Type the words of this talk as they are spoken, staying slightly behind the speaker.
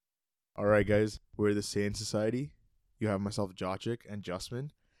All right, guys, we're the Sayin Society. You have myself, Jochik, and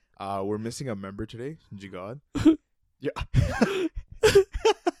Justman. We're missing a member today, Jigad. Yeah.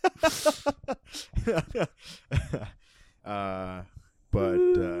 But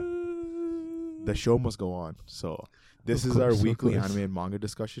the show must go on. So this is our weekly anime and manga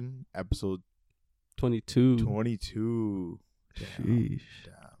discussion, episode 22. 22. Sheesh.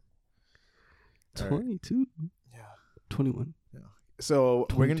 Damn. 22? Right. Yeah. 21. Yeah. So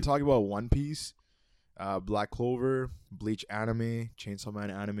 22. we're going to talk about One Piece, Black Clover, Bleach anime, Chainsaw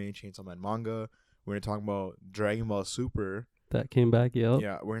Man anime, Chainsaw Man manga. We're going to talk about Dragonball Super. That came back, yep.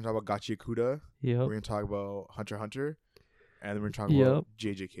 Yeah, we're going to talk about Gachiakuta. Yep. We're going to talk about Hunter x Hunter. And then we're going to talk about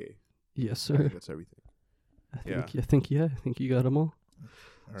JJK. Yes, I sir. think that's everything. I think you got them all.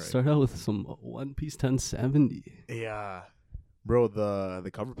 All right. Start out with some One Piece 1070. Yeah. Bro, the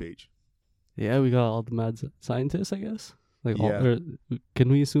cover page. Yeah, we got all the mad scientists, I guess. Like, Yeah. Can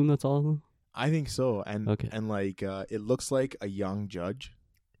we assume that's all of them? I think so. And Okay. and like it looks like a young judge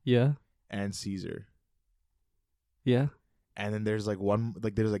Yeah. and Caesar. Yeah. And then there's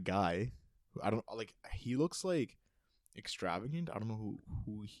there's a guy who he looks like extravagant. I don't know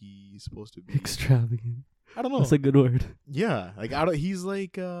who he's supposed to be. Extravagant. I don't know. That's a good word. Yeah. He's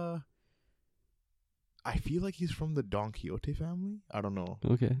like I feel like he's from the Don Quixote family. I don't know.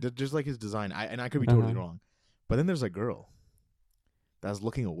 Okay. Just like his design. I could be totally wrong. But then there's a girl that's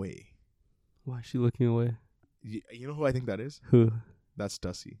looking away. Why is she looking away? You know who I think that is? Who? That's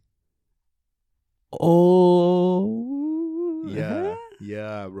Dusty. Oh. Yeah.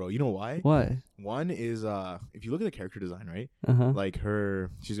 Yeah, bro. You know why? Why? One is if you look at the character design, right? Uh-huh. Like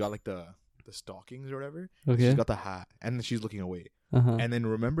she's got like the stockings or whatever. Okay. She's got the hat and then she's looking away. Uh-huh. And then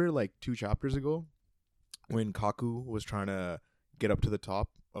remember like 2 chapters ago when Kaku was trying to get up to the top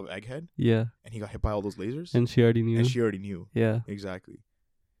of Egghead Yeah. and he got hit by all those lasers? And she already knew. And she already knew. Yeah. Exactly.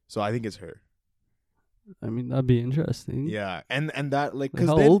 So I think it's her. I mean, that'd be interesting. Yeah. And that like Like,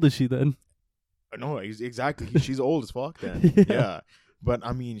 how old is she then? No, exactly. She's old as fuck then. Yeah. But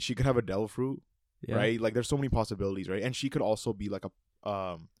I mean, she could have a devil fruit, right? Like there's so many possibilities, right? And she could also be like a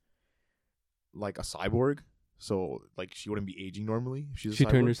cyborg. So like she wouldn't be aging normally if she's a She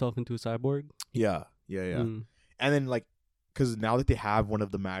cyborg. turned herself into a cyborg? Yeah. Mm. And then like cuz now that they have one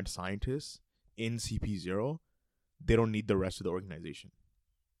of the mad scientists in CP0, they don't need the rest of the organization.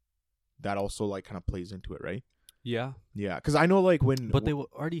 That also like kind of plays into it, right? Yeah. Yeah, cuz I know like when But they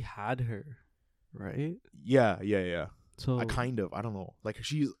already had her, right? Yeah. So I don't know. Like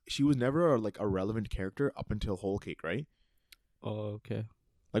she was never a relevant character up until Whole Cake, right? Oh, okay.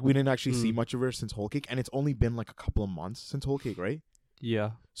 Like we didn't actually see much of her since Whole Cake, and it's only been like a couple of months since Whole Cake, right?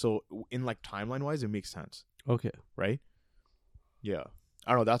 Yeah. So in like timeline wise, it makes sense, Okay. right? Yeah,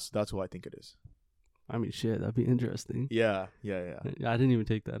 I don't know. That's what I think it is. I mean, shit, that'd be interesting. Yeah. I didn't even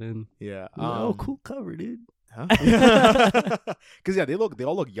take that in. Yeah. Oh, cool cover, dude. Huh? Because they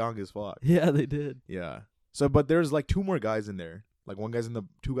all look young as fuck. Yeah, they did. Yeah. So, but there's like 2 more guys in there. Like 2 guys in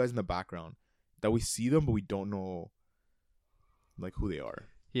the background that we see them, but we don't know like who they are.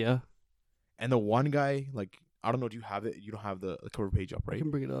 Yeah. And the one guy, like, I don't know, do you have it? You don't have the cover page up, right? I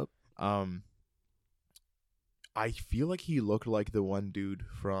can bring it up. I feel like he looked like the one dude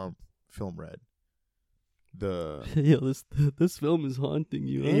from Film Red. Yo, this film is haunting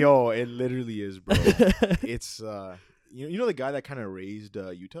you. Huh? Yo, it literally is, bro. It's you know the guy that kind of raised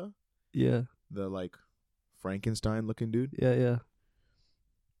Utah? Yeah. The like Frankenstein looking dude? Yeah.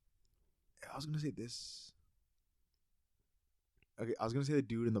 I was gonna say this. Okay, I was gonna say the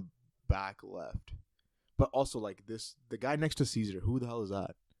dude in the back left. But also like the guy next to Caesar, who the hell is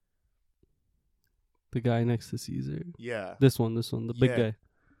that? The guy next to Caesar. Yeah. This one, the big guy.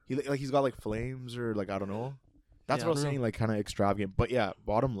 He's got like flames or like I don't know. That's Yeah, what I was saying, like kind of extravagant. But yeah,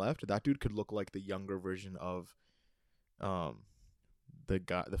 bottom left, that dude could look like the younger version of the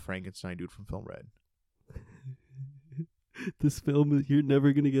Frankenstein dude from Film Red. This film, you're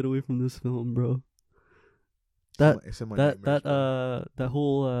never gonna get away from this film, bro. That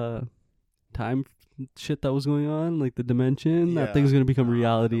whole time shit that was going on, like the dimension, that thing's gonna become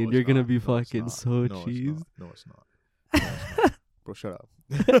reality, and you're gonna be fucking so cheesed. No, it's not. Bro, shut up.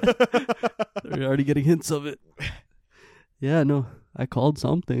 They're already getting hints of it. Yeah, no, I called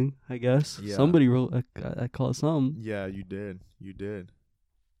something, I guess. Yeah. Somebody wrote, I called something. Yeah, you did.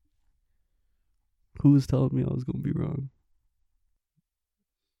 Who was telling me I was gonna be wrong?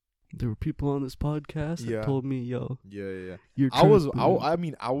 There were people on this podcast that told me, yo. Yeah. I wasn't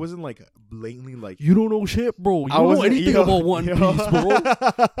like blatantly like, you don't know shit, bro. You don't know anything about One Piece, bro.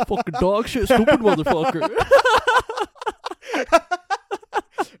 Fucking dog shit, stupid motherfucker.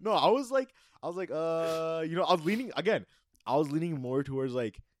 No, I was like, I was leaning more towards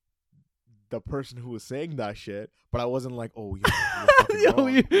like the person who was saying that shit, but I wasn't like, oh, you're fucking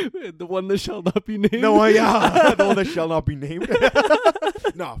wrong. The one that shall not be named. No, yeah, the one that shall not be named.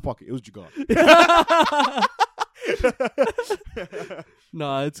 Nah, fuck it. It was Jagan.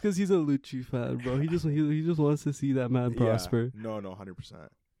 Nah, it's because he's a Lucci fan, bro. He just wants to see that man prosper. No, 100%.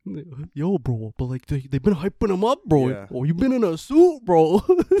 Yo, bro, but like they've been hyping him up, bro. Yeah. Oh, you been in a suit, bro.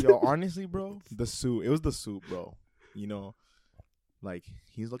 Yo, honestly, bro, the suit. It was the suit, bro. You know, like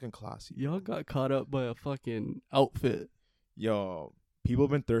he's looking classy. Y'all got caught up by a fucking outfit. Yo, people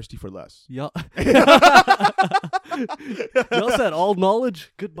have been thirsty for less. Y'all said all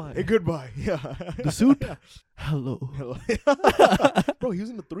knowledge. Goodbye. Hey, goodbye. Yeah. The suit. Hello. Bro, he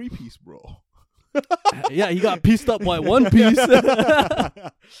was in the 3-piece, bro. Yeah, he got pieced up by one piece.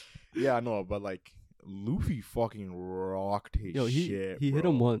 Yeah, no, but like Luffy fucking rocked his shit. He hit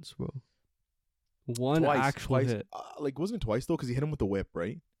him once, bro. Twice. Hit. Like wasn't it twice though? Because he hit him with the whip,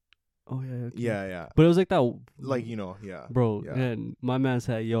 right? Oh yeah. Okay. Yeah. But it was like that. Like yeah, bro. Yeah. And my man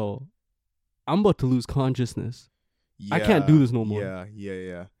said, "Yo, I'm about to lose consciousness. I can't do this no more."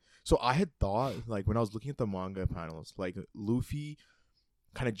 Yeah. So I had thought, like, when I was looking at the manga panels, like, Luffy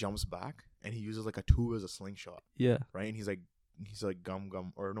kind of jumps back and he uses, like, a tube as a slingshot. Yeah. Right? And he's like, gum.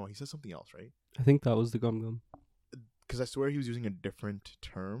 Or no, he says something else, right? I think that was the gum. Because I swear he was using a different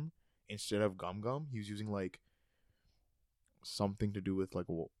term. Instead of gum, he was using, like, something to do with, like,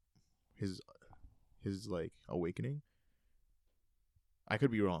 his like, awakening. I could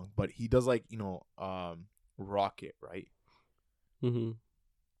be wrong. But he does, like, rocket, right? Mm-hmm.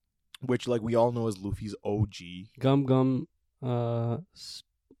 Which, like, we all know is Luffy's OG. Gum,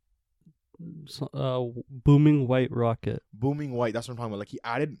 booming white rocket. Booming white, that's what I'm talking about. Like, he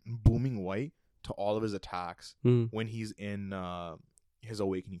added booming white to all of his attacks when he's in his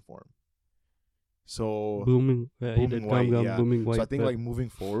awakening form. So booming white, yeah. Booming white. So I think, like, moving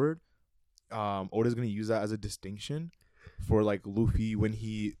forward, Oda's gonna use that as a distinction for, like, Luffy when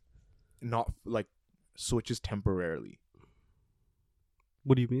he not, like, switches temporarily.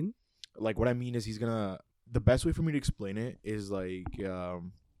 What do you mean? Like, what I mean is the best way for me to explain it is, like,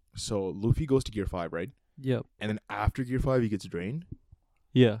 so Luffy goes to Gear 5, right? Yep. And then after Gear 5, he gets drained.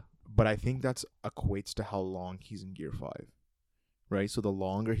 Yeah. But I think that's equates to how long he's in Gear 5, right? So the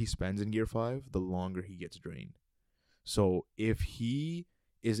longer he spends in Gear 5, the longer he gets drained. So if he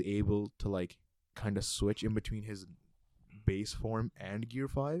is able to, like, kind of switch in between his base form and Gear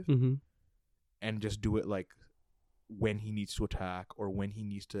 5 and just do it, like, when he needs to attack or when he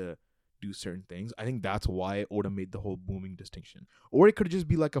needs to do certain things, I think that's why Oda made the whole booming distinction. Or it could just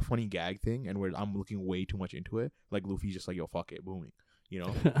be like a funny gag thing and where I'm looking way too much into it. Like, Luffy's just like, yo, fuck it, booming. You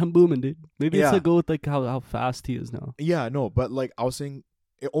know? I'm booming, dude. Maybe it's to go with, like, how fast he is now. Yeah, no, but, like, I was saying,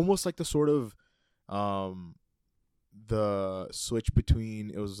 it almost like the sort of the switch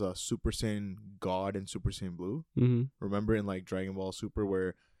between, it was Super Saiyan God and Super Saiyan Blue. Mm-hmm. Remember in, like, Dragonball Super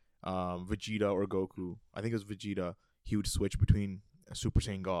where Vegeta or Goku, I think it was Vegeta, he would switch between Super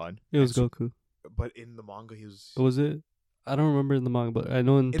Saiyan God. It was Goku. But in the manga, he was... Was it? I don't remember in the manga, but I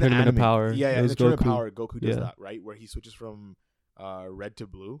know in Tournament of Power. Yeah, it was in the Tournament of Power, Goku does that, right? Where he switches from red to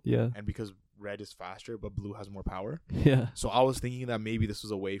blue. Yeah. And because red is faster, but blue has more power. Yeah. So I was thinking that maybe this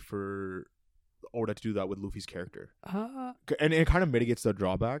was a way for Oda to do that with Luffy's character. And it kind of mitigates the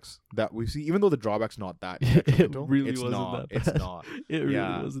drawbacks that we see, even though the drawback's not that detrimental. It really wasn't that bad. It's not. It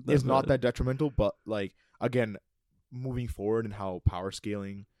really wasn't that It's bad. not that detrimental, but, like, again, moving forward and how power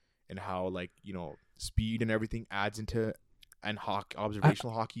scaling and how, like, speed and everything adds into and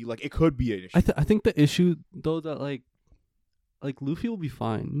observational hockey, like, it could be an issue. I think the issue though that like Luffy will be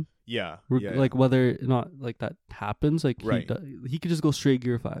fine. Yeah. Like whether or not like that happens, like right. he could just go straight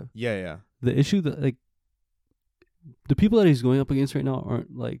Gear 5. Yeah. The issue that like the people that he's going up against right now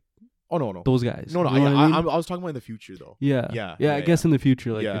aren't like no those guys. No, you know I was talking about in the future though. Yeah. I guess in the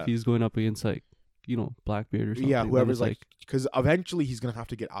future, like if he's going up against like Blackbeard or something. Yeah, whoever's like, because eventually he's gonna have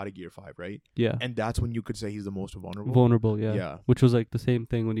to get out of Gear 5, right? Yeah, and that's when you could say he's the most vulnerable. Yeah. Which was like the same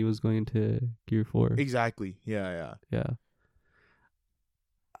thing when he was going into Gear 4. Exactly. Yeah.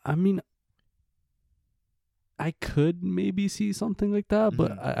 I mean, I could maybe see something like that,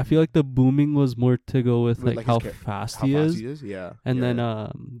 but I feel like the booming was more to go with like how fast he is. Yeah. And then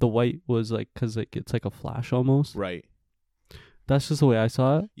the white was like, because like it's like a flash almost. Right. That's just the way I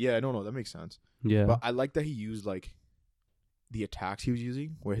saw it. Yeah, no, that makes sense. Yeah. But I like that he used like the attacks he was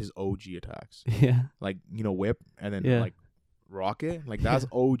using were his OG attacks. Yeah. Like, whip and then like rocket. Like that's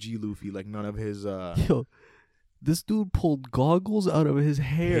OG Luffy. Like none of his Yo, this dude pulled goggles out of his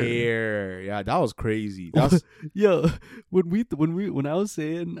hair. Yeah, that was crazy. That's yo, when I was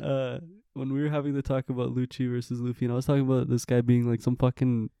saying when we were having the talk about Lucci versus Luffy, and I was talking about this guy being like some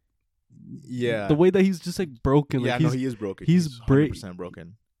fucking Yeah. The way that he's just like broken. Yeah, like, no, he is broken. He's 100%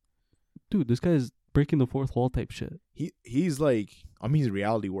 broken. Dude, this guy's breaking the fourth wall type shit. He's like, I mean, he's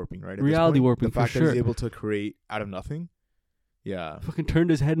reality warping, right? At Reality this point, warping, the fact for that sure. he's able to create out of nothing. Yeah. Fucking turned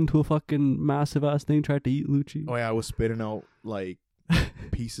his head into a fucking massive ass thing. Tried to eat Lucci. Oh yeah, I was spitting out like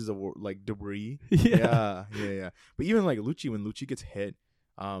pieces of like debris. Yeah. Yeah. But even like Lucci, when Lucci gets hit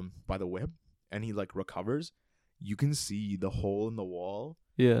by the whip and he like recovers, you can see the hole in the wall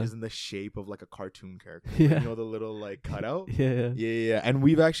is in the shape of like a cartoon character. Yeah. You know, the little like cutout. Yeah. And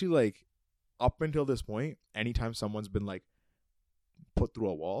we've actually like up until this point, anytime someone's been like put through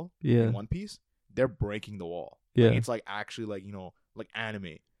a wall in One Piece, they're breaking the wall. Yeah. Like, it's like actually like, you know, like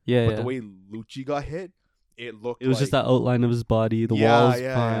anime. Yeah. But the way Lucci got hit, it looked. It was like, just that outline of his body. The wall's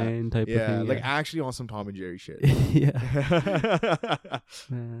fine type of thing. Yeah, like actually on some Tom and Jerry shit. Yeah.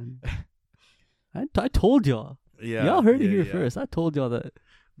 Man, I told y'all. Yeah, y'all heard it here first. I told y'all that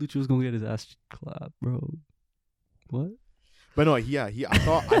Lucci was gonna get his ass clapped, bro. What? But no, I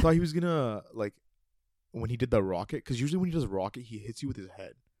thought he was gonna like when he did the rocket, because usually when he does rocket, he hits you with his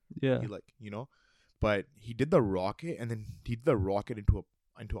head. Yeah. He like, you know, but he did the rocket and then he did the rocket into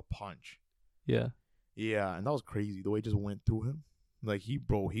a punch. Yeah. Yeah, and that was crazy. The way it just went through him. Like he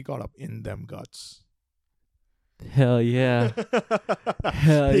got up in them guts. Hell yeah.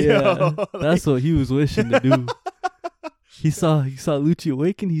 Hell yeah. Yo, that's what he was wishing to do. He saw Lucci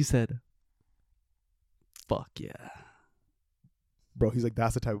awaken, he said, fuck yeah. Bro, he's like,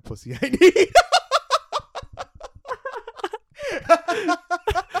 that's the type of pussy I need.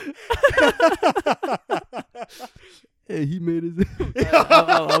 Hey, he made his.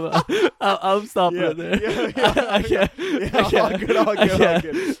 I'm stopping it there. I can't.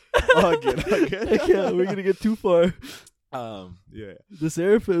 All good. I can't. We're gonna get too far. Yeah. The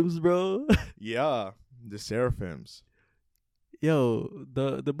Seraphims, bro. Yeah, the Seraphims. Yo,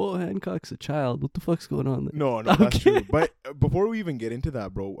 the Boa Hancock's a child. What the fuck's going on there? No, that's true. But before we even get into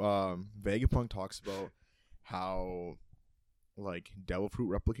that, bro, Vegapunk talks about how like devil fruit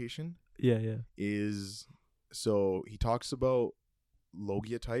replication. Yeah. Is so he talks about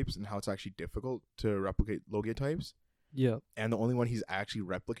Logia types and how it's actually difficult to replicate Logia types. Yeah. And the only one he's actually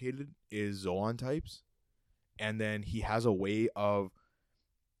replicated is Zoan types. And then he has a way of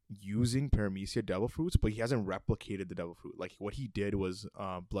using Paramecia devil fruits, but he hasn't replicated the devil fruit. Like what he did was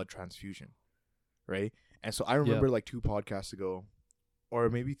blood transfusion. Right? And so I remember like 2 podcasts ago, or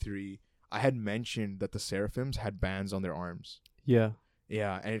maybe 3, I had mentioned that the Seraphims had bands on their arms. Yeah.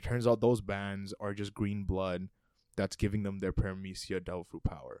 Yeah, and it turns out those bands are just green blood that's giving them their Paramecia devil fruit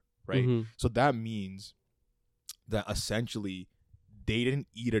power, right? Mm-hmm. So that means that essentially they didn't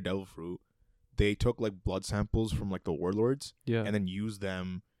eat a devil fruit. They took like blood samples from like the warlords and then used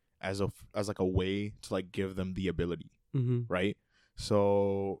them as like a way to like give them the ability, right?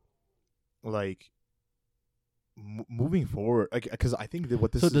 So like moving forward, like because I think that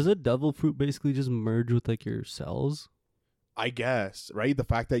what this does a devil fruit basically just merge with like your cells? I guess, right? The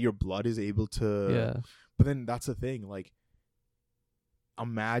fact that your blood is able to... Yeah. But then that's the thing, like,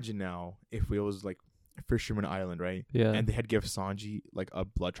 imagine now if it was, like, Fisherman Island, right? Yeah. And they had give Sanji, like, a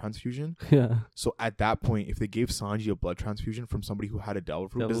blood transfusion. Yeah. So at that point, if they gave Sanji a blood transfusion from somebody who had a devil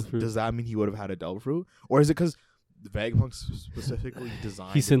fruit, does that mean he would have had a devil fruit? Or is it because Vegapunk specifically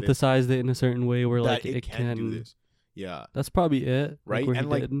designed... He synthesized it in a certain way where, like, it can do this. Yeah. That's probably it. Right? And,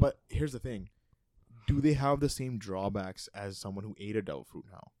 like, but here's the thing. Do they have the same drawbacks as someone who ate a devil fruit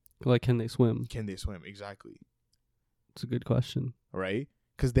now? Like, can they swim? Can they swim? Exactly. It's a good question. Right?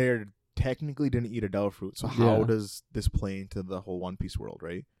 Because they're technically didn't eat a devil fruit. So how does this play into the whole One Piece world,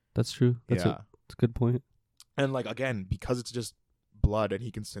 right? That's true. That's a good point. And, like, again, because it's just blood and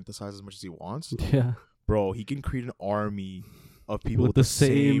he can synthesize as much as he wants. Yeah. Bro, he can create an army of people with the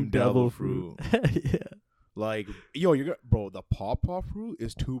same devil fruit. Yeah. Like, yo, bro, the pawpaw fruit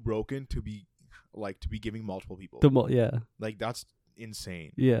is too broken to be giving multiple people. Like, that's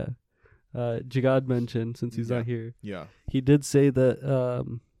insane. Yeah. Jagad mentioned, since he's not here. Yeah. He did say that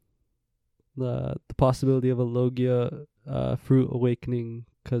the possibility of a Logia fruit awakening,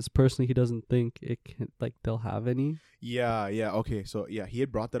 because personally he doesn't think it can, like, they'll have any. Yeah. Okay. So yeah, he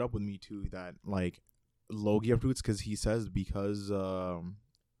had brought that up with me too, that like Logia fruits, because he says because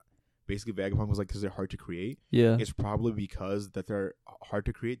basically Vegapunk was like, because they're hard to create. Yeah. It's probably because that they're hard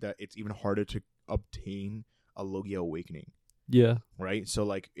to create that it's even harder to obtain a Logia awakening. Yeah. Right? So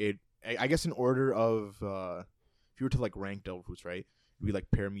like I guess in order of if you were to like rank devil fruits, right? It'd be like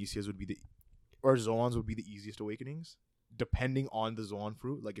Paramecias or Zoans would be the easiest awakenings, depending on the Zoan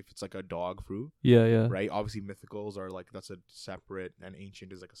fruit. Like if it's like a dog fruit. Yeah. Right? Obviously mythicals are like, that's a separate, and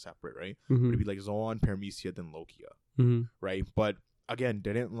ancient is like a separate, right? Mm-hmm. It'd be like Zoan, Paramecia, then Logia. Mm-hmm. Right? But again,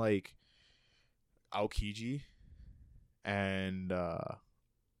 didn't like Aokiji, and I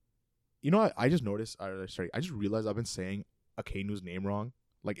just noticed. I just realized I've been saying Akainu's name wrong.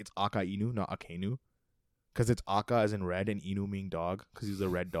 Like it's Akainu, not Akainu, because it's Aka as in red and Inu meaning dog, because he's a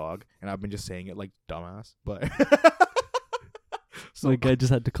red dog, and I've been just saying it like dumbass. But so the guy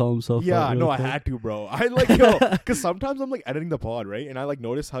just had to call himself. Yeah, no, I had to, bro. I like because sometimes I'm like editing the pod, right, and I like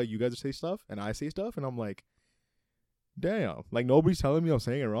notice how you guys say stuff and I say stuff, and I'm like, damn, like nobody's telling me I'm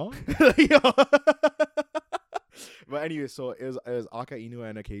saying it wrong. But anyway, so it was Aka, Inu,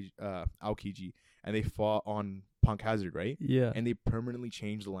 and Aokiji, and they fought on Punk Hazard, right? Yeah. And they permanently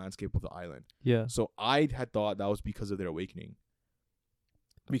changed the landscape of the island. Yeah. So I had thought that was because of their awakening.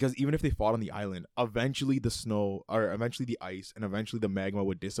 Because even if they fought on the island, eventually the snow, or eventually the ice, and eventually the magma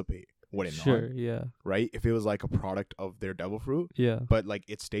would dissipate. Would it not? Sure, yeah. Right? If it was like a product of their devil fruit. Yeah. But like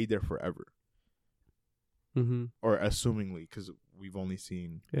it stayed there forever. Mm-hmm. Or assumingly, because we've only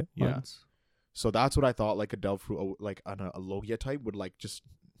seen. Yeah. Once. So that's what I thought, like a devil fruit, like a Logia type would like just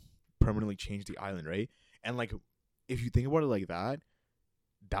permanently change the island, right? And like, if you think about it like that,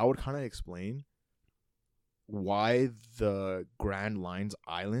 that would kind of explain why the Grand Lines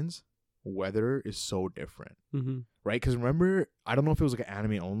Islands weather is so different, right? Because remember, I don't know if it was like an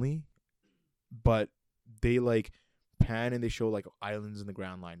anime only, but they like pan and they show like islands in the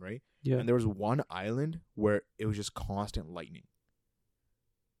Grand Line, right? Yeah. And there was one island where it was just constant lightning.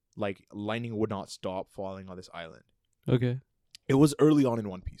 Like lightning would not stop falling on this island. Okay. It was early on in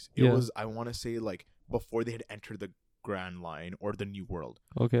One Piece. It was, I want to say, like before they had entered the Grand Line or the New World.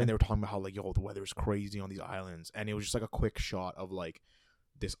 Okay. And they were talking about how like, yo, the weather is crazy on these islands, and it was just like a quick shot of like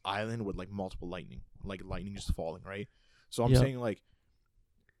this island with like multiple lightning just falling, right? So I'm saying like,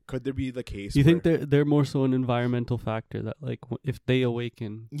 could there be the case? You think they're more so an environmental factor that like if they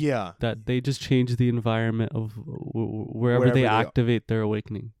awaken, that they just change the environment of wherever they activate their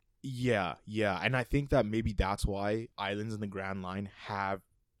awakening. Yeah, and I think that maybe that's why islands in the Grand Line have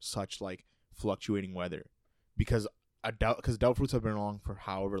such like fluctuating weather, because devil fruits have been along for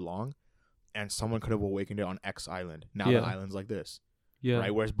however long, and someone could have awakened it on X island. Now the island's like this,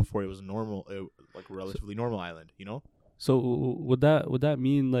 right? Whereas before it was like relatively normal island, you know. So would that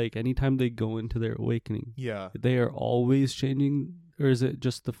mean like anytime they go into their awakening, they are always changing, or is it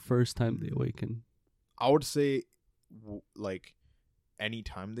just the first time they awaken? I would say like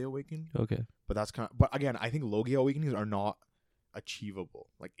anytime they awaken. Okay. But that's but again, I think Logia awakenings are not achievable.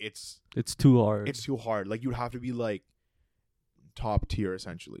 Like it's too hard. It's too hard. Like you'd have to be like top tier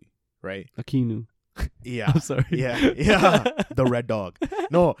essentially, right? Akinu. Yeah. I'm sorry. Yeah. The red dog.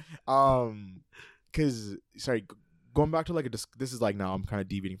 No. Going back to like this is like now I'm kind of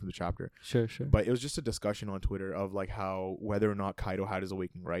deviating from the chapter. Sure. But it was just a discussion on Twitter of like how whether or not Kaido had his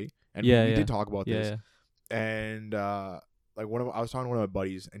awakening, right? And we did talk about this. Yeah. And like I was talking to one of my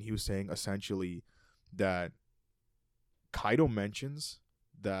buddies, and he was saying essentially that Kaido mentions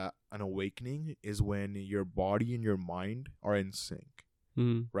that an awakening is when your body and your mind are in sync,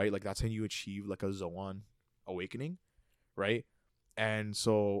 right? Like that's when you achieve like a Zoan awakening, right? And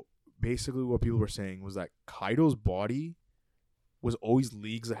so basically what people were saying was that Kaido's body was always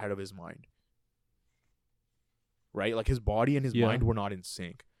leagues ahead of his mind, right? Like his body and his mind were not in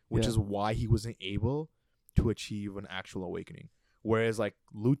sync, which is why he wasn't able to achieve an actual awakening. Whereas like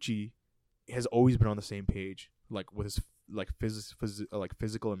Lucci has always been on the same page, like with his like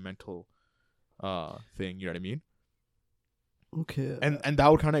physical and mental thing, you know what I mean? Okay. And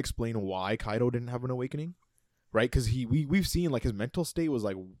that would kind of explain why Kaido didn't have an awakening, right? Because we've seen like his mental state was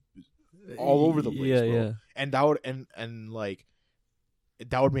like all over the place, bro. And that would and like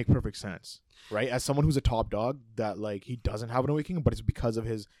that would make perfect sense, right? As someone who's a top dog, that like he doesn't have an awakening, but it's because of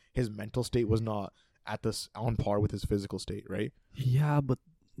his mental state was not at this on par with his physical state, right? Yeah, but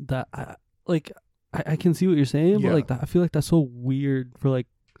that I can see what you're saying, but like that, I feel like that's so weird for like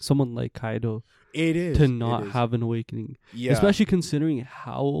someone like Kaido. It is to not have an awakening, especially considering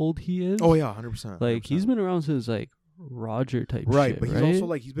how old he is. Oh yeah, 100%. Like he's been around since like Roger type shit, right? But he's also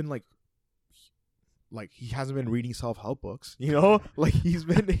like he's been like he hasn't been reading self-help books, you know? Like he's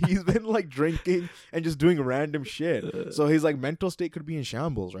been like drinking and just doing random shit. So his like mental state could be in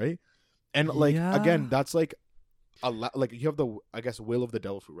shambles, right? And like again, that's like like you have the will of the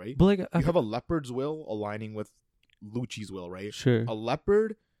devil fruit, right? But like you have a leopard's will aligning with Lucci's will, right? Sure. A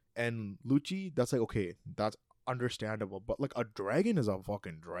leopard and Lucci, that's like okay, that's understandable. But like a dragon is a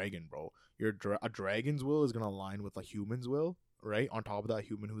fucking dragon, bro. A dragon's will is gonna align with a human's will, right? On top of that,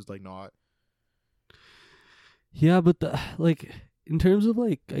 human who's like not. Yeah, but like in terms of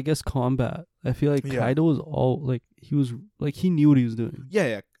like I guess combat, I feel like Kaido was all like he was like he knew what he was doing.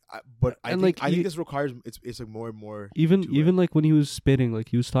 Yeah. I And, think like, I think he- this requires it's like more and more. Even to even like when he was spitting, like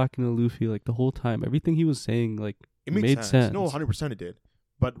he was talking to Luffy, like the whole time, everything he was saying, like it makes made sense. No, 100% it did.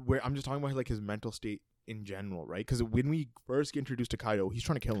 But I'm just talking about like his mental state in general, right? Because when we first get introduced to Kaido, he's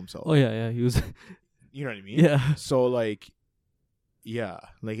trying to kill himself. Oh yeah, he was. You know what I mean? Yeah. So like, yeah,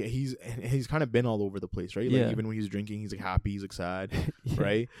 like he's kind of been all over the place, right? Like Yeah. even when he's drinking, he's like happy, he's like sad, Yeah.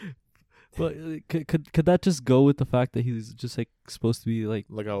 right? But could that just go with the fact that he's just like supposed to be like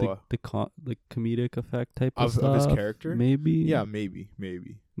Like the comedic effect type of stuff of his character? Maybe. Yeah, maybe.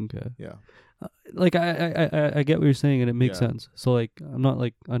 Okay. Yeah. Like I get what you're saying and it makes Yeah. sense. So like I'm not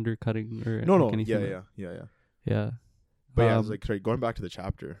like undercutting or No, like, anything. Yeah. But yeah, I was like, sorry, going back to the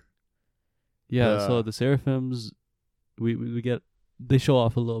chapter. Yeah. So the Seraphims, we get they show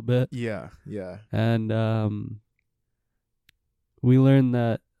off a little bit. Yeah. And we learn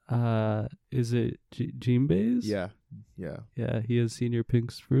that is it Jinbei's? Yeah. Yeah, he has Senior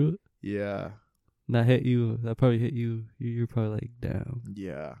Pink's fruit. Yeah. And that probably hit you. You're probably like, damn.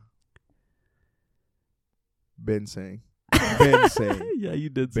 Yeah. Been saying. Yeah, you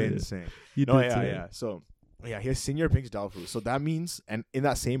did say Been it. saying. You No, did say yeah. it. So, yeah, he has Senior Pink's Dolphin. So that means, and in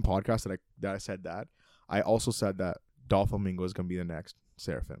that same podcast that I said that, I also said that Doflamingo is gonna be the next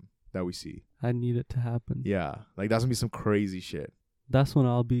Seraphim that we see. I need it to happen. Yeah, like that's gonna be some crazy shit. That's when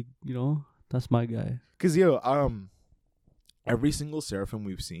I'll be, that's my guy. Cause every single Seraphim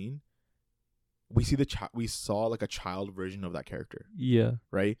we've seen, we see we saw like a child version of that character, Yeah.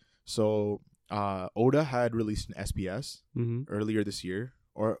 right? So, Oda had released an SPS Mm-hmm. earlier this year,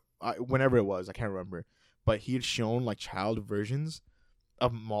 or whenever it was, I can't remember. But he had shown like child versions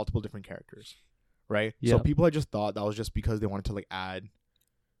of multiple different characters, right? Yeah. So people had just thought that was just because they wanted to like add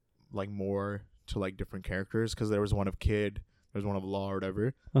like more to like different characters, because there was one of Kid, there was one of Law or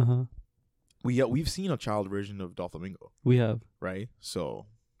whatever. Uh-huh. We've seen a child version of Doflamingo, We have. right? So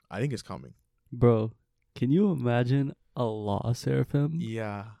I think it's coming. Bro, can you imagine a Law Seraphim?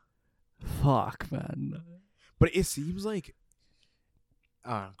 Yeah, Fuck, man. but it seems like,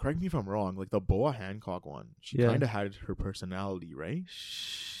 correct me if I'm wrong, like the Boa Hancock one, she Yeah. kind of had her personality, right?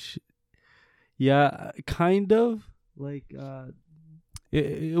 Yeah, kind of. Like,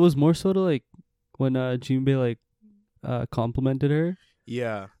 it was more so to like when Jinbei like complimented her.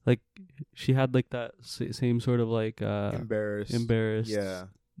 Yeah, Like she had like that same sort of like embarrassed. Yeah.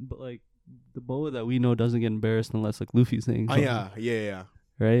 But like the Boa that we know doesn't get embarrassed unless like Luffy's saying Oh something. yeah.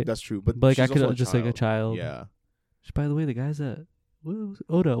 Right? That's true. But Like I she's could also just like a child. Yeah. By the way, the guys that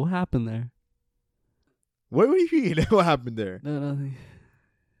Oda, what happened there? What do you mean? What happened there? No, nothing.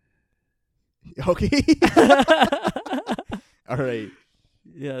 Okay. All right.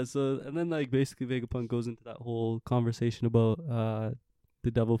 Yeah, so and then like basically Vegapunk goes into that whole conversation about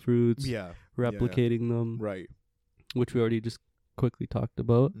the devil fruits, Yeah. replicating them, Right. which we already just quickly talked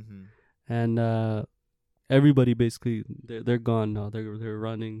about. Mm-hmm. And everybody basically they're gone now. They're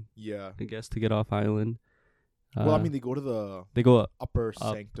running, Yeah. I guess, to get off island. Well, I mean, they go to the they go up, upper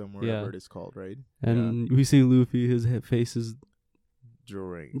sanctum, or whatever yeah. it is called, right? and we see Luffy. His face is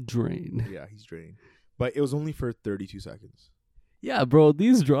Drained. drained. Yeah, he's drained. But it was only for 32 seconds. Yeah, bro,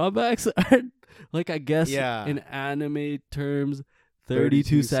 these drawbacks are like, I guess, Yeah. in anime terms,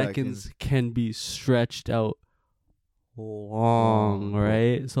 32 seconds can be stretched out long,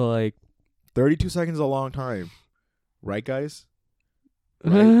 right? So like 32 seconds is a long time. Right, guys?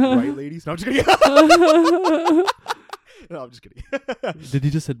 Right, ladies? No, I'm just kidding. No, I'm just kidding. Did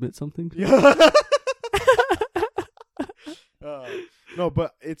you just admit something? Yeah. No,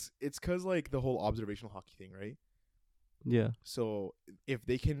 but it's because like the whole observational hockey thing, right? Yeah. So if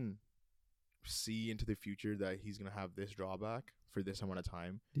they can see into the future that he's gonna have this drawback for this amount of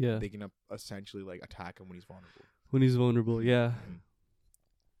time, Yeah. they can essentially like attack him when he's vulnerable. When he's vulnerable, yeah.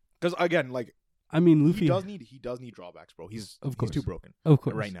 Because again, like I mean, Luffy he does need drawbacks, bro. He's course. too broken of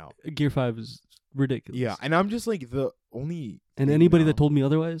course, right now. Gear 5 is ridiculous. Yeah, and I'm just like the only. And thing anybody now- that told me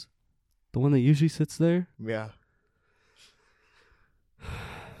otherwise, the one that usually sits there, Yeah.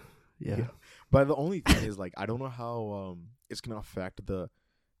 yeah. But the only thing is, like, I don't know how it's gonna affect the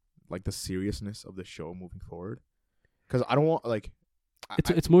seriousness of the show moving forward. Because I don't want like.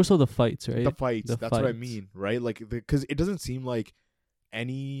 It's more so the fights, right? The fights. The That's what I fights. mean, right? Like, because it doesn't seem like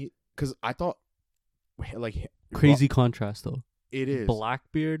any. Because I thought, like, Crazy contrast though. it is.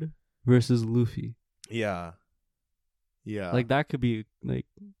 Blackbeard versus Luffy. Yeah. Yeah. Like that could be like,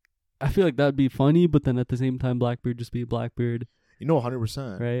 I feel like that'd be funny, but then at the same time, Blackbeard just be Blackbeard,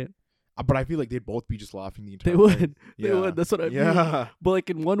 100%. right? But I feel like they'd both be just laughing the entire They time. would. Yeah. They would. That's what I mean. Yeah. But like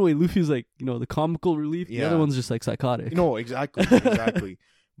in one way, Luffy's like, the comical relief. The Yeah. other one's just like psychotic. No, exactly. Exactly.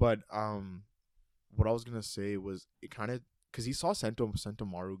 But what I was gonna say was it kind of because he saw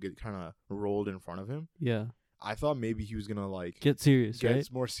Sentomaru get kind of rolled in front of him. Yeah. I thought maybe he was gonna like Get serious, right?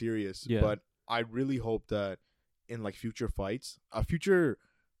 more serious. Yeah. But I really hope that in like future fights, future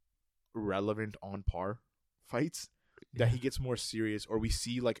relevant on par fights, that he gets more serious, or we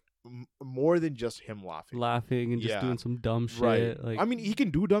see like more than just him laughing and just doing some dumb shit. Right. Like, I mean, he can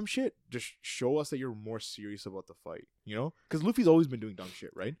do dumb shit. Just show us that you're more serious about the fight, you know? Because Luffy's always been doing dumb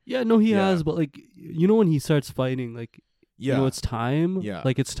shit, right? yeah, no, he has, but like, you know, when he starts fighting, like, Yeah. you know, it's time. Yeah.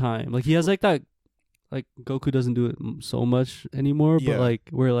 Like, it's time. Like, he has like that. Like, Goku doesn't do it so much anymore, but like,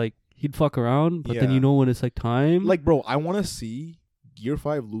 where like he'd fuck around, but then you know when it's like time. Like, bro, I want to see Gear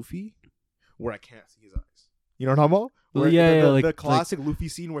 5 Luffy where I can't see his eyes. You know what I'm talking about? Where the classic Luffy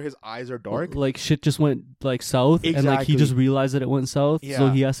scene where his eyes are dark. Like, shit just went like south, and like he just realized that it went south, so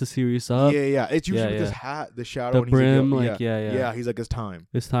he has to serious up. Yeah. It's usually with his hat, the shadow, the and brim, he's like, yeah. He's like, it's time.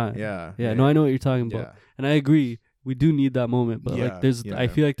 It's time. Yeah. No, I know what you're talking about, and I agree. We do need that moment, but like, I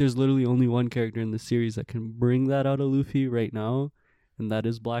feel like there's literally only one character in the series that can bring that out of Luffy right now, and that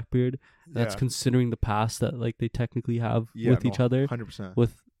is Blackbeard. That's considering the past that like they technically have with each other, 100%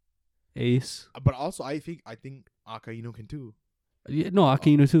 with Ace. But also, I think Akainu can too. Yeah, no,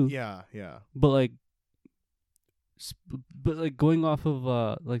 Akainu too. Yeah. But like going off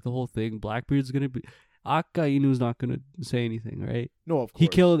of like the whole thing, Blackbeard's gonna be. Akainu's not gonna say anything, right? No, of course. He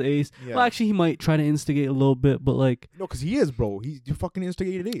killed Ace. Yeah. Well, actually, he might try to instigate a little bit, but like... No, because he is, bro. He fucking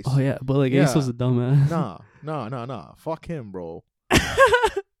instigated Ace. Oh, yeah, but like Ace was a dumbass. Nah. Fuck him, bro.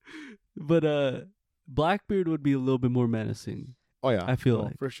 But Blackbeard would be a little bit more menacing. Oh, yeah. I feel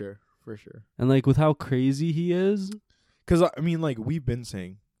like. For sure. And like with how crazy he is... Because, I mean, like, we've been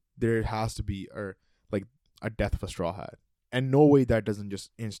saying there has to be like a death of a Straw Hat. And no way that doesn't just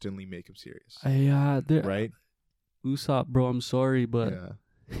instantly make him serious. Right? Usopp, bro, I'm sorry, but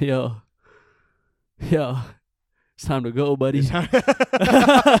yo, it's time to go, buddy.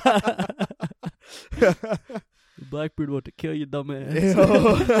 Blackbeard want to kill you, dumbass.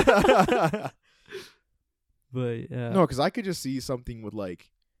 But yeah. No, because I could just see something with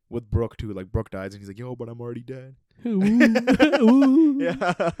Brook too. Like Brook dies and he's like, yo, but I'm already dead.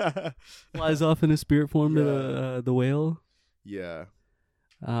 Yeah. Flies off in a spirit form to the whale. Yeah.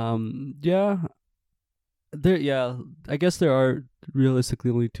 I guess there are realistically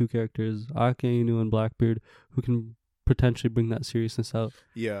only two characters, Akainu and Blackbeard, who can potentially bring that seriousness out.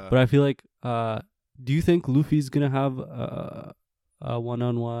 Yeah. But I feel like, do you think Luffy's gonna have a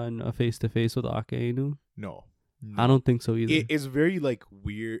one-on-one, a face-to-face with Akainu? No. I don't think so either. It's very like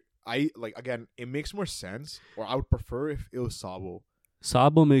weird. Again, it makes more sense, or I would prefer if it was Sabo.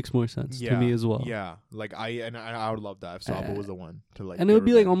 Sabo makes more sense to me as well. Yeah, like I would love that if Sabo was the one to like. And it would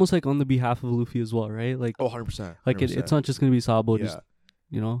be like almost like on the behalf of Luffy as well, right? Like 100%. Like it's not just gonna be Sabo, just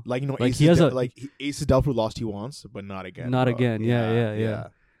you know, like like Ace is dealt with lost he wants, but not again. Not again. Yeah.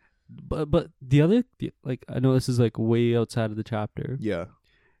 But the other like I know this is like way outside of the chapter. Yeah.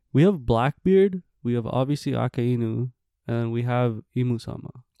 We have Blackbeard. We have obviously Akainu, and we have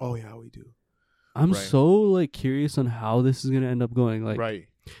Imusama. Oh yeah, we do. I'm so like curious on how this is gonna end up going. Like,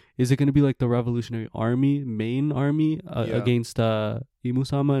 is it gonna be like the Revolutionary Army, main army against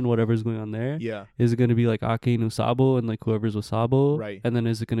Imusama and whatever's going on there? Yeah. Is it gonna be like Akainu Sabo and like whoever's with Sabo? Right. And then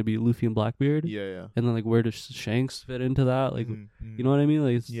is it gonna be Luffy and Blackbeard? Yeah. And then like where does Shanks fit into that? Like, you know what I mean?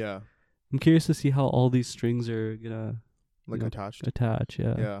 Like, I'm curious to see how all these strings are gonna attach.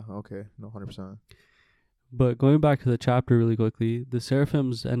 Yeah. Yeah. Okay. No, 100%. But going back to the chapter really quickly, the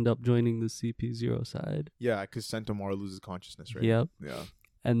Seraphims end up joining the CP0 side. Yeah, because Sentomaru loses consciousness, right? Yep. Yeah.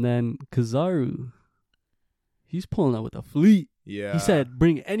 And then Kizaru, he's pulling out with a fleet. Yeah. He said,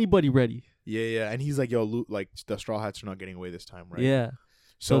 bring anybody ready. Yeah. And he's like, yo, like, the Straw Hats are not getting away this time, right? Yeah.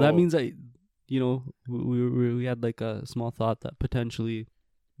 So that means that, you know, we had like a small thought that potentially,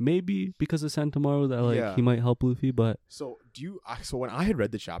 maybe because of Sentomaru, that like he might help Luffy, but... So when I had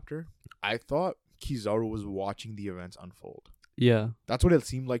read the chapter, I thought Kizaru was watching the events unfold. Yeah. That's what it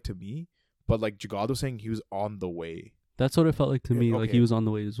seemed like to me. But like Jagad was saying, he was on the way. That's what it felt like to me. Like he was on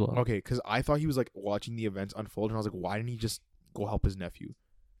the way as well. Okay, because I thought he was like watching the events unfold, and I was like, why didn't he just go help his nephew?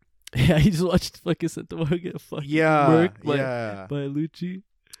 Yeah, he just watched fucking Sentomaru get fucking murked by Lucci.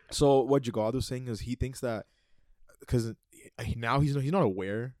 So what Jagad was saying is he thinks that because now he's not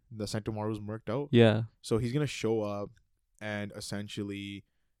aware that Sentomaru was murked out. Yeah. So he's gonna show up and essentially,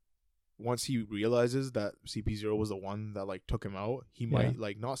 once he realizes that CP0 was the one that like took him out, he might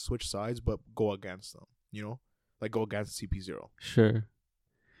like not switch sides but go against them, you know, like go against CP0. Sure.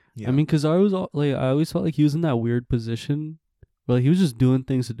 Yeah. I mean, because I always felt like he was in that weird position where like, he was just doing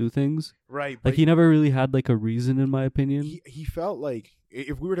things to do things. Right. Like he never really had like a reason, in my opinion. He felt like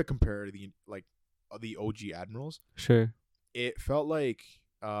if we were to compare the OG admirals, sure, it felt like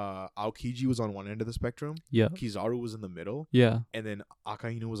Aokiji was on one end of the spectrum. Yeah. Kizaru was in the middle. Yeah. And then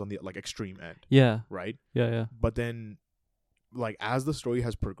Akainu was on the like extreme end. Yeah. Right? Yeah, yeah. But then like as the story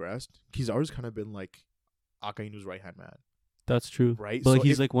has progressed, Kizaru's kind of been like Akainu's right-hand man. That's true. Right? But like,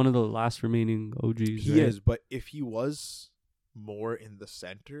 he's like one of the last remaining OGs. He is, but if he was more in the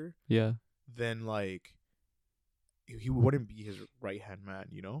center, then like he wouldn't be his right-hand man,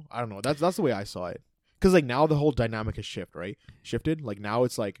 you know? I don't know. That's the way I saw it. Because like now the whole dynamic has shifted. Like now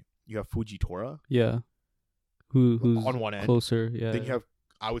it's like you have Fujitora. Yeah. Who's on one end. Closer, yeah. Then you have,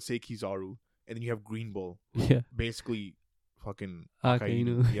 I would say, Kizaru. And then you have Green Bull. Yeah. Basically fucking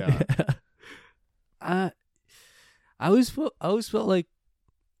Akainu. Yeah. I always felt like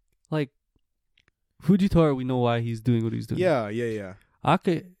Fujitora, we know why he's doing what he's doing. Yeah.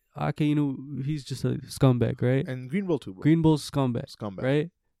 Akainu, he's just a scumbag, right? And Green Bull too, bro. Green Bull's scumbag. Right?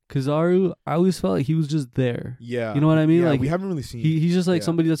 Kizaru, I always felt like he was just there. Yeah. You know what I mean? Yeah, like we haven't really seen. He's just like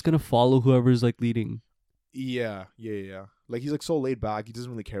somebody that's gonna follow whoever's like leading. Yeah. Like he's like so laid back. He doesn't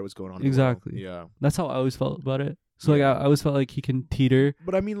really care what's going on. Exactly. Yeah. That's how I always felt about it. So like I always felt like he can teeter.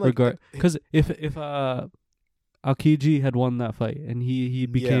 But I mean, like, because if Aokiji had won that fight and he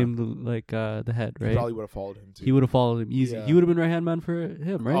became the head, right? He probably would have followed him too. He would have followed him easy. Yeah. He would have been right hand man for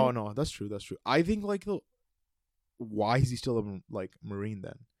him, right? Oh no, that's true. I think like why is he still a like Marine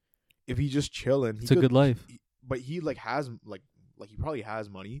then? If he's just chilling, it's a good life. But he like has like he probably has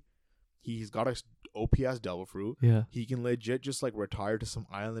money. He's got a OPS Devil Fruit. Yeah. He can legit just like retire to some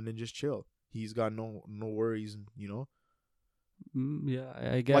island and just chill. He's got no worries, you know. Yeah,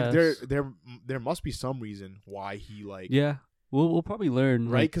 I guess. Like there must be some reason why he like. Yeah, we'll probably learn,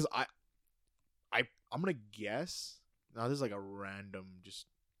 right? Because I'm gonna guess. Now this is like a random, just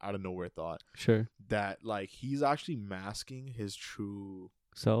out of nowhere thought. Sure. That like he's actually masking his true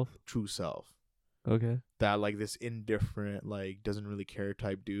self. Okay. That like this indifferent, like doesn't really care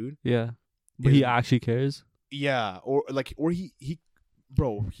type dude. Yeah. But he actually cares. Yeah, or he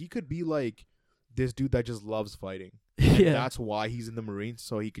bro, he could be like this dude that just loves fighting. Yeah. That's why he's in the Marines,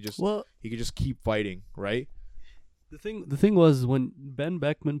 so he could just keep fighting, right? The thing was when Ben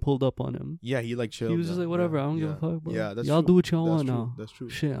Beckman pulled up on him. Yeah, he like chilled. He was just like, whatever, I don't give a fuck, bro. Yeah, that's y'all true. do what y'all want now. That's true.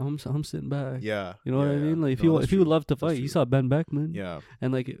 Shit, I'm sitting back. Yeah, you know what I mean? Like if he would love to fight, he saw Ben Beckman. Yeah,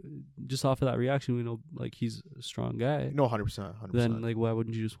 and like just off of that reaction, we know like he's a strong guy. No, 100%. Then like why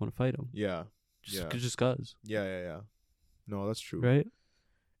wouldn't you just want to fight him? Yeah, just cause. Yeah. No, that's true. Right.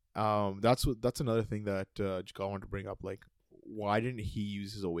 That's another thing that I wanted to bring up. Like, why didn't he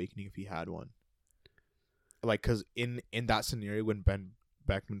use his awakening if he had one? Like, cause in that scenario when Ben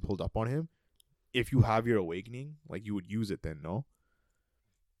Beckman pulled up on him, if you have your awakening, like you would use it then, no?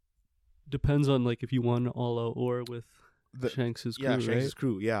 Depends on like if you won all out or with Shanks' crew, right? Shanks'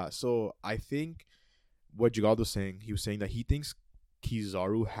 crew, yeah. So I think what Jigad was saying, he was saying that he thinks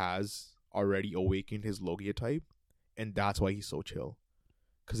Kizaru has already awakened his Logia type, and that's why he's so chill.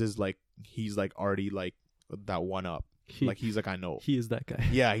 Cause it's like he's like already like that one up. Like he's like, I know. He is that guy.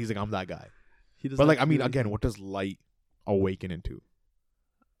 Yeah, he's like, I'm that guy. But like, I mean, again, what does light awaken into?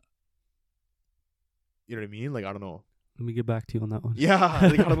 You know what I mean? Like, I don't know. Let me get back to you on that one. Yeah,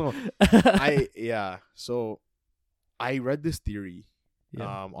 like, I don't know. So I read this theory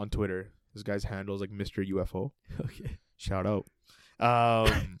on Twitter. This guy's handle is like Mr. UFO. Okay. Shout out.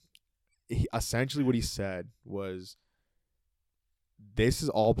 Essentially what he said was, this is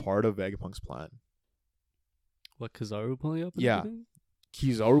all part of Vegapunk's plan. What, Kizaru pulling up? Yeah.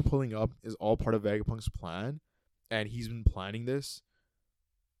 Kizaru pulling up is all part of Vegapunk's plan, and he's been planning this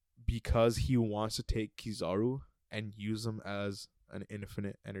because he wants to take Kizaru and use him as an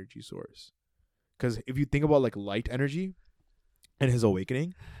infinite energy source. Because if you think about like light energy and his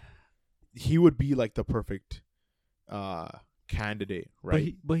awakening, he would be like the perfect candidate,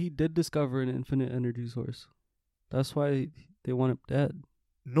 right? But he did discover an infinite energy source. That's why they want him dead.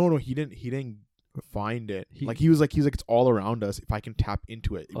 No, he didn't find it. He was like it's all around us if I can tap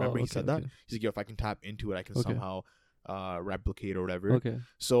into it. Remember he said that? He's like, if I can tap into it, I can somehow replicate or whatever. Okay.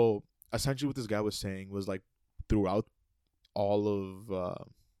 So essentially what this guy was saying was like throughout all of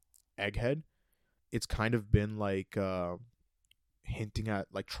Egghead, it's kind of been like hinting at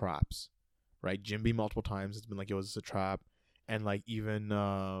like traps, right? Jinbe multiple times it's been like, yo, is this a trap? And like even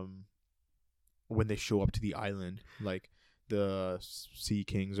when they show up to the island, like the Sea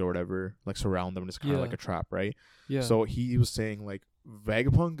Kings or whatever like surround them and it's kind of like a trap, right? Yeah. So he was saying like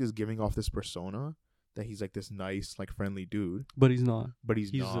Vegapunk is giving off this persona that he's like this nice like friendly dude, but he's not.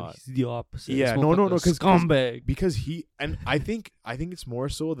 He's not. He's the opposite. Yeah, no, because scumbag. Because he, and I think it's more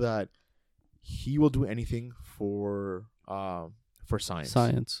so that he will do anything for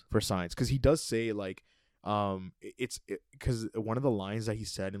science. Because he does say like It's because one of the lines that he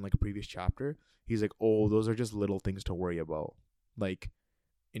said in like a previous chapter, he's like, oh, those are just little things to worry about, like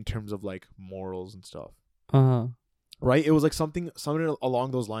in terms of like morals and stuff. Right? It was like something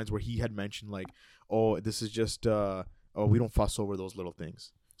along those lines where he had mentioned like, oh, this is just we don't fuss over those little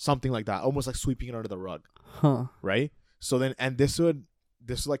things, something like that, almost like sweeping it under the rug. Right? So then, and this would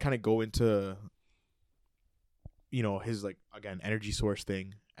like kind of go into, you know, his like, again, energy source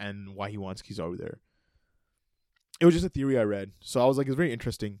thing and why he wants Kizaru there. It was just a theory I read, so I was like, it's very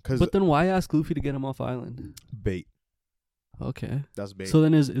interesting. But then why ask Luffy to get him off island? Bait. Okay, that's bait. So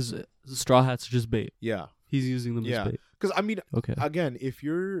then is Straw Hats just bait? Yeah, he's using them as bait. Because I mean, okay, again, if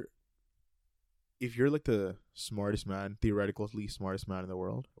you're like the smartest man, theoretically smartest man in the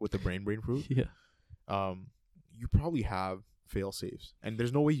world with the brain fruit, you probably have fail safes, and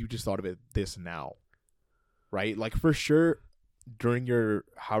there's no way you just thought of it this now, right? Like for sure, during your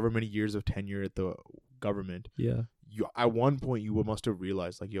however many years of tenure at the government, you at one point you must have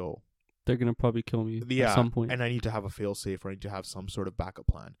realized like, yo, they're gonna probably kill me at some point, and I need to have a fail safe, or I need to have some sort of backup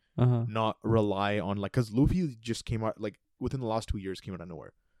plan, not rely on like, because Luffy just came out like within the last 2 years, came out of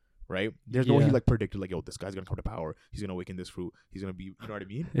nowhere, right? There's no way he like predicted like, yo, this guy's gonna come to power, he's gonna awaken this fruit, he's gonna be, you know what I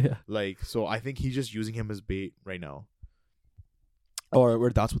mean? Like, so I think he's just using him as bait right now, or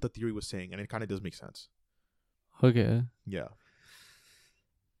that's what the theory was saying, and it kind of does make sense. Okay.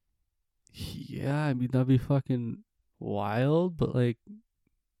 Yeah, I mean, that'd be fucking wild, but like,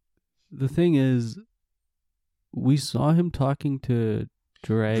 the thing is, we saw him talking to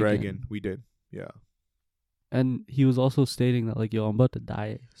Dragon. We did, yeah. And he was also stating that like, yo, I'm about to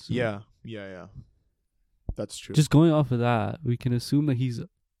die. So yeah. That's true. Just going off of that, we can assume that he's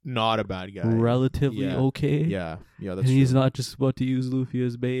not a bad guy. Relatively okay. Yeah, that's and true. He's not just about to use Luffy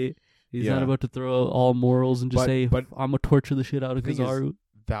as bait. He's not about to throw out all morals and just say, I'm going to torture the shit out of Kizaru.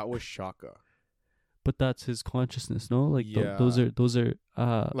 That was Shaka. But that's his consciousness, no? Like those are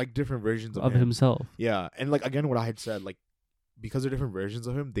like different versions of himself. Yeah, and like again, what I had said, like because they're different versions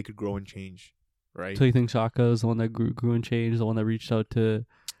of him, they could grow and change, right? So you think Shaka is the one that grew and changed, the one that reached out to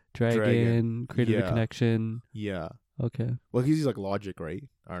Dragon. Created a connection? Yeah. Okay. Well, he's like logic, right?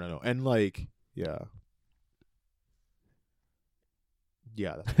 I don't know, and like that's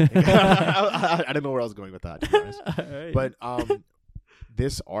I don't know where I was going with that, to be honest. Right. But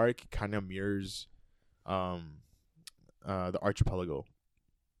this arc kind of mirrors the archipelago.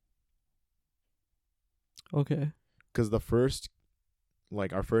 Okay. Because our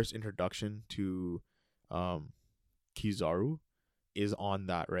first introduction to Kizaru is on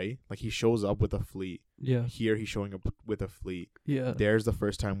that, right? Like he shows up with a fleet. Yeah. Here he's showing up with a fleet. Yeah. There's the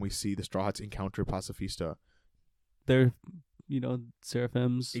first time we see the Straw Hats encounter Pacifista. They're,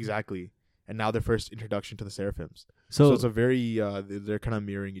 Seraphims. Exactly. And now their first introduction to the Seraphims. So it's a very they're kind of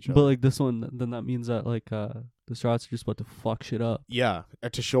mirroring each other. But like this one, then that means that like the Straw Hats are just about to fuck shit up. Yeah,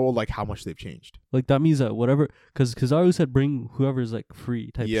 to show like how much they've changed. Like that means that whatever, because Kizaru said bring whoever's like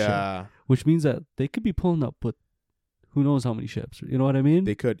free type shit. Which means that they could be pulling up with who knows how many ships. You know what I mean?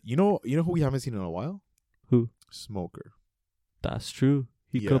 They could. You know who we haven't seen in a while? Who? Smoker. That's true.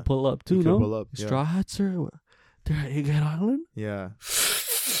 He could pull up too. Pull up. Straw Hats are they're at Egghead Island. Yeah.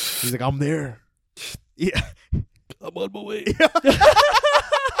 He's like, I'm there. Yeah. I'm on my way.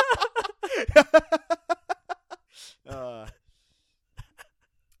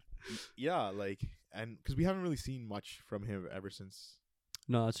 Like, and because we haven't really seen much from him ever since.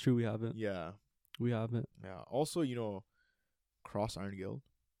 No, it's true. We haven't. Yeah. We haven't. Yeah. Also, Cross Iron Guild.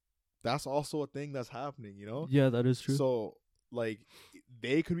 That's also a thing that's happening, Yeah, that is true. So, like,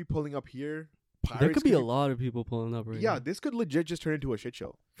 they could be pulling up here. Pirates there could be a lot of people pulling up right now. Yeah, this could legit just turn into a shit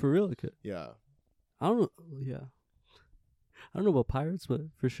show. For real, it could. Yeah. I don't know. Yeah. I don't know about pirates, but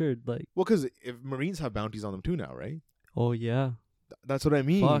for sure, like. Well, because if Marines have bounties on them too now, right? Oh, yeah. That's what I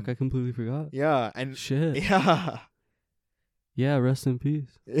mean. Fuck, I completely forgot. Yeah, and. Shit. Yeah. Yeah, rest in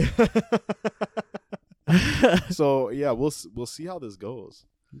peace. So, yeah, we'll see how this goes.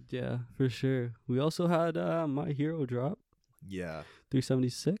 Yeah, for sure. We also had My Hero drop. Yeah.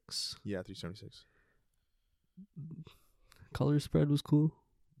 376. Yeah, 376. Color spread was cool.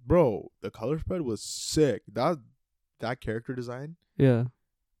 Bro, the color spread was sick. That character design. Yeah.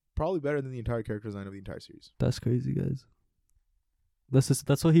 Probably better than the entire character design of the entire series. That's crazy, guys.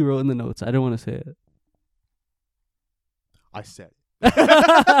 That's what he wrote in the notes. I don't want to say it. I said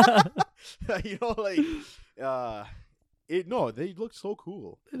it. They looked so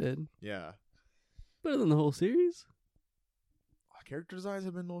cool. They did. Yeah. Better than the whole series. Character designs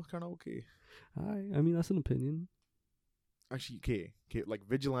have been kind of okay. I mean, that's an opinion. Actually, okay. Like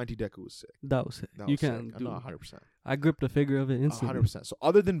Vigilante Deku was sick. That was sick. You can't do 100%. I gripped a figure of it instantly. 100%. So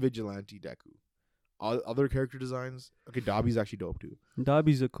other than Vigilante Deku, other character designs. Okay, Dobby's actually dope too.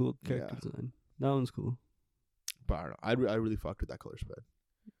 Dobby's a cool character design. That one's cool. But I don't know. I really fucked with that color spread.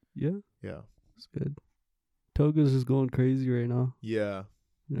 Yeah. Yeah. It's good. Toga's is going crazy right now. Yeah.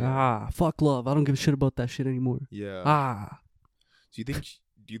 Fuck love. I don't give a shit about that shit anymore. Yeah. Do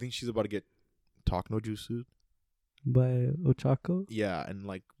you think she's about to get talk no jutsu by Ochako? Yeah, and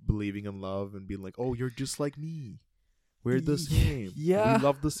like believing in love and being like, oh, you're just like me. We're the same. Yeah. We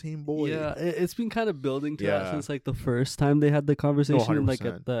love the same boy. Yeah, it's been kind of building to that since like the first time they had the conversation, like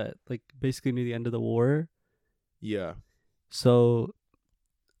at the basically near the end of the war. Yeah. So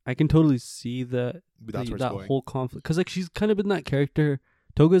I can totally see that that whole conflict, because like she's kind of been that character.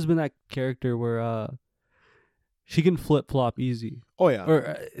 Toga's been that character where she can flip flop easy. Oh yeah,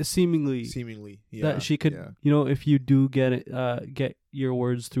 or seemingly, yeah, that she could, if you do get your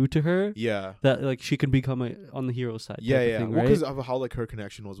words through to her, that like she could become on the hero side. Thing, right? Because of how like her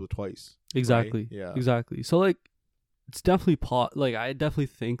connection was with Twice. Exactly. Right? Yeah. Exactly. So like, it's definitely like I definitely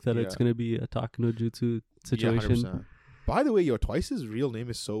think that it's gonna be a Takano Jutsu situation. Yeah, 100%. By the way, Twice's real name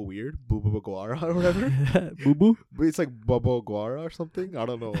is so weird. Bubba or whatever. Boo. It's like Bubba Guara or something. I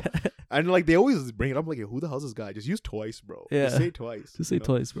don't know. And like they always bring it up like, who the hell's this guy? Just use Twice, bro. Yeah. Just say Twice. Just say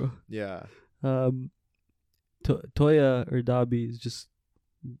Twice, bro. Yeah. Toya or Dabi is just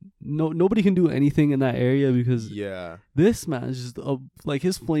nobody can do anything in that area because this man is just like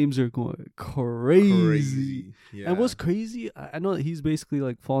his flames are going crazy. Yeah. And what's crazy, I know that he's basically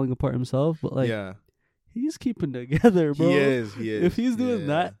like falling apart himself, but like he's keeping together, bro. He is. If he's doing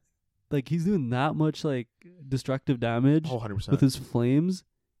that, like he's doing that much like destructive damage 100%. with his flames,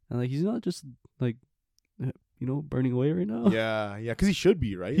 and like he's not just like burning away right now. Yeah, because he should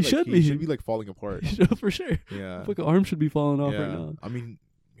be, right? He should be. He should be like falling apart. For sure. Yeah. Like an arm should be falling off right now. I mean,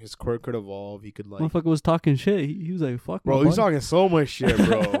 his quirk could evolve. He could like. Motherfucker was talking shit. He was like, "Fuck." Bro, he's talking so much shit,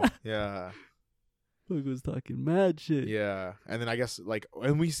 bro. Yeah. He was talking mad shit. Yeah, and then I guess like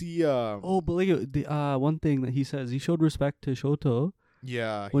when we see but like the one thing that he says, he showed respect to Shoto.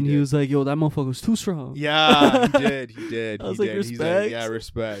 Yeah, when he was like, "Yo, that motherfucker was too strong." Yeah, he did. I was like, respect. He's like, yeah,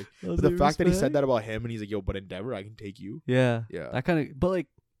 respect. But the fact that he said that about him, and he's like, "Yo, but Endeavor, I can take you." Yeah. That kind of, but like,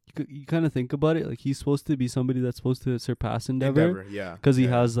 you kind of think about it, like he's supposed to be somebody that's supposed to surpass Endeavor. Yeah, because he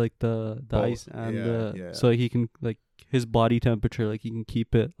has like the ice and so he can like his body temperature, like he can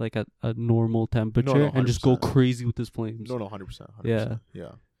keep it like at a normal temperature and just go crazy with his flames. 100%.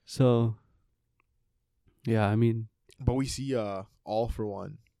 Yeah. So, yeah, I mean, but we see All For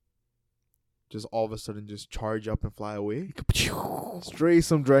One just all of a sudden just charge up and fly away. Straight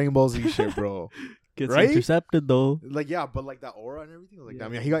some Dragon Ball Z shit, bro. Gets intercepted though. Like but like that aura and everything. Like I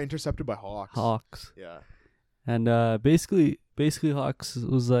mean, he got intercepted by Hawks. Yeah. And basically Hawks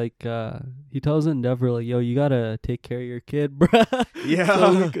was like, he tells Endeavor like, "Yo, you gotta take care of your kid, bruh."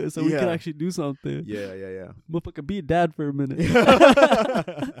 Yeah. so we can actually do something. Yeah. Motherfucker, be a dad for a minute.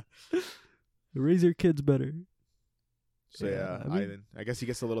 Raise your kids better. So I guess he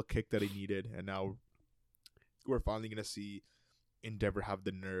gets a little kick that he needed, and now we're finally gonna see Endeavor have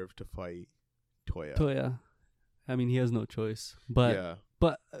the nerve to fight Toya. I mean, he has no choice. But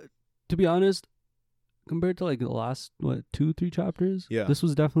to be honest, compared to like the last 2-3 chapters, this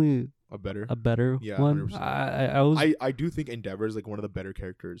was definitely a better one. 100%. I do think Endeavor is like one of the better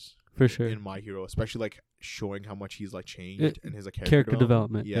characters for sure in My Hero, especially like showing how much he's like changed in his like character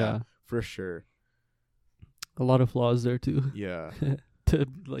development. Yeah, for sure. A lot of flaws there too. Yeah. To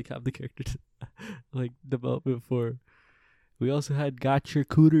like have the character like development for. We also had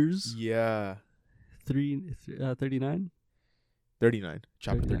Gachiakuters. Yeah. 39? 39.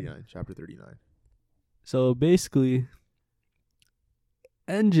 Chapter 39. Chapter 39. So basically,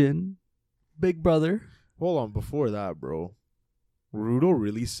 Engine, Big Brother. Hold on, before that, bro. Rudo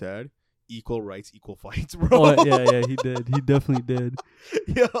really said equal rights, equal fights, bro. Oh, yeah, he did. He definitely did.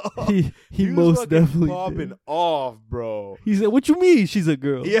 Yo, he most definitely popping did. Off, bro. He said, "What you mean she's a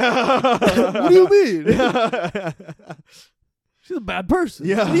girl?" Yeah. What do you mean? She's a bad person.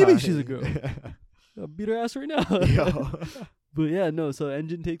 Yeah. What do you mean she's a girl? I'll beat her ass right now. But yeah, no. So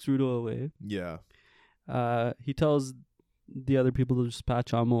Engine takes Rudo away. Yeah. He tells the other people to just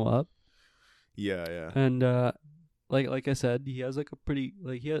patch Amo up. Yeah. And like I said, he has like a pretty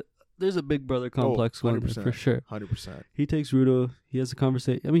there's a big brother complex going there for sure. 100%. He takes Rudo. He has a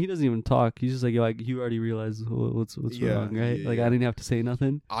conversation. I mean, he doesn't even talk. He's just like, "Yo, you already realized what's wrong, right?" I didn't have to say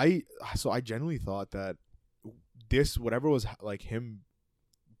nothing. I genuinely thought that this, whatever was like him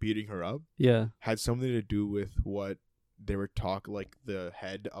beating her up, had something to do with what they were like the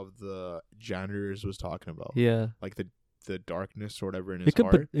head of the janitors was talking about. Yeah, like the darkness or whatever in his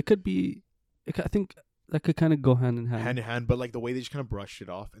heart. It could be. I think that could kind of go hand in hand. But like the way they just kind of brushed it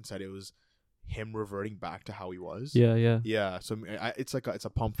off and said it was him reverting back to how he was. Yeah. So it's a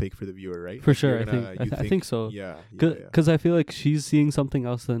pump fake for the viewer, right? For sure. I think so. Yeah. Because I feel like she's seeing something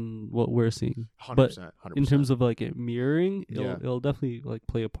else than what we're seeing. 100%. But 100%. in terms of like it mirroring, it'll definitely like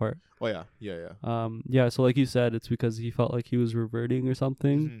play a part. Oh yeah. Yeah. So like you said, it's because he felt like he was reverting or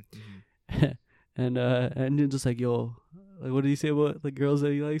something, and you're just like, yo, like what did he say about the girls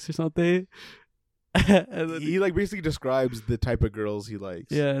that he likes or something? And then he like basically describes the type of girls he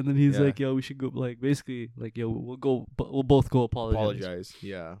likes. Yeah, and then he's like, yo, we should go, like basically like, yo, we'll both go apologize.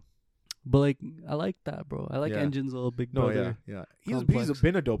 Yeah. But like I like that, bro. I like Engin's little big brother. Yeah. He's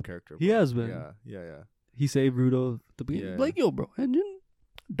been a dope character, bro. He has been. Yeah. He saved Rudo at the beginning. Like, yo, bro, Engine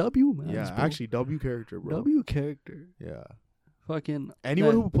W, man. Yeah, bro. actually W character, bro. W character. Yeah. Fucking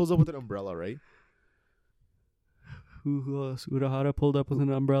anyone who pulls up with an umbrella, right? Who else? Urahara pulled up with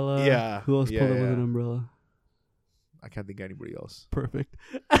an umbrella. Yeah. Who else pulled up with an umbrella? I can't think of anybody else. Perfect.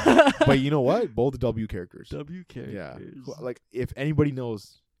 But you know what? Both W characters. W characters. Yeah. Like, if anybody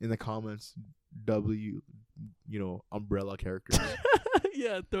knows in the comments, W, umbrella characters.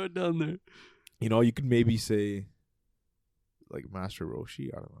 Yeah, throw it down there. You could maybe say, like, Master Roshi.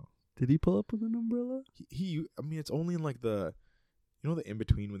 I don't know. Did he pull up with an umbrella? I mean, it's only in, like, the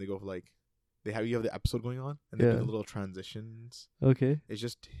in-between when they go for, like, you have the episode going on and they do the little transitions. Okay. It's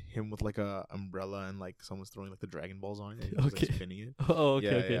just him with like a umbrella and like someone's throwing like the Dragon Balls on it and okay. just, like, spinning it. Oh,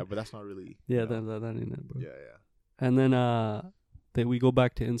 okay, okay. Yeah, but that's not really. Yeah, that ain't it, bro. Yeah. And then we go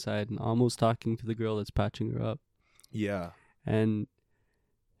back to inside and almost talking to the girl that's patching her up. Yeah. And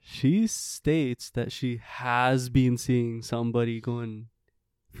she states that she has been seeing somebody going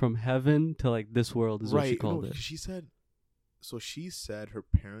from heaven to like this world is what she called it. She said her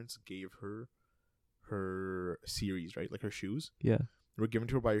parents gave her series, right? Like her shoes. Yeah. They were given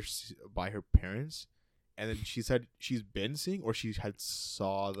to her by her parents. And then she said she's been seeing or she had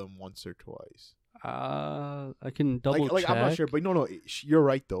saw them once or twice. I can double check. I'm not sure. But no. You're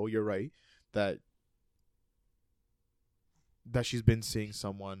right, though. You're right. That she's been seeing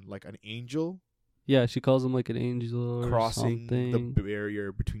someone like an angel. Yeah, she calls him like an angel crossing or something. The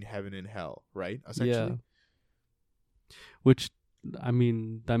barrier between heaven and hell, right? Essentially. Yeah. Which, I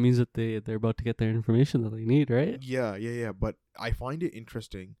mean, that means that they're about to get their information that they need, right? Yeah. But I find it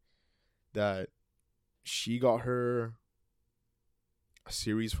interesting that she got a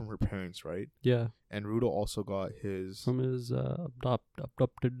series from her parents, right? Yeah. And Rudo also got his... From his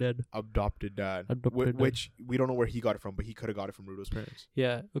adopted dad. Adopted dad. Which we don't know where he got it from, but he could have got it from Rudo's parents.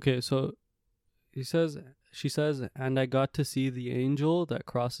 Yeah. Okay, so she says, and I got to see the angel that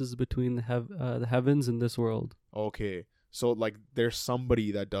crosses between the heavens and this world. Okay. So, like, there's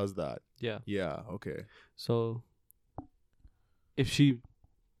somebody that does that. Yeah. Yeah, okay. So, if she,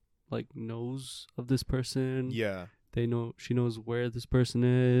 like, knows of this person. Yeah. She knows where this person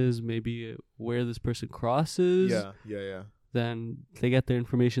is, maybe where this person crosses. Yeah. Then they get the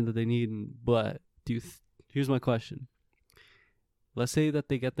information that they need. But here's my question. Let's say that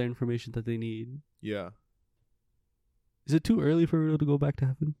they get the information that they need. Yeah. Is it too early for Rudo to go back to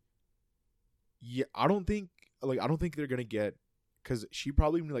heaven? Yeah, I don't think they're gonna get, because she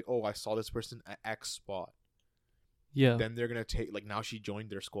probably be like, oh, I saw this person at X spot. Yeah. Then they're gonna take, like, now she joined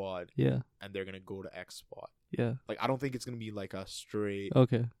their squad. Yeah. And they're gonna go to X spot. Yeah. Like, I don't think it's gonna be like a straight.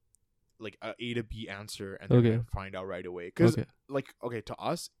 Okay. Like a A to B answer, and they're gonna find out right away. Because, to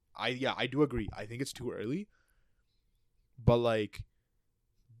us, I do agree. I think it's too early. But like,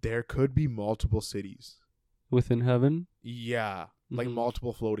 there could be multiple cities within heaven. Yeah. Like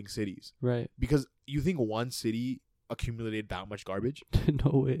multiple floating cities. Right. Because you think one city accumulated that much garbage?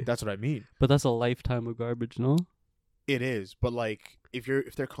 No way. That's what I mean. But that's a lifetime of garbage, no? It is. But like, if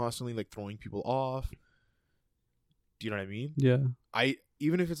they're constantly like throwing people off, do you know what I mean? Yeah.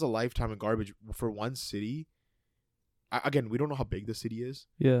 Even if it's a lifetime of garbage for one city, again, we don't know how big the city is.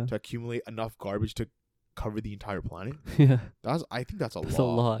 Yeah. To accumulate enough garbage to cover the entire planet. Yeah. I think that's a lot. That's a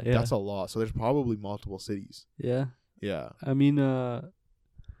lot, yeah. That's a lot. So there's probably multiple cities. Yeah. Yeah. I mean,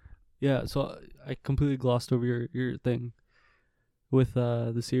 yeah, so I completely glossed over your thing with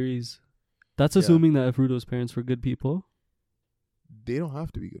the series. That's assuming that if Rudo's parents were good people. They don't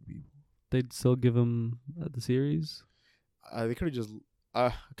have to be good people. They'd still give him the series? They could have just...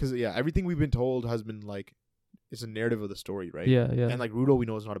 Because, everything we've been told has been, like... It's a narrative of the story, right? Yeah. And, like, Rudo, we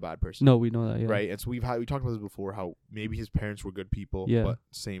know is not a bad person. No, we know that, yeah. Right? And so we talked about this before, how maybe his parents were good people, but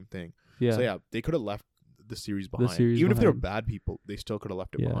same thing. Yeah. So, they could have left the series behind. Even if they were bad people, they still could have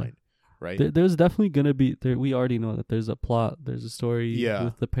left it behind, right? There's definitely gonna be we already know that there's a plot, there's a story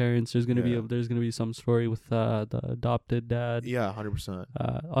with the parents. There's gonna be some story with the adopted dad. Yeah, 100%.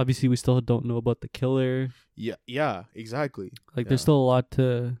 Obviously, we still don't know about the killer. Yeah, exactly. Like, there's still a lot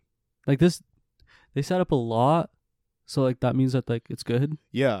to, like, this. they set up a lot, so like that means that like it's good.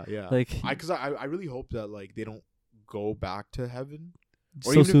 Yeah. Like, because I really hope that like they don't go back to heaven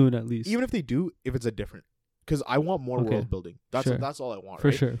so soon at least. Even if they do, if it's a different. Because I want more world building. That's all I want. For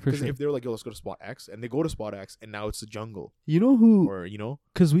right? sure. Because if they're like, yo, let's go to spot X, and they go to spot X, and now it's the jungle. You know who? Or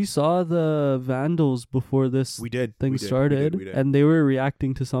because we saw the Vandals before this thing started, and they were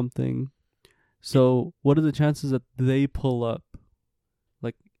reacting to something. So what are the chances that they pull up?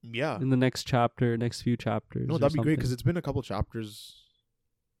 Like, in the next few chapters. No, that'd be great because it's been a couple chapters.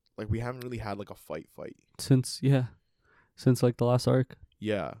 Like we haven't really had like a fight since like the last arc.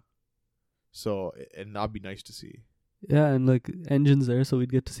 Yeah. So, and that'd be nice to see. Yeah, and like Engine's there, so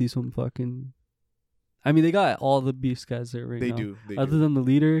we'd get to see some fucking. I mean, they got all the beast guys there right now. They Other do. than the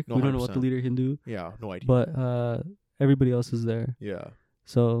leader, No, we don't know 100%. what the leader can do. Yeah, no idea. But everybody else is there. Yeah.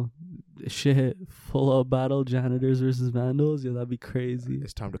 So, shit, full out battle, janitors versus vandals. Yeah, that'd be crazy.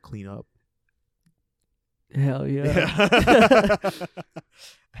 It's time to clean up. Hell yeah.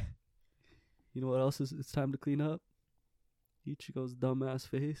 You know what else it's time to clean up? Ichigo's dumbass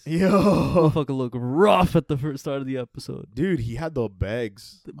face. Yo. Motherfucker look rough at the first start of the episode. Dude, he had the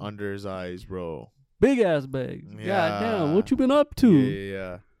bags under his eyes, bro. Big ass bags. Yeah. God damn, what you been up to?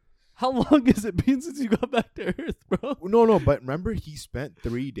 Yeah. How long has it been since you got back to Earth, bro? No, but remember he spent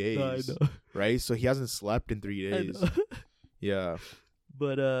 3 days. I know. Right? So he hasn't slept in 3 days. Yeah.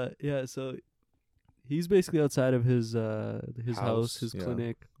 But yeah, so he's basically outside of his house, his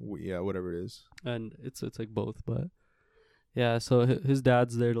clinic. Yeah, whatever it is. And it's like both, but yeah, so his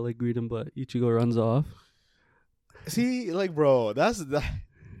dad's there to like greet him, but Ichigo runs off. See, like, bro, that's that.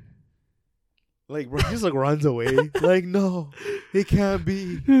 Like, bro, he just like runs away. Like, no, it can't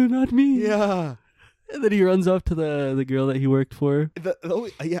be. Not me. Yeah. And then he runs off to the girl that he worked for.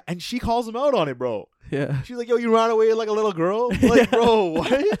 Yeah, and she calls him out on it, bro. Yeah. She's like, yo, you ran away like a little girl? Like, bro,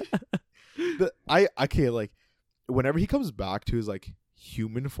 what? Like, whenever he comes back to his like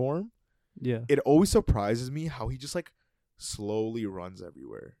human form, yeah, it always surprises me how he just like slowly runs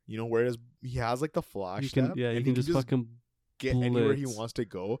everywhere. You know, whereas he has like the flash step. Yeah, you can just fucking get anywhere he wants to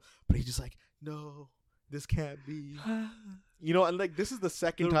go, but he's just like, no, this can't be. You know, and like this is the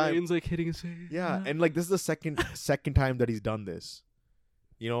second time. The rain's like hitting his face. Yeah, and like this is the second time that he's done this.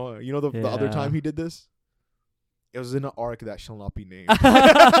 You know the other time he did this? It was in an arc that shall not be named.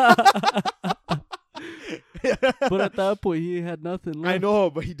 But at that point, he had nothing left. I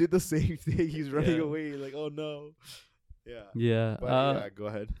know, but he did the same thing. He's running away, like, oh no. Yeah. Yeah. But, yeah, go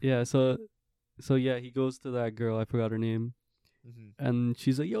ahead. Yeah, so yeah, he goes to that girl, I forgot her name. Mm-hmm. And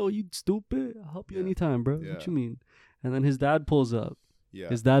she's like, yo, you stupid. I'll help you anytime, bro. Yeah. What you mean? And then his dad pulls up. Yeah.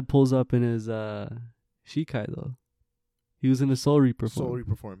 His dad pulls up in his Shikai, though. He was in his Soul Reaper form. Soul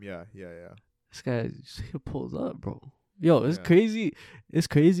Reaper form, yeah. This guy pulls up, bro. Yo, it's crazy. It's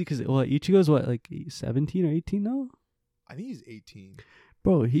crazy because Ichigo's like 17 or 18 now? I think he's 18.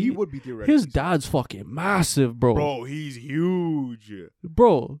 Bro, he would be theoretically. His dad's fucking massive, bro. Bro, he's huge.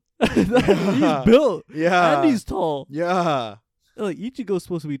 Bro, he's built. Yeah. And he's tall. Yeah. Like, Ichigo's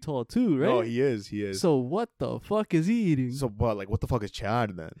supposed to be tall too, right? Oh, he is. So what the fuck is he eating? So what? Like, what the fuck is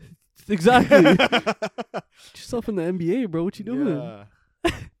Chad then? Exactly. Get yourself in the NBA, bro. What you doing?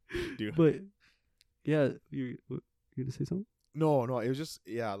 Yeah. Dude. But yeah, you're gonna say something? No. It was just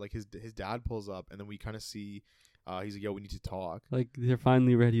like his dad pulls up, and then we kind of see. He's like, yo, we need to talk. Like, they're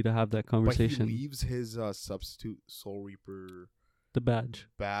finally ready to have that conversation. But he leaves his substitute Soul Reaper, the badge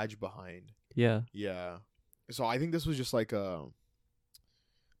behind. Yeah. So I think this was just like a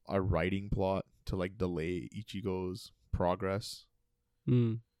writing plot to like delay Ichigo's progress.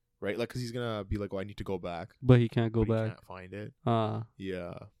 Right? Like, because he's gonna be like, I need to go back. But he can't go back. He can't find it.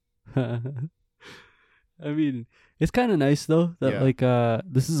 Yeah. I mean, it's kind of nice though that like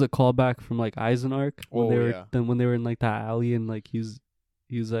this is a callback from like Aizen arc when they were in like that alley, and like he was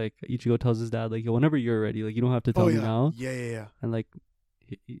like, Ichigo tells his dad like, yo, whenever you're ready, like you don't have to tell me now. Yeah. And like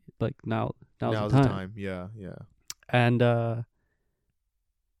like now's the time. Yeah. And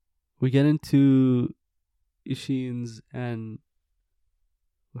we get into Ishin's and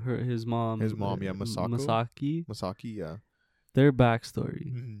his mom, Masaki, yeah. Their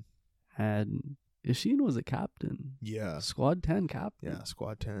backstory. And Ishin was a captain. Yeah. Squad 10 captain. Yeah,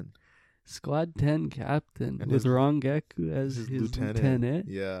 Squad 10. Squad 10 captain. And with Rangeku as his lieutenant.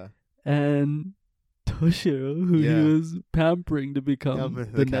 Yeah. And Toshiro, who he was pampering to become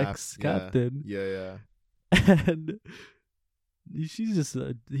the next captain. Yeah. And she's just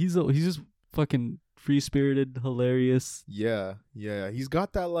he's just fucking free-spirited, hilarious. Yeah. He's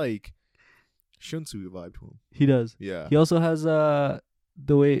got that like Shunsu vibe to him. He does. Yeah. He also has the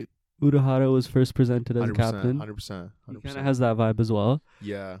way Urahara was first presented as a captain. 100%. He kind of has that vibe as well.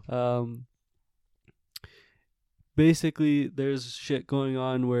 Yeah. basically there's shit going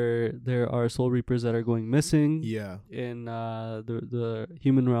on where there are Soul Reapers that are going missing. Yeah. In the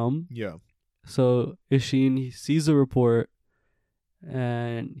human realm. Yeah. So Ishin, he sees a report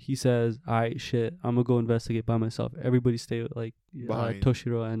and he says, "Alright, shit, I'm gonna go investigate by myself. Everybody stay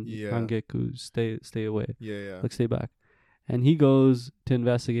Toshiro and Rangeku stay away. Yeah. Like stay back." And he goes to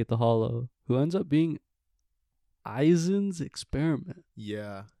investigate the Hollow, who ends up being Aizen's experiment.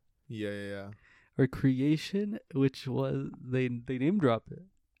 Yeah. Or creation, which was they name drop it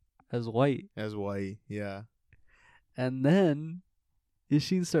as White. Yeah. And then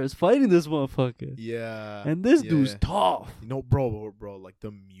Ishin starts fighting this motherfucker. Yeah. And this dude's tough. Bro, like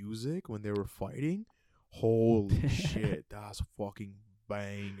the music when they were fighting, holy shit, that's fucking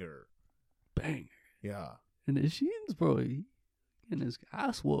banger. Yeah. And Ishin's, bro, he getting his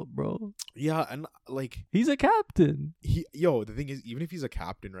ass whooped, bro. Yeah, and like he's a captain. The thing is, even if he's a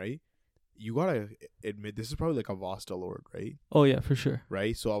captain, right? You gotta admit this is probably like a Vasta Lord, right? Oh yeah, for sure.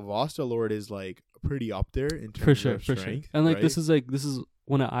 Right, so a Vasta Lord is like pretty up there in terms of strength. For sure. And like right? this is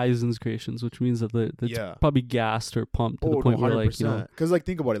one of Aizen's creations, which means that it's probably gassed or pumped to the point where like because like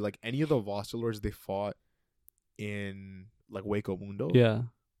think about it, like any of the Vasta Lords they fought in like Hueco Mundo,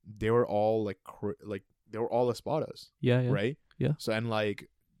 they were all like they were all espadas, right, So and like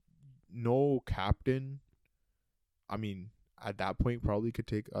no captain, I mean at that point probably could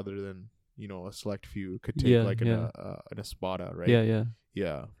take other than a select few could take an espada, right?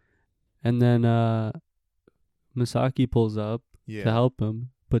 Yeah. And then Misaki pulls up to help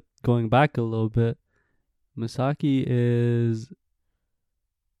him, but going back a little bit, Misaki is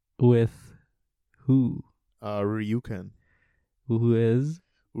with who? Ryuken. Who is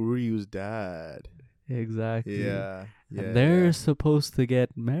Uryu's dad. Exactly. Yeah. And they're supposed to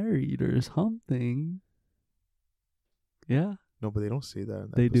get married or something. Yeah. No, but they don't say that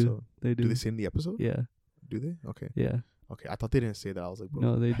in the episode. They do. Do they say in the episode? Yeah. Do they? Okay. Yeah. Okay, I thought they didn't say that. I was like, bro.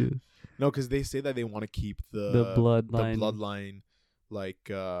 No, they do. No, because they say that they want to keep the bloodline like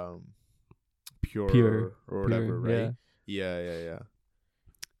pure or whatever, right? Yeah.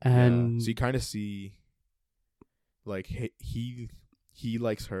 And so you kind of see like he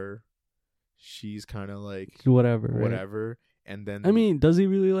likes her. She's kind of like whatever. Right? And then I mean, does he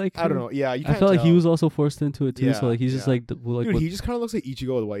really like her? I don't know. Yeah, I feel like he was also forced into it too. So like he's just like dude, he just kind of looks like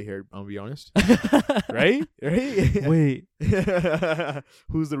Ichigo with white hair. I'll be honest. right? Wait,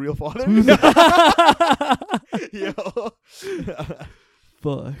 who's the real father? Yo.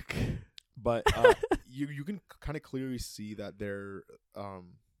 Fuck. But you can kind of clearly see that they're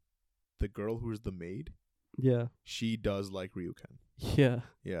the girl who's the maid. Yeah. She does like Ryuken. Yeah.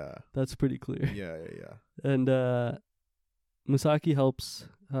 That's pretty clear. Yeah. And Misaki helps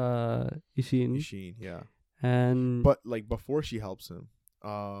Ishin, yeah. And but like before she helps him,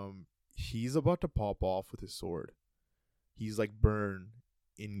 he's about to pop off with his sword. He's like burned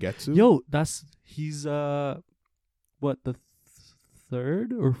in Getsu. Yo, he's what the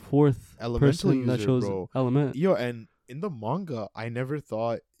third or fourth elemental person user, that shows bro. element. Yo, and in the manga, I never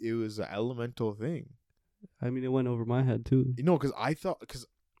thought it was an elemental thing. I mean, it went over my head too. Because I thought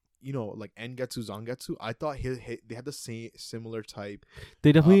like Engetsu, Zangetsu, I thought they had the same similar type.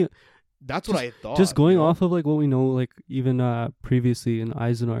 They definitely. That's what I thought. Just going off of like what we know, like even previously in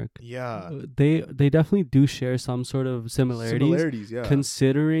Eisenarch. Yeah. They definitely do share some sort of similarities. Yeah.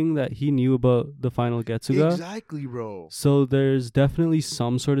 Considering that he knew about the final Getsuga. Exactly, bro. So there's definitely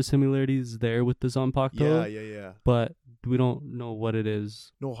some sort of similarities there with the Zanpakuto. Yeah. But we don't know what it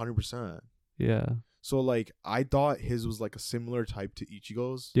is. No, 100%. Yeah. So like I thought his was like a similar type to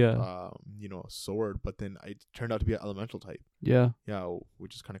Ichigo's, sword, but then it turned out to be an elemental type. Yeah,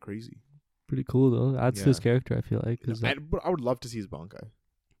 which is kind of crazy. Pretty cool though. Adds to his character, I feel like. But I would love to see his Bankai.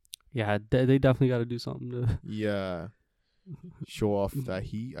 Yeah, they definitely got to do something to. Show off that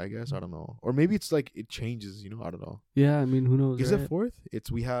I guess I don't know, or maybe it's like it changes. I don't know. Yeah, I mean, who knows? Is it fourth?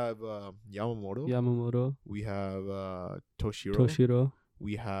 We have Yamamoto. We have Toshiro.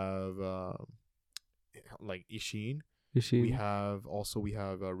 We have like Ishin. We have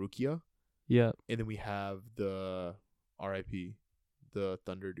Rukia. Yeah. And then we have the RIP, the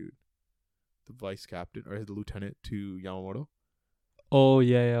Thunder dude, the vice captain or the lieutenant to Yamamoto. Oh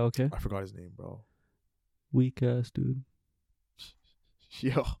yeah, okay. I forgot his name, bro. Weak ass dude.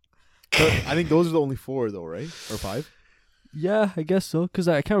 Yo. So I think those are the only 4 though, right? Or 5? Yeah, I guess so. Because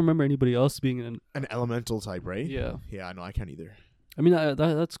I can't remember anybody else being an elemental type, right? Yeah. Yeah, no, I can't either. I mean,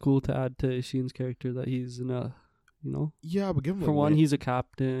 that's cool to add to Ishin's character that he's in a, Yeah, but give him for one, he's a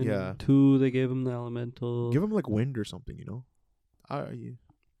captain. Yeah. 2, they gave him the elemental. Give him like wind or something,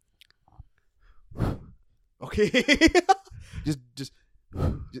 Okay. just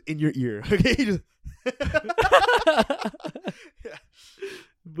in your ear. Okay. Yeah.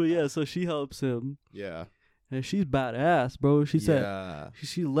 But yeah, so she helps him. Yeah. And she's badass, bro. She said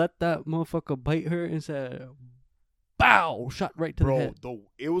she let that motherfucker bite her and said, "Bow!" Shot right to the head. Bro,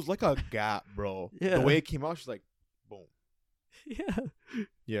 it was like a gap, bro. Yeah. The way it came out, she's like, boom. Yeah.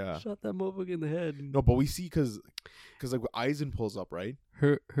 Yeah. Shot that motherfucker in the head. No, but we see because like Aizen pulls up, right?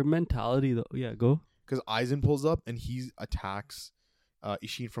 Her mentality though. Yeah, go. Because Aizen pulls up and he attacks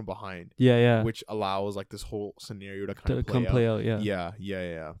Ishin from behind. Yeah. Which allows like this whole scenario to kind of play out.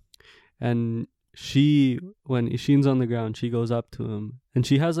 Yeah. And when Ishin's on the ground, she goes up to him and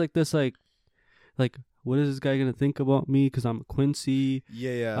she has like this like what is this guy gonna think about me because I'm a Quincy?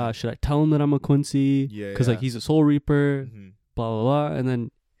 Yeah. Should I tell him that I'm a Quincy? Yeah. Because like he's a Soul Reaper. Mm-hmm. Blah blah blah. And then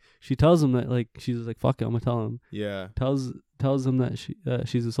she tells him that like she's like, fuck it, I'm gonna tell him. Yeah. Tells him that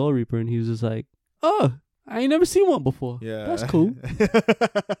she's a Soul Reaper, and he was just like, oh, I ain't never seen one before. Yeah. That's cool.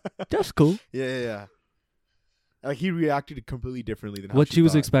 That's cool. Yeah. Like he reacted completely differently than what she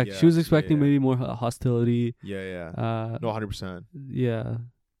was thought. expecting. Yeah. She was expecting maybe more hostility. Yeah. No, 100%. Yeah,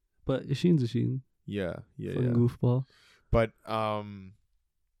 but Ishin's Ishin. Yeah. Goofball. But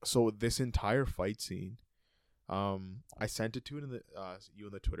so this entire fight scene, I sent it to you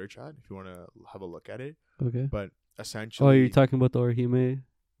in the Twitter chat if you want to have a look at it. Okay. But essentially, oh, you're talking about the Orihime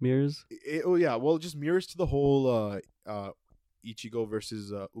mirrors? Well, just mirrors to the whole Ichigo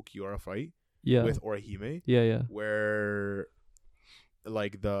versus Ukiura fight. Yeah. With Orihime. Yeah. Where,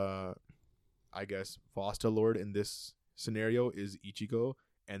 like I guess Foster Lord in this scenario is Ichigo,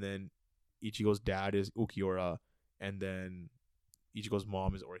 and then Ichigo's dad is Ukiura, and then Ichigo's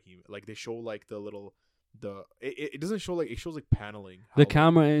mom is Orihime. Like they show like it doesn't show like it shows like paneling. The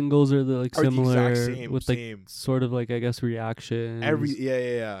camera angles are similar the same, with same. Sort of like I guess reaction. Yeah.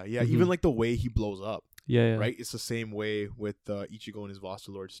 Mm-hmm. Even like the way he blows up. Yeah. Right. It's the same way with Ichigo and his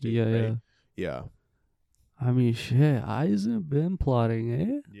Foster Lord state. Yeah. Right? Yeah. I mean, shit. Aizen been plotting,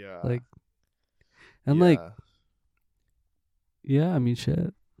 eh? Yeah. Like, and like, yeah. I mean,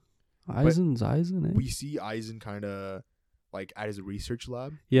 shit. Aizen's Aizen, eh? We see Aizen kind of like at his research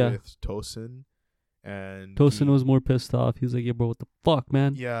lab. Yeah. With Tosin. And Tosin was more pissed off. He was like, "Yeah, bro, what the fuck,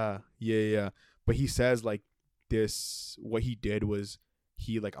 man?" Yeah. But he says like this. What he did was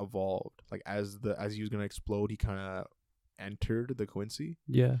he like evolved. Like as he was gonna explode, he kind of entered the Quincy.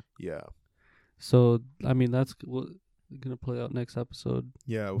 Yeah. Yeah. So I mean, that's gonna play out next episode.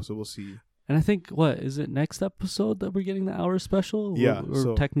 Yeah. So we'll see. And I think is it next episode that we're getting the hour special? Yeah. Or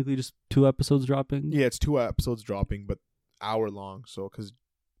so technically just 2 episodes dropping. Yeah, it's 2 episodes dropping, but hour long. So because.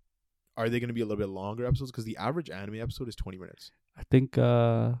 Are they going to be a little bit longer episodes? Because the average anime episode is 20 minutes. I think.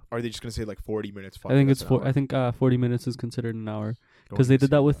 Are they just going to say like 40 minutes? I think it's 40 minutes is considered an hour because they did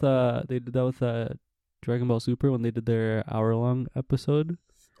that with Dragonball Super when they did their hour-long episode.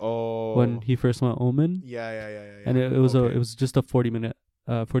 Oh. When he first went Omen. Yeah. And it was just a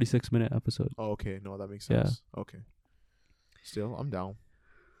 46-minute episode. Oh, okay. No, that makes sense. Yeah. Okay. Still, I'm down.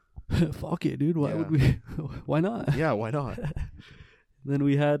 Fuck it, dude. Why would we? Why not? Yeah, why not? Then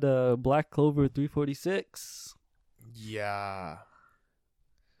we had Black Clover 346. Yeah.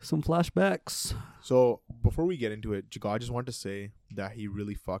 Some flashbacks. So, before we get into it, Jagar just wanted to say that he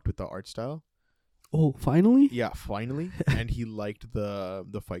really fucked with the art style. Oh, finally? Yeah, finally. And he liked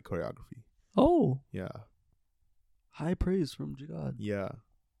the fight choreography. Oh. Yeah. High praise from Jagar. Yeah.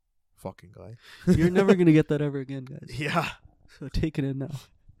 Fucking guy. You're never going to get that ever again, guys. Yeah. So, take it in now.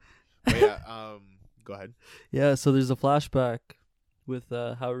 But yeah, go ahead. Yeah, so there's a flashback with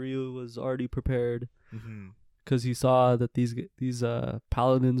how Ryu was already prepared because he saw that these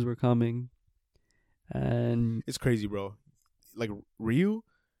paladins were coming, and it's crazy, bro. Like Ryu,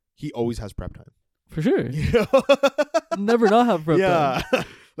 he always has prep time for sure. Never not have prep time. Yeah,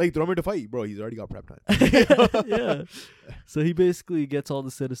 like throw him to fight, bro. He's already got prep time. Yeah. So he basically gets all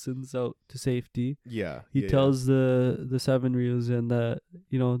the citizens out to safety. Yeah. He tells the 7 Ryus and that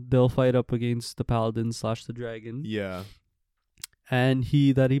they'll fight up against the paladins / the dragon. Yeah. And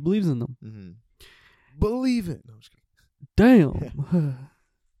he believes in them. Mm-hmm. Believe it. No, I'm just kidding. Damn.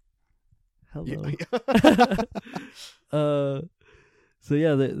 Hello. Yeah. So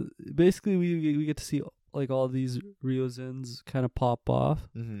yeah, basically we get to see like all these Ryuzens kind of pop off.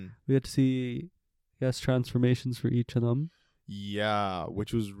 Mm-hmm. We get to see, I guess, transformations for each of them. Yeah,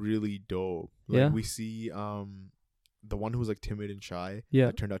 which was really dope. Like, we see the one who was like timid and shy. Yeah,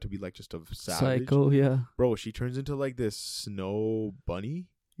 that turned out to be like just a savage. Psycho. Yeah, bro, she turns into like this snow bunny.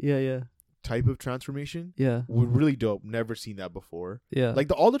 Yeah. Type of transformation. Yeah, really dope. Never seen that before. Yeah,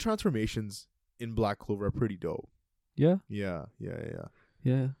 like all the transformations in Black Clover are pretty dope. Yeah. And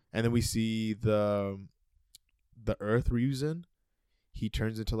then we see the Earth Ryuzen. He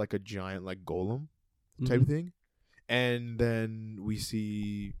turns into like a giant like golem. type thing. And then we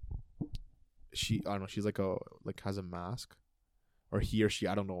see I don't know, she's has a mask, or he or she,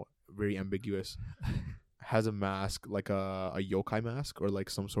 I don't know, very ambiguous, has a mask, like a yokai mask, or like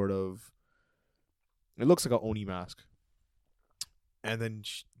some sort of, it looks like a oni mask. And then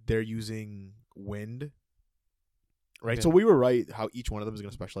they're using wind, right? Okay. So we were right how each one of them is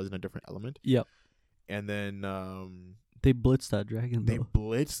going to specialize in a different element. Yep. And then they blitz that dragon. They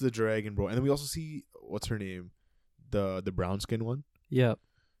blitz the dragon, bro. And then we also see, what's her name, the brown skin one. Yep.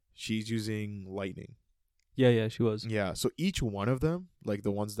 She's using lightning. Yeah, she was. Yeah, so each one of them, like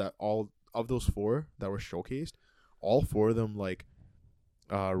the ones that all of those 4 that were showcased, all 4 of them like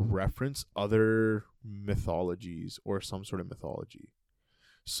reference other mythologies or some sort of mythology.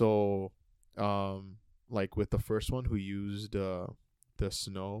 So, like with the first one who used the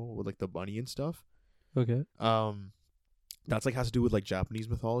snow with like the bunny and stuff. Okay. That's like has to do with like Japanese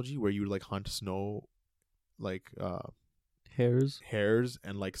mythology, where you would like hunt snow, like hairs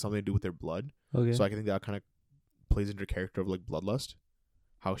and like something to do with their blood. Okay. So I think that kind of plays into the character of like bloodlust,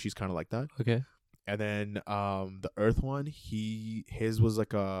 how she's kind of like that. Okay. And then the earth one, his was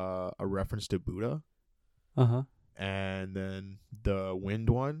like a reference to Buddha. Uh-huh. And then the wind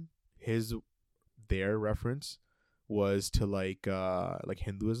one, their reference was to like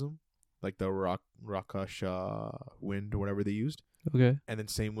Hinduism, like the Rakasha wind or whatever they used. Okay. And then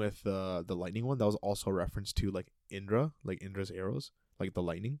same with the lightning one, that was also a reference to like Indra, like Indra's arrows, like the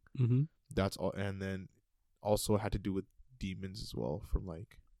lightning. Mm-hmm. That's all. And then also had to do with demons as well, from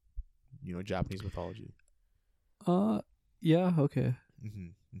like, Japanese mythology. Yeah, okay. Mm-hmm,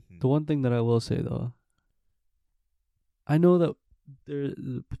 mm-hmm. The one thing that I will say though, I know that there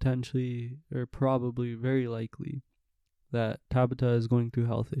potentially or probably very likely that Tabata is going through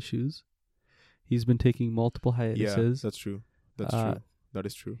health issues. He's been taking multiple hiatuses. Yeah, that's true. That's true. That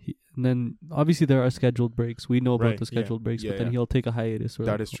is true. And then obviously there are scheduled breaks. We know about the scheduled breaks, but then he'll take a hiatus for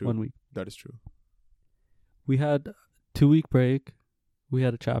that is true. 1 week. That is true. We had 2-week break. We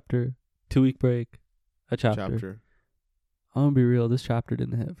had a chapter. 2-week break. A chapter. I'm gonna be real. This chapter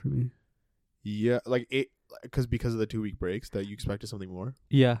didn't hit for me. Yeah, like it, because of the 2-week breaks that you expected something more.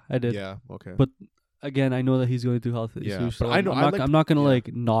 Yeah, I did. Yeah, okay. But again, I know that he's going through health issues. Yeah, so I know. I'm not gonna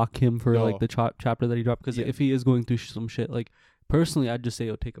like knock him for like the chapter that he dropped, because if he is going through some shit, like personally, I'd just say,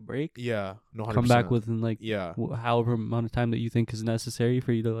 take a break. Yeah, no, 100%. Come back within like however amount of time that you think is necessary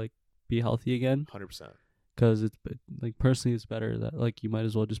for you to like be healthy again. 100%. Because it's like personally, it's better that like you might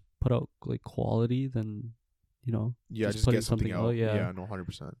as well just put out like quality than just get something out. Yeah, no,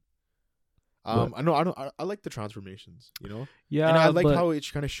 100%. I like the transformations, Yeah, and I like how it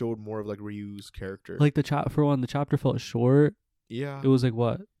kind of showed more of like Ryu's character. Like the chapter felt short. Yeah, it was like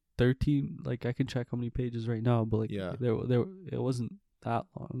what 13. Like I can check how many pages right now, but like there it wasn't that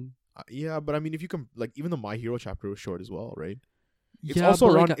long. Yeah, but I mean, if you can like even the My Hero chapter was short as well, right? It's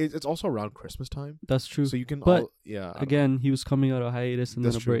it's also around Christmas time. That's true. So you can, again, he was coming out of hiatus and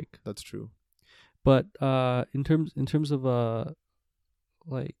then a break. That's true. But in terms of what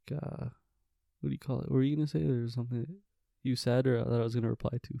do you call it? What were you gonna say? There was something that you said or that I was gonna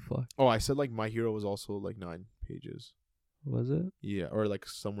reply to. Fuck. Oh, I said like My Hero was also like 9 pages. Was it? Yeah, or like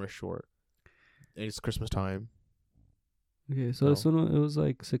somewhere short. And it's Christmas time. Okay, so this one it was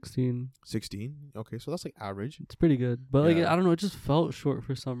like 16. 16? Okay, so that's like average. It's pretty good. But like I don't know, it just felt short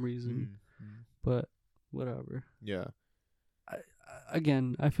for some reason. Mm-hmm. But whatever. Yeah. I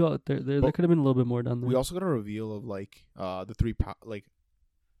feel like there could have been a little bit more done there. We also got a reveal of like the 3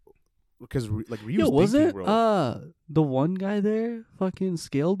 because like Ryu's was thinking, it bro. The one guy there, fucking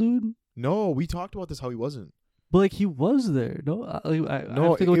scale dude? No, we talked about this how he wasn't. But like he was there. No,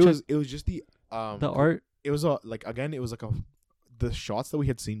 it was just the art. It was the shots that we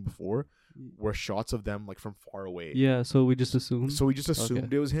had seen before were shots of them like from far away. Yeah, so we just assumed.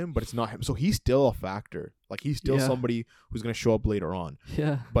 It was him, but it's not him. So he's still a factor. Like he's still somebody who's gonna show up later on.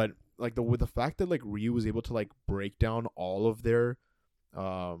 Yeah. But like with the fact that like Ryu was able to like break down all of their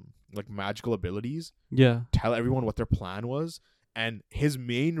like magical abilities. Yeah. Tell everyone what their plan was, and his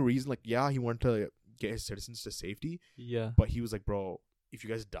main reason, like he wanted to get his citizens to safety. Yeah. But he was like, bro, if you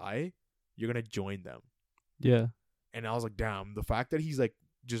guys die, you're gonna join them. Yeah. And I was like, damn, the fact that he's like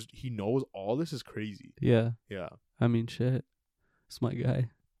he knows all this is crazy. Yeah. Yeah. I mean, shit. It's my guy.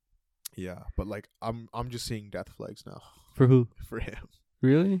 Yeah, but like I'm just seeing death flags now. For who? For him.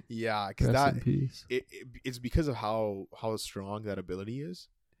 Really? Yeah, because it's because of how strong that ability is.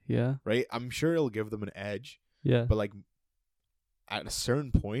 Yeah. Right? I'm sure it'll give them an edge. Yeah. But like at a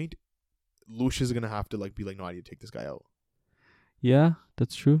certain point, Lucia's gonna have to like be like, no, I need to take this guy out. Yeah,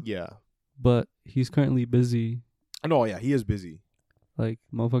 that's true. Yeah. But he's currently busy. I know, yeah, he is busy. Like,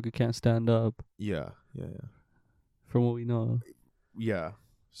 motherfucker can't stand up. Yeah. From what we know. Yeah.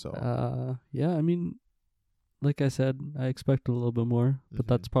 So. Yeah, I mean, like I said, I expected a little bit more, but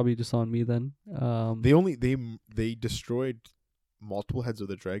that's probably just on me then. They destroyed multiple heads of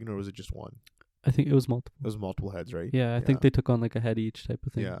the dragon, or was it just one? I think it was multiple. It was multiple heads, right? Yeah, I think they took on like a head each type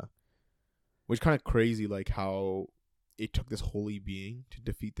of thing. Yeah. Which kind of crazy, like how it took this holy being to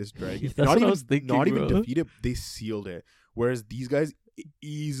defeat this dragon. That's what I was thinking, not even bro. defeat it, they sealed it. Whereas these guys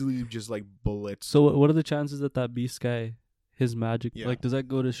easily just like bullets. So what are the chances that beast guy, his magic, like, does that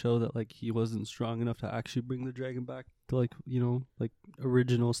go to show that like he wasn't strong enough to actually bring the dragon back to like, you know, like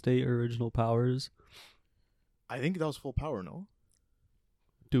original state, original powers? I think that was full power, no?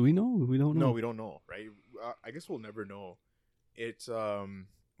 Do we know? We don't know. No, we don't know, right? I guess we'll never know. It's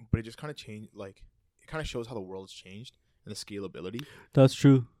but it just kind of changed, like it kind of shows how the world's changed and the scalability. That's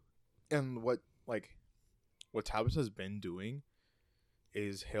true. And what Tabitha's been doing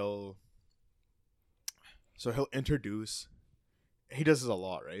is he'll introduce. He does this a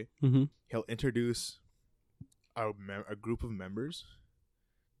lot, right? Mm-hmm. He'll introduce a group of members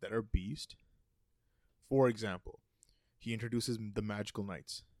that are beast. For example, he introduces the magical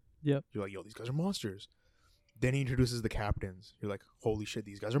knights. Yep. You're like, yo, these guys are monsters. Then he introduces the captains. You're like, holy shit,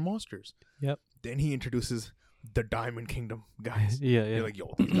 these guys are monsters. Yep. Then he introduces the Diamond Kingdom guys. Yeah. You're like,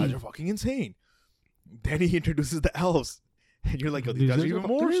 yo, these guys are fucking insane. Then he introduces the elves. And you're like, yo, these guys are even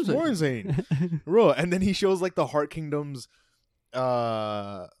more insane. Bro, and then he shows like the Heart Kingdom's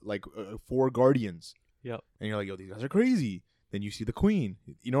 4 guardians. Yep. And you're like, yo, these guys are crazy. Then you see the queen,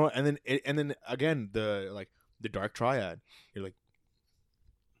 you know, and then again the Dark Triad. You're like,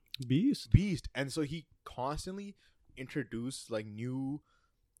 beast. And so he constantly introduced like new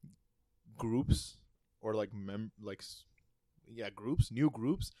groups or like new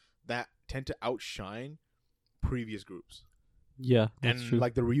groups that tend to outshine previous groups. Yeah, that's and true.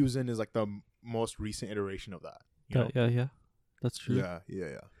 Like the Ryuzen is like the most recent iteration of that. Yeah, that's true.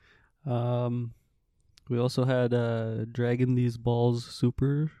 Yeah. We also had Dragonball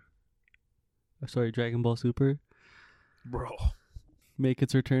Super, bro, make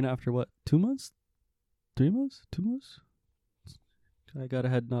its return after what? 2 months? 3 months? 2 months? I got a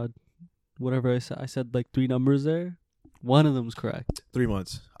head nod. Whatever I said, like 3 numbers there. One of them's correct. 3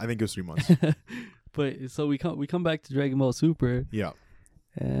 months. I think it was 3 months. But so we come back to Dragonball Super. Yeah.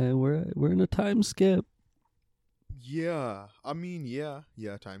 And we're in a time skip. Yeah. I mean, yeah,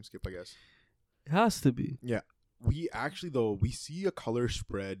 time skip, I guess. It has to be. Yeah. We actually we see a color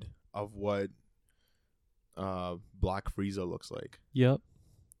spread of what Black Frieza looks like. Yep.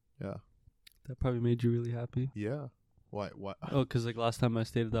 Yeah. That probably made you really happy. Yeah. What? Oh, because like last time I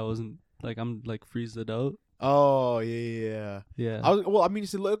stated that wasn't like I'm like freezed out. Oh yeah. Yeah. It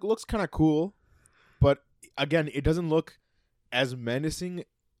looks kind of cool, but again, it doesn't look as menacing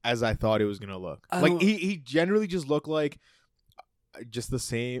as I thought it was gonna look. Like he generally just looked like just the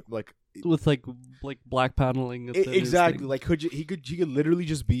same, like with like black paneling. Exactly. Like he could literally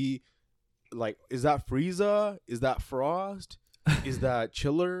just be like, is that Frieza? Is that Frost? Is that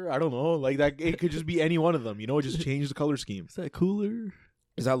Chiller? I don't know. Like that, it could just be any one of them. You know, just change the color scheme. Is that Cooler?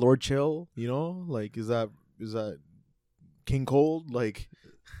 Is that Lord Chill? You know, like is that King Cold? Like,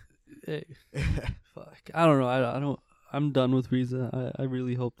 hey, fuck. I don't know. I'm done with Frieza. I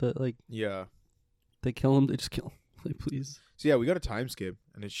really hope that they kill him. They just kill him. Like, please. So yeah, we got a time skip,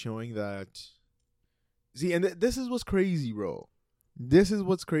 and it's showing that. See, and this is what's crazy, bro. This is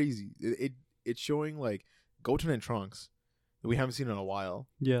what's crazy. It's showing like Goten and Trunks that we haven't seen in a while.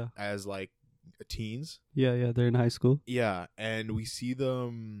 Yeah. As like teens. Yeah, they're in high school. Yeah, and we see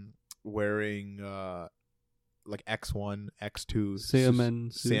them wearing like X1, X2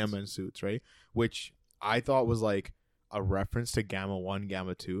 Saiyaman suits, right? Which I thought was like a reference to Gamma 1,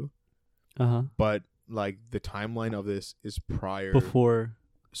 Gamma 2. Uh-huh. But like the timeline of this is before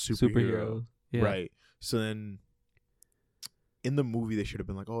superhero. Yeah. Right. So then in the movie they should have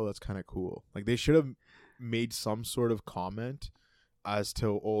been like, oh, that's kind of cool. Like they should have made some sort of comment as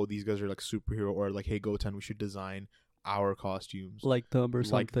to, oh, these guys are like superhero, or like, hey, Goten, we should design our costumes like them or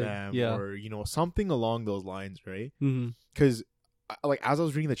something. Them, yeah. Or, you know, something along those lines, right? Mm-hmm. Because like as I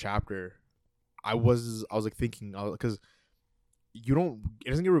was reading the chapter, I was like thinking, because it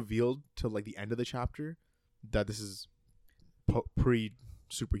doesn't get revealed till like the end of the chapter that this is pre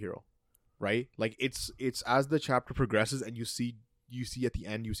superhero, right? Like it's as the chapter progresses and you see at the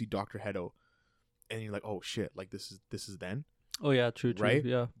end, you see Dr. Hedo, and you're like, oh shit, like this is then. Oh yeah, true, right?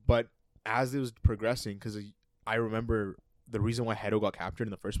 Yeah. But as it was progressing, because I remember the reason why Hedo got captured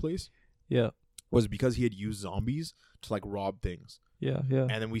in the first place, was because he had used zombies to like rob things. Yeah. And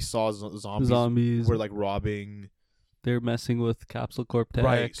then we saw zombies were like robbing they're messing with Capsule Corp tech.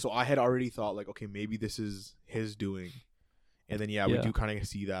 Right. So I had already thought like, okay, maybe this is his doing, and then we do kind of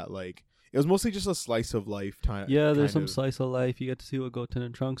see that like it was mostly just a slice of life time. Yeah, there's some slice of life. You get to see what Goten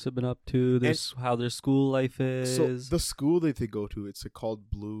and Trunks have been up to. There's how their school life is. So the school that they go to, it's called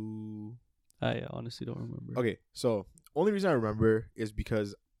Blue. I honestly don't remember. Okay, so only reason I remember is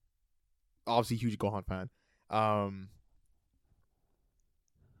because obviously huge Gohan fan.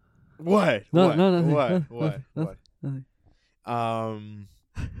 What? Nothing.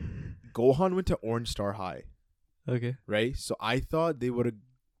 Gohan went to Orange Star High. Okay. Right? So I thought they would have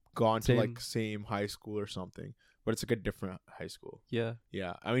gone to like same high school or something, but it's like a different high school. Yeah.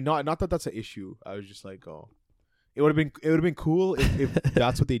 Yeah. I mean, not that that's an issue. I was just like, oh, it would have been cool if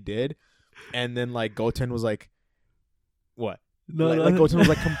that's what they did, and then like Goten was like, what? No, like Goten was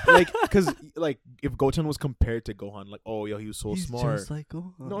like because like if Goten was compared to Gohan, like, oh yo, he was so smart. Just like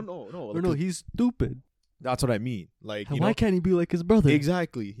Gohan. No. Or no, he's stupid. That's what I mean. Like, why can't he be like his brother?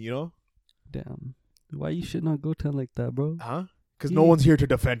 Exactly. You know. Damn. Why you shitting on Goten like that, bro? Huh? Because no one's here to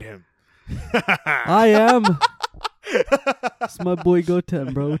defend him. I am. It's my boy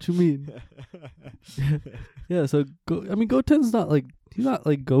Goten, bro. What you mean? Yeah. So Goten's not like he's not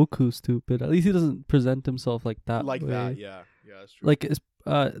like Goku stupid. At least he doesn't present himself like that. Like way. that, yeah, that's true. Like,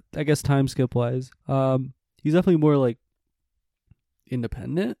 I guess time skip wise, he's definitely more like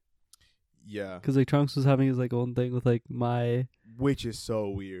independent. Yeah, because like Trunks was having his like own thing with like which is so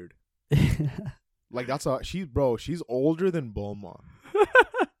weird. Like she's older than Bulma.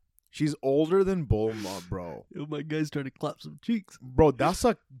 She's older than Bulma, bro. Yo, my guy's trying to clap some cheeks, bro.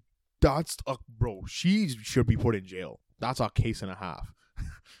 Bro. She should be put in jail. That's a case and a half.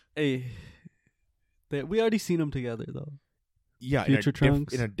 Hey, we already seen them together though. Yeah, Future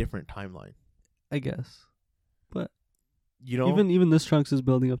Trunks in a different timeline, I guess. But you know, even this Trunks is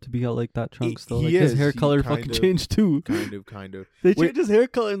building up to be like that Trunks though. Like his hair color fucking changed too. Kind of. They changed his hair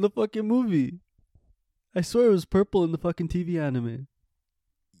color in the fucking movie. I swear it was purple in the fucking TV anime.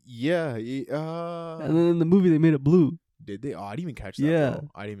 Yeah. And then in the movie they made it blue. Did they? Oh, I didn't even catch that. Yeah, bro.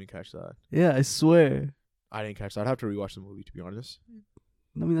 I didn't even catch that. Yeah, I swear. I didn't catch that. I'd have to rewatch the movie to be honest.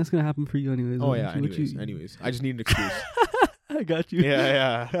 I mean, that's gonna happen for you anyways. Oh yeah. Anyways, I just need an excuse. I got you.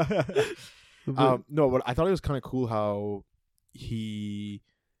 Yeah. No, but I thought it was kind of cool how he,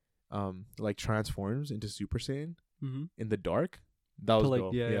 like transforms into Super Saiyan in the dark. That was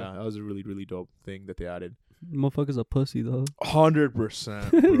dope. Yeah, that was a really, really dope thing that they added. Motherfucker's a pussy though.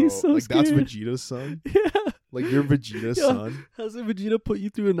 100%, bro. He's so like scared. That's Vegeta's son. Yeah. Like you're Vegeta's son. Hasn't Vegeta put you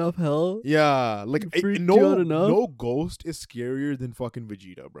through enough hell? Yeah. Like no ghost is scarier than fucking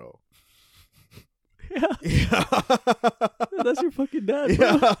Vegeta, bro. Yeah. That's your fucking dad,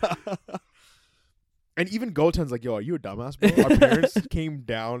 bro. Yeah. And even Goten's like, yo, are you a dumbass, bro? Our parents came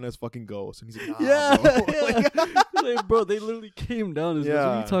down as fucking ghosts. And he's like, nah, bro. Like, bro, they literally came down as ghosts. What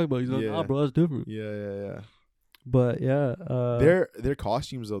are you talking about? He's like, nah, bro, that's different. Yeah. But, yeah. Their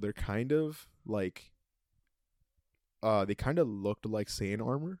costumes, though, they're kind of like, they kind of looked like Saiyan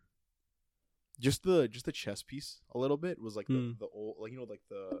armor. Just the chest piece a little bit was like the old, like, you know, like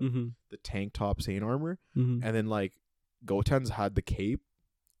the tank top Saiyan armor. And then like Goten's had the cape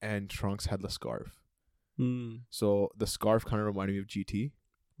and Trunks had the scarf. So the scarf kind of reminded me of GT,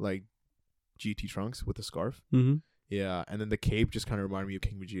 like GT Trunks with the scarf. Yeah, and then the cape just kind of reminded me of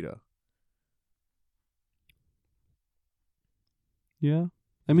King Vegeta. Yeah,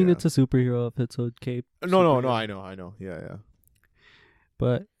 I mean it's a superhero outfit, so cape. No, I know. Yeah.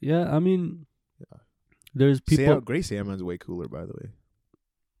 But yeah, I mean, there's people. Gray Saiyaman's way cooler, by the way.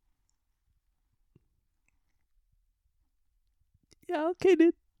 Yeah, okay,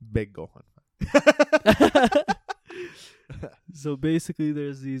 dude. Big Gohan. So basically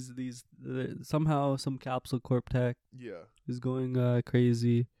there's these somehow some Capsule Corp tech is going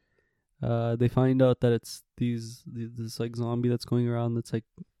crazy. They find out that it's this like zombie that's going around that's like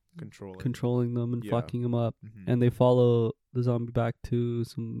controlling them and fucking them up, and they follow the zombie back to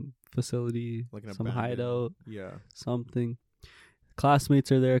some facility, like some hideout, something.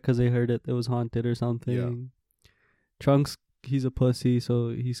 Classmates are there because they heard it was haunted or something. Trunks, he's a pussy, so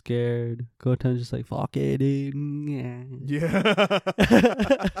he's scared. Goten's just like, fuck it, dude.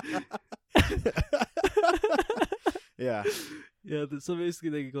 Yeah. Yeah, so basically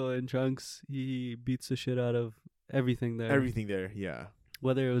they go in. Trunks, he beats the shit out of everything there. Yeah.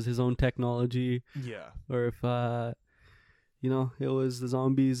 Whether it was his own technology. Yeah. Or if, it was the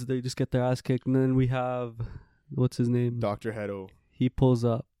zombies, they just get their ass kicked. And then we have, what's his name? Dr. Hedo. He pulls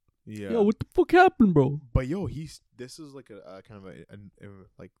up. Yeah. Yo, what the fuck happened, bro? But yo, this is like a kind of a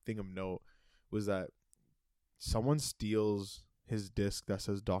like thing of note was that someone steals his disc that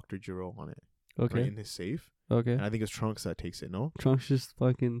says Dr. Gero on it. Okay. Right in his safe. Okay. And I think it's Trunks that takes it. No. Trunks just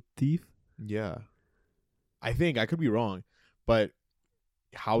fucking thief. Yeah. I think I could be wrong, but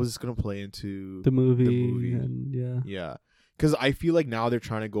how is this gonna play into the movie? And yeah. Because I feel like now they're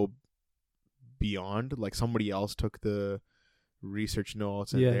trying to go beyond. Like somebody else took the research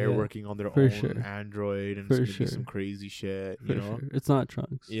notes and they're working on their own android, and it's gonna be some crazy shit. You know, it's not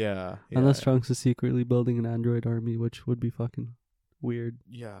Trunks. Yeah. Unless Trunks is secretly building an android army, which would be fucking weird.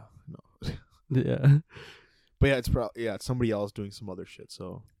 Yeah. No. Yeah. But yeah, it's somebody else doing some other shit.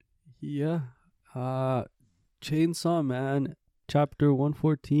 So yeah. Chainsaw Man chapter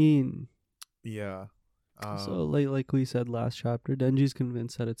 114. Yeah. So like we said last chapter, Denji's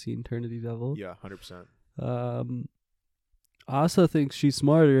convinced that it's the Eternity Devil. Yeah, 100%. Asa thinks she's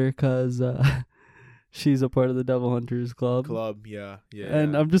smarter because she's a part of the Devil Hunters Club. Yeah.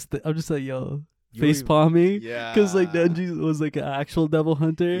 And I'm just like, yo, face palming. Yeah. Because like Denji was like an actual devil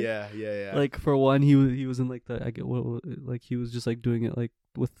hunter. Yeah. Like for one, he was in like like he was just like doing it like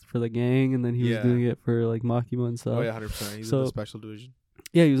for the gang, and then he was doing it for like Makima and stuff. Oh yeah, 100%. He's in the special division.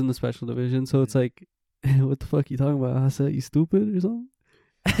 Yeah, he was in the special division. So it's like, what the fuck you talking about, Asa? You stupid or something?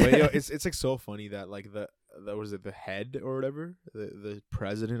 But yo, it's like so funny that like that was it, the head or whatever, the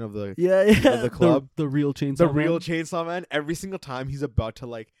president of the of the club, the real Chainsaw Man. Every single time he's about to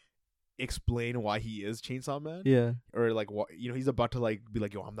like explain why he is Chainsaw Man, or like what, you know, he's about to like be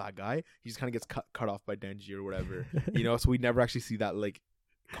like, yo, I'm that guy. He just kind of gets cut off by Denji or whatever, you know. So we never actually see that like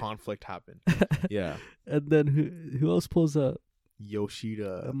conflict happen. Yeah. And then who else pulls up?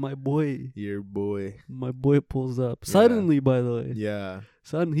 Yoshida, my boy, your boy, my boy pulls up suddenly. By the way,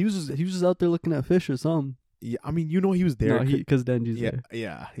 suddenly he was just out there looking at fish or something. Yeah, I mean, you know, he was there because Denji's there.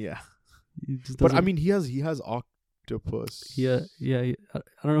 Yeah. But I mean, he has octopus. Yeah. I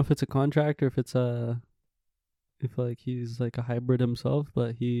don't know if it's a contract or if it's if like he's like a hybrid himself,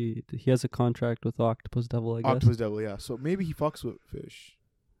 but he has a contract with Octopus Devil. I guess Octopus Devil. Yeah, so maybe he fucks with fish.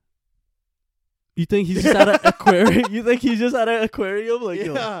 You think he's just at an aquarium? You think he's just at an aquarium? Like,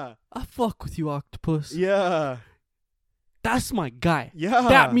 yo, I fuck with you, Octopus. Yeah. That's my guy. Yeah.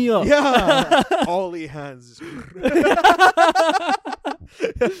 Dap me up. Yeah. Ollie hands.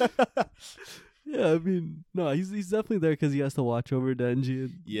 Yeah, I mean, no, he's definitely there because he has to watch over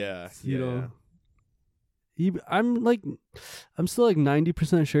Denji. And, you know. I'm still like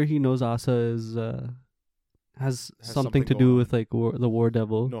 90% sure he knows Asa is has something to do with like the War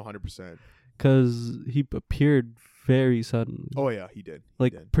Devil. No, 100%. Because he appeared very suddenly. Oh yeah, he did.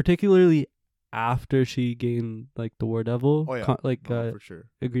 Particularly after she gained like the War Devil, for sure,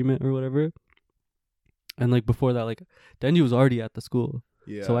 agreement or whatever. And like before that, like Denji was already at the school.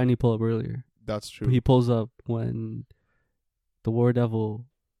 Yeah. So why didn't he pull up earlier? That's true. But he pulls up when the War Devil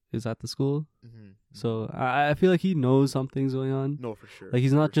is at the school. Mm-hmm. So I feel like he knows something's going on. No, for sure. Like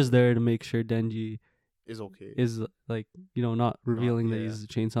he's not just there to make sure Denji is okay. Is like, you know, not revealing that he's a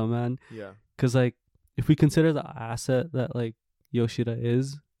Chainsaw Man. Yeah. Because like if we consider the asset that like Yoshida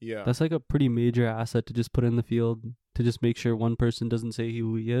is, that's like a pretty major asset to just put in the field to just make sure one person doesn't say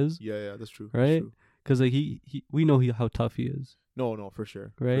who he is. Yeah, that's true. Right? Because like we know how tough he is. No, for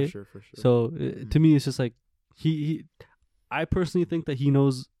sure. Right? For sure. So to me, it's just like he I personally think that he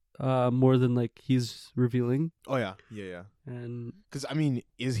knows more than like he's revealing. Oh yeah. And because I mean,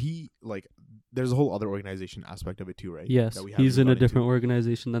 is he like? There's a whole other organization aspect of it too, right? Yes, he's in a different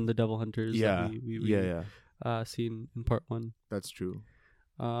organization than the Devil Hunters. Yeah, that we seen in part 1. That's true.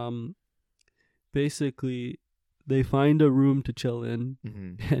 Basically, they find a room to chill in,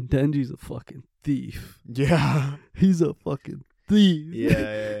 and Denji's a fucking thief. Yeah, he's a fucking thief.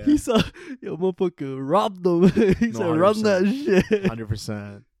 Yeah. He saw motherfucker robbed them. He said, "Run that shit."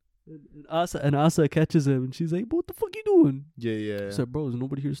 100%. And Asa catches him, and she's like, "What the fuck you doing?" Yeah. He said, "Bro, there's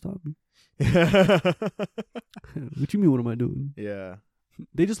nobody here to stop me." What you mean? What am I doing? Yeah.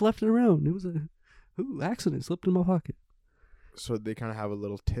 They just left it around. It was accident. Slipped in my pocket. So they kind of have a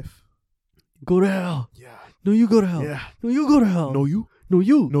little tiff. Go to hell. Yeah. No, you go to hell. Yeah. No, you go to hell. No, you. No,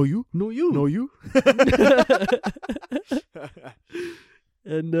 you. No, you. No, you. No, you.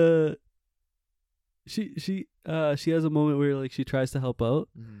 And she has a moment where like she tries to help out.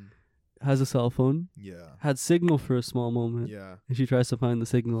 Has a cell phone. Yeah. Had signal for a small moment. Yeah. And she tries to find the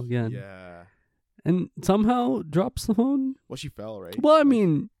signal again. Yeah. And somehow drops the phone. Well, she fell, right? Well, I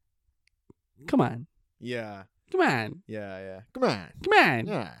mean, come on. Yeah. Come on. Yeah. Come on.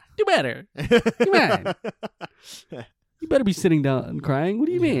 Yeah. Do better. Come on. You better be sitting down and crying. What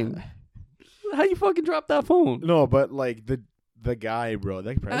do you mean? How you fucking drop that phone? No, but like the guy, bro.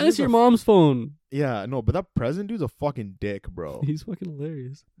 That president. That's your mom's phone. Yeah, no, but that president dude's a fucking dick, bro. He's fucking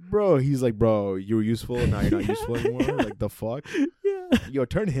hilarious. Bro, he's like, bro, you were useful, now you're not useful anymore. Like, the fuck? Yeah. Yo,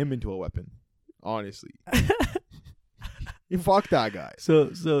 turn him into a weapon. Honestly. You fuck that guy.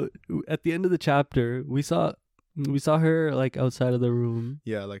 So at the end of the chapter, we saw her like outside of the room.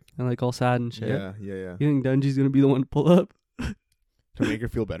 Yeah, like and like all sad and shit. Yeah. You think Denji's gonna be the one to pull up to make her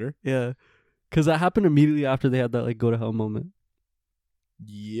feel better? Yeah, because that happened immediately after they had that like go to hell moment.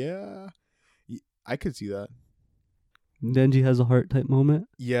 Yeah, I could see that. Denji has a heart type moment.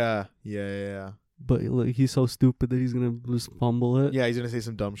 Yeah. But like he's so stupid that he's gonna just fumble it. Yeah, he's gonna say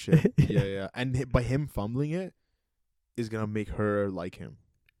some dumb shit. Yeah. And by him fumbling it is gonna make her like him.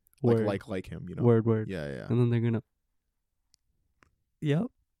 Word. Like him, you know. Word. Yeah. And then they're gonna. Yep.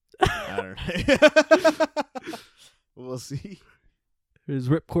 I don't know. We'll see. His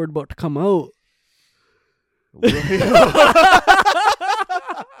ripcord about to come out.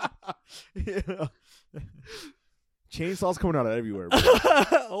 Yeah. Chainsaws coming out of everywhere, bro.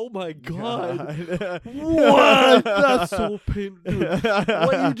 Oh my god. What? That's so painful.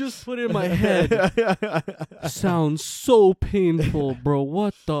 What you just put in my head sounds so painful, bro.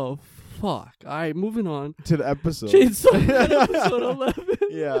 What the fuck? Alright, moving on. To the episode. Chainsaw episode 11.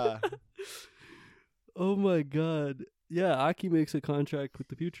 Yeah. Oh my god. Yeah, Aki makes a contract with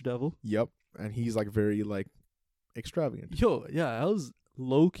the future devil. Yep. And he's like very like extravagant. Yo, yeah, I was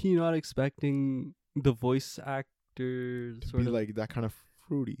low-key not expecting the voice actor to sort be of like that kind of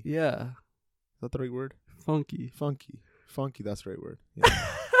fruity. Yeah. Is that the right word? Funky, that's the right word.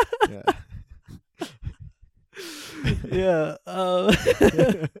 Yeah. Yeah.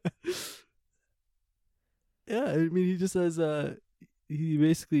 Yeah, I mean he just says he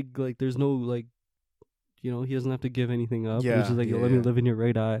basically like there's no like he doesn't have to give anything up. Yeah, He's just like let me live in your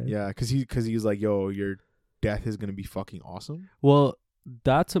right eye. Yeah, because he's like, yo, your death is gonna be fucking awesome. Well,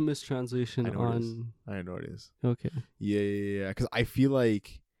 that's a mistranslation I know it is. Okay. Yeah. Because I feel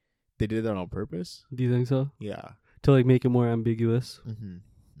like they did that on purpose. Do you think so? Yeah. To like make it more ambiguous.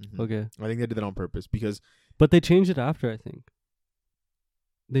 Mm-hmm. Okay. I think they did that on purpose because. But they changed it after. I think.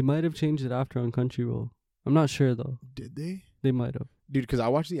 They might have changed it after on Crunchyroll. I'm not sure though. Did they? They might have. Dude, because I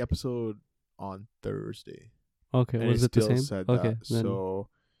watched the episode on Thursday. Okay. Was it the same? Said okay. That. So,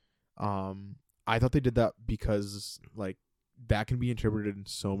 I thought they did that because like. That can be interpreted in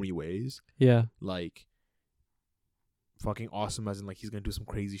so many ways. Yeah. Like, fucking awesome as in, like, he's going to do some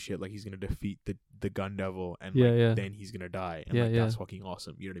crazy shit. Like, he's going to defeat the gun devil and, then he's going to die. And, that's fucking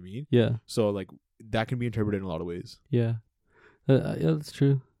awesome. You know what I mean? Yeah. So, like, that can be interpreted in a lot of ways. Yeah. Yeah, that's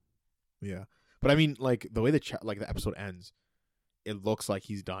true. Yeah. But, I mean, like, the way the episode ends, it looks like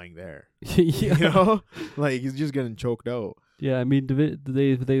he's dying there. Yeah. You know? Like, he's just getting choked out. Yeah, I mean,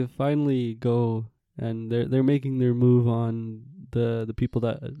 they finally go... And they're making their move on the people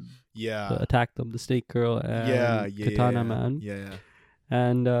that attacked them, the Snake Girl and Katana Man. Yeah.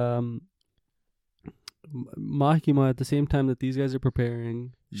 And Mahima, at the same time that these guys are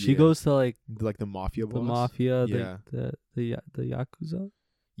preparing, she goes to like the mafia boss. The mafia, the Yakuza?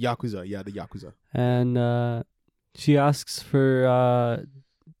 Yakuza, the Yakuza. And she asks for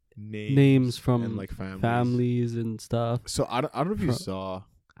names from and, like, families and stuff. So I don't know if you saw...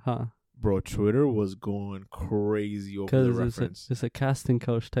 Huh? Bro, Twitter was going crazy over the reference. It's a casting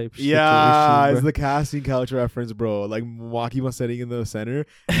couch type situation. It's the casting couch reference, bro. Like, Makima sitting in the center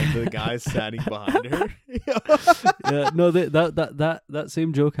and the guy's standing behind her. Yeah, no, that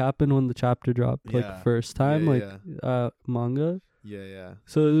same joke happened when the chapter dropped, first time, manga. Yeah.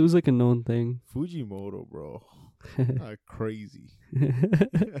 So it was like a known thing. Fujimoto, bro. Crazy.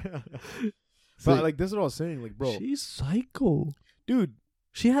 But, like, this is what I was saying, like, bro. She's psycho. Dude.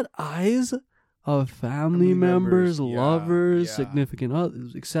 She had eyes of family members, lovers, significant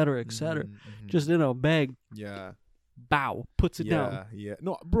others, etc., etc. Just in a bag. Yeah. Bow. Puts it down. Yeah.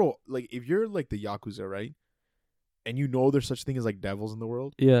 No, bro, like, if you're, like, the Yakuza, right? And you know there's such thing as, like, devils in the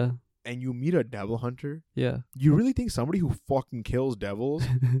world. Yeah. And you meet a devil hunter. Yeah. You really think somebody who fucking kills devils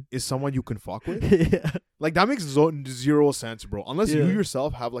is someone you can fuck with? Yeah. Like, that makes zero sense, bro. Unless you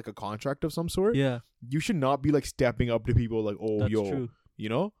yourself have, like, a contract of some sort. Yeah. You should not be, like, stepping up to people like, oh, That's yo. True. You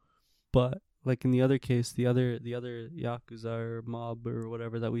know? But like in the other case, the other Yakuza or mob or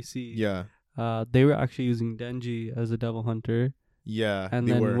whatever that we see, they were actually using Denji as a devil hunter. Yeah. And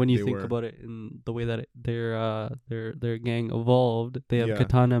then when you think about it in the way that their gang evolved, they have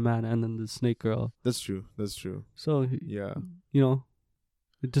Katana Man and then the Snake Girl. That's true. So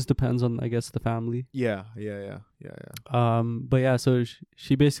it just depends on, I guess, the family. Yeah. But yeah, so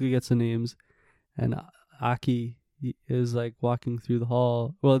she basically gets the names, and Aki is like walking through the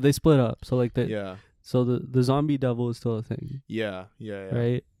hall. Well, they split up. So like so the zombie devil is still a thing. Yeah.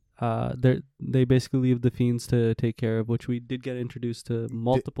 Right? they basically leave the fiends to take care of, which we did get introduced to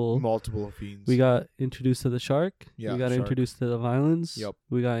multiple fiends. We got introduced to the shark. Yeah, we got introduced to the violence. Yep.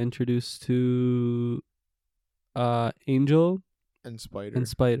 We got introduced to Angel and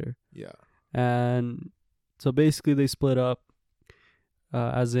Spider. Yeah. And so basically they split up,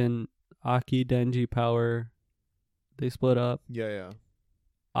 as in Aki, Denji, Power. They split up. Yeah.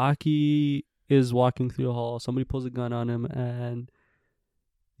 Aki is walking through the hall. Somebody pulls a gun on him, and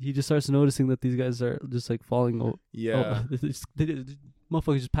he just starts noticing that these guys are just like falling. Yeah.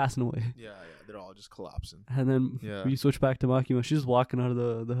 Motherfuckers just passing away. Yeah. They're all just collapsing. And then we switch back to Makima. She's just walking out of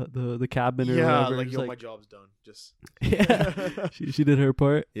the cabin or whatever. Like, yo, my job's done. Just she did her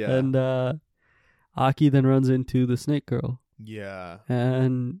part. Yeah. And Aki then runs into the snake girl. Yeah.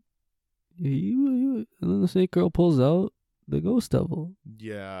 And and then the snake girl pulls out the ghost devil.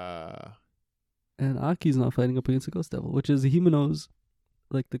 Yeah. And Aki's not fighting up against the ghost devil, which is Himeno's,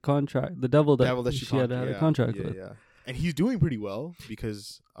 like the devil that she had a contract with. Yeah. And he's doing pretty well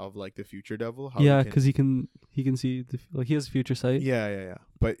because of like the future devil. Because he can see he has future sight. Yeah.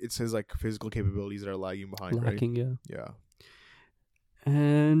 But it says like physical capabilities that are lagging behind. Lacking, right? Yeah.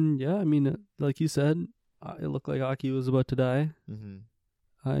 And I mean, like you said, it looked like Aki was about to die. Mm-hmm.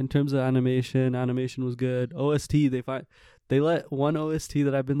 In terms of animation was good. OST, they let one OST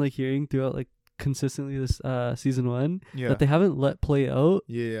that I've been like hearing throughout like consistently this season 1 that they haven't let play out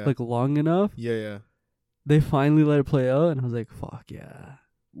like long enough. Yeah. They finally let it play out, and I was like, "Fuck yeah!"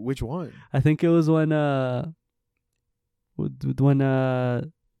 Which one? I think it was when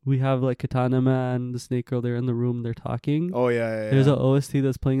we have like Katana Man, the Snake Girl. They're in the room, they're talking. Oh yeah. There's a OST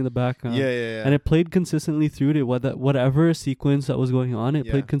that's playing in the background. Yeah. And it played consistently through to whatever sequence that was going on. It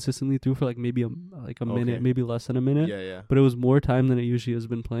played consistently through for like maybe a minute, maybe less than a minute. Yeah. But it was more time than it usually has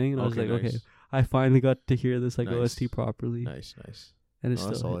been playing, and I was like, nice. okay, I finally got to hear this like OST properly. Nice. And it's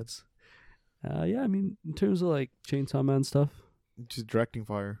still hits. I mean, in terms of like Chainsaw Man stuff, just directing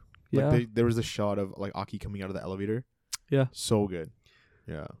fire. Yeah, like there was a shot of like Aki coming out of the elevator. Yeah, so good.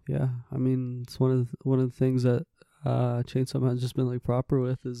 Yeah. I mean, it's one of the things that Chainsaw Man's just been like proper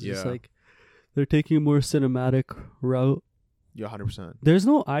with is just like they're taking a more cinematic route. Yeah, 100%. There's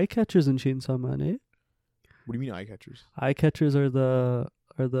no eye catchers in Chainsaw Man, eh? What do you mean eye catchers? Eye catchers are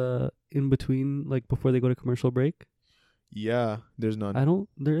the in between, like before they go to commercial break. Yeah, there's none.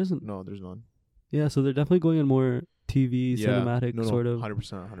 There isn't. No, there's none. Yeah, so they're definitely going on more TV cinematic sort of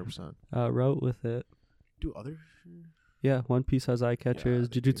 100%. Route with it. Do other? Yeah, One Piece has eye catchers.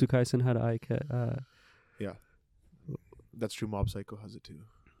 Jujutsu Kaisen had eye cat. Yeah, that's true. Mob Psycho has it too.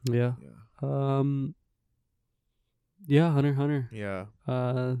 Yeah. Yeah, Hunter x Hunter. Yeah.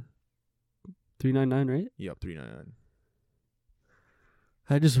 399, right? Yep, 399.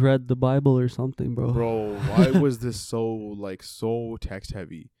 I just read the Bible or something, bro. Bro, why was this so text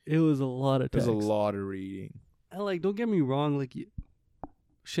heavy? It was a lot of text. There's a lot of reading. And like, don't get me wrong, like,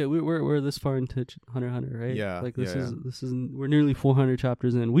 we're this far into Hunter x Hunter, right? Yeah. Like this is we're nearly 400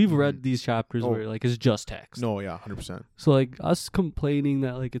 chapters in. We've read these chapters where like it's just text. No, yeah, 100%. So like us complaining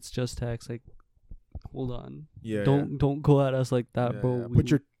that like it's just text, like, hold on. Yeah. Don't go at us like that, bro. Yeah. Put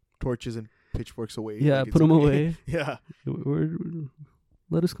your torches and pitchforks away. Yeah, put them away. Yeah.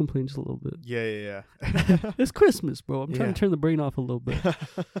 Let us complain just a little bit. Yeah. It's Christmas, bro. I'm trying to turn the brain off a little bit.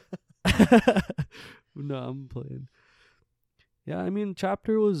 No, I'm playing. Yeah, I mean,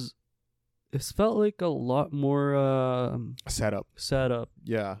 chapter it felt like a lot more setup.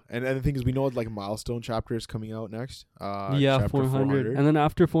 Yeah, and the thing is, we know like milestone chapter is coming out next. 400. And then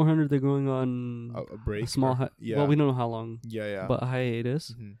after 400, they're going on a break. A small, well, we don't know how long. Yeah. But a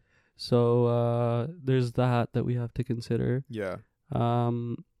hiatus. Mm-hmm. So there's that we have to consider. Yeah. I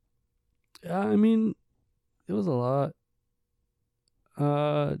mean, it was a lot.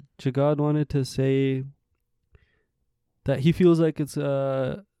 Jagad wanted to say that he feels like it's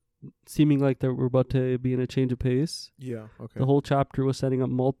seeming like that we're about to be in a change of pace. Yeah, okay. The whole chapter was setting up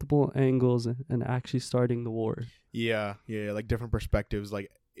multiple angles and actually starting the war. Yeah, like different perspectives. Like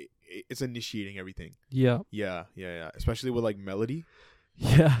it's initiating everything. Yeah. Especially with like Melody.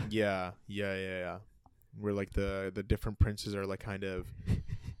 Yeah. Where like the different princes are like kind of.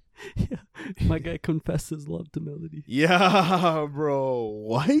 Yeah, my guy confessed his love to Melody. Yeah, bro.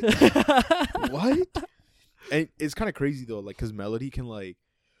 What? What? And it's kind of crazy though, like, cause Melody can like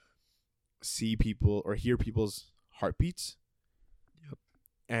see people or hear people's heartbeats. Yep.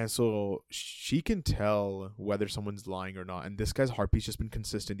 And so she can tell whether someone's lying or not. And this guy's heartbeat's just been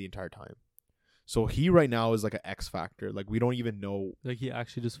consistent the entire time. So he right now is like an X factor. Like we don't even know. Like he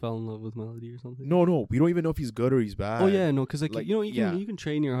actually just fell in love with Melody or something. No, we don't even know if he's good or he's bad. Oh yeah, no, because like you know you can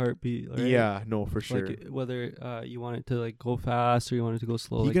train your heartbeat. Right? Yeah, no, for sure. Like whether you want it to like go fast or you want it to go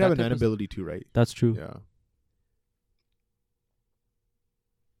slow. He like can have an ability too, right? That's true. Yeah.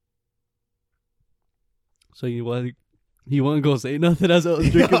 So you want to go say nothing as I was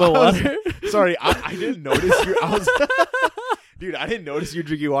drinking my water? Sorry, I didn't notice dude, I didn't notice you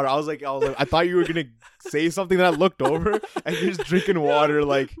drinking water. I was like, I thought you were gonna say something that I looked over, and you're just drinking water.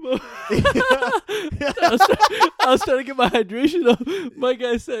 Like, I was trying to get my hydration up. My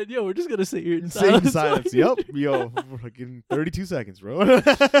guy said, "Yo, we're just gonna sit here in silence." Yep. Yo, fucking 32 seconds, bro.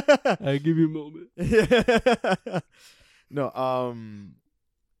 I give you a moment. No,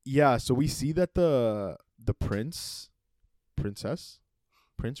 yeah. So we see that the prince or princess?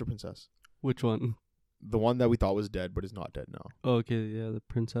 Which one? The one that we thought was dead, but is not dead now. Oh, okay, yeah, the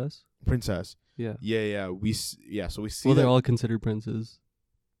princess. Yeah. So we see. Well, they're all considered princes,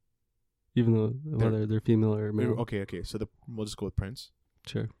 even though whether they're female or male. Okay. So we'll just go with prince.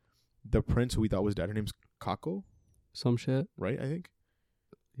 Sure. The prince who we thought was dead. Her name's Kako. Some shit. Right, I think.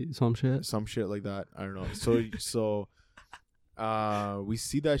 Some shit like that. I don't know. So we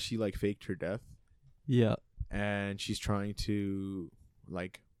see that she like faked her death. Yeah. And she's trying to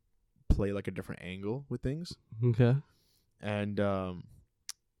like play like a different angle with things. Okay. And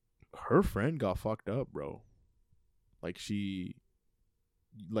her friend got fucked up, bro. Like she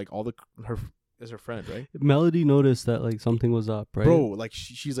like her friend, right? Melody noticed that like something was up, right? Bro, like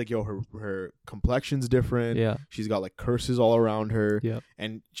she's like, yo, her complexion's different. Yeah. She's got like curses all around her. Yeah.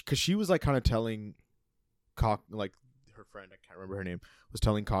 And cuz she was like kind of telling like her friend, I can't remember her name, was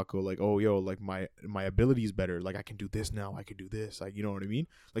telling Kako like, oh yo, like my ability is better, like I can do this now, I can do this, like, you know what I mean,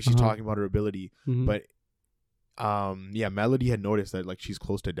 like she's talking about her ability. But yeah, Melody had noticed that like she's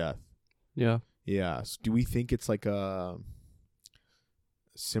close to death. Yeah. So do we think it's like a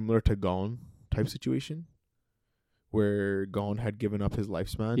similar to Gon type situation where Gon had given up his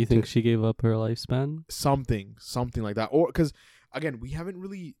lifespan? You think she gave up her lifespan? Something like that. Or because again, we haven't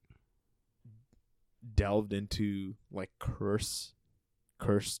really delved into like cursed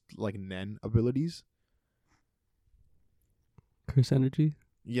like Nen abilities. Curse energy?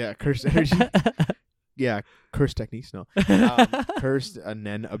 Yeah, cursed energy. Yeah, cursed techniques. No, cursed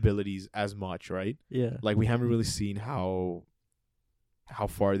Nen abilities as much, right? Yeah. Like we haven't really seen how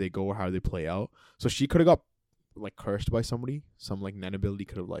far they go or how they play out. So she could have got like cursed by somebody. Some like Nen ability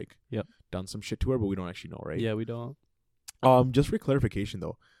could have like done some shit to her, but we don't actually know, right? Yeah, we don't. Just for clarification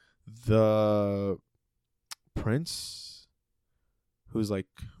though, the prince who's like,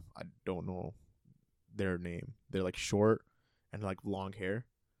 I don't know their name. They're like short and like long hair.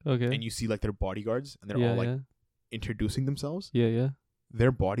 Okay. And you see like their bodyguards and they're all like introducing themselves. Yeah.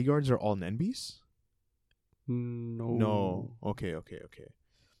 Their bodyguards are all Nen beasts? No. Okay.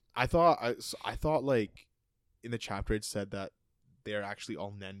 I thought like in the chapter it said that they're actually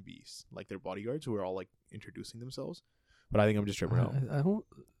all Nen beasts, like their bodyguards who are all like introducing themselves. But I think I'm just tripping out. I don't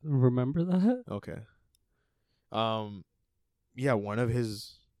remember that. Okay. Yeah, one of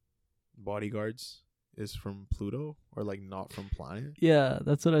his bodyguards is from Pluto or like not from planet. Yeah,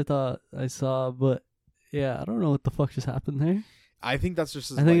 that's what I thought I saw, but yeah, I don't know what the fuck just happened there. I think that's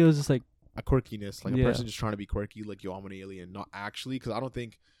just I think it was just like a quirkiness, like a person just trying to be quirky, like, yo, I'm an alien, not actually, because I don't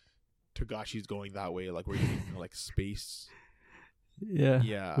think Togashi's going that way, like we're using like space.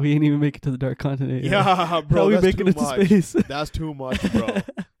 Yeah. We ain't even make it to the Dark Continent. Yeah, bro. How we making it to space? That's too much, bro.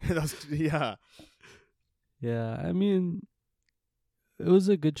 Yeah, I mean, it was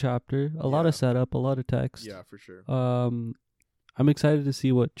a good chapter. A lot of setup, a lot of text. Yeah, for sure. I'm excited to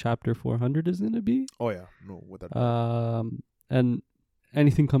see what chapter 400 is going to be. Oh yeah, no, what that. And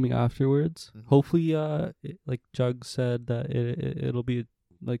anything coming afterwards. Mm-hmm. Hopefully, like Jug said, that it'll be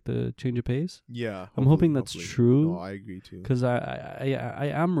like the change of pace. Yeah, I'm hoping that's true. No, I agree too. Because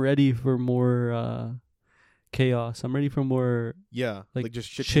I am ready for more chaos. I'm ready for more. Yeah, like just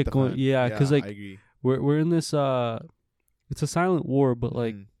shit going. Yeah, because like I agree. We're in this it's a silent war, but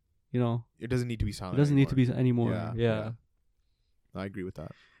like you know, it doesn't need to be silent. It doesn't need to be anymore. Yeah. I agree with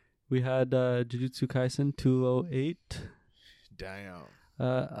that. We had Jujutsu Kaisen 208. Damn.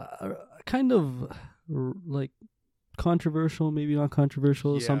 Kind of like controversial, maybe not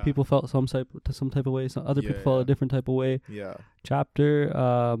controversial. Some people felt some type of way. Some other people felt a different type of way. Yeah.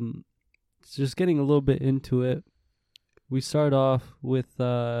 Chapter. It's just getting a little bit into it. We start off with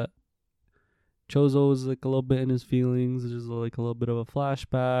Chozo was like a little bit in his feelings. There's like a little bit of a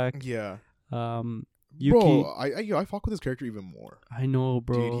flashback. Yeah. Yuki, bro, I fuck with this character even more. I know,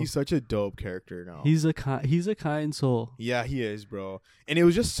 bro. Dude, he's such a dope character now. He's a kind soul. Yeah, he is, bro. And it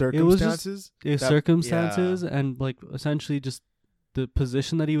was just circumstances. Circumstances and like essentially just the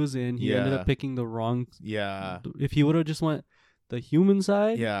position that he was in. He ended up picking the wrong. Yeah. If he would have just went the human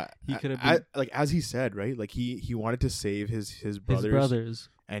side, he could have been like as he said, right? Like he wanted to save his brothers,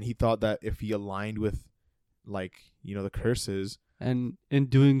 and he thought that if he aligned with, like, you know, the curses. And in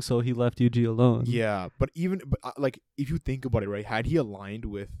doing so, he left Yuji alone. Yeah, but like, if you think about it, right? Had he aligned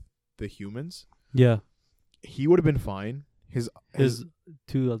with the humans, he would have been fine. His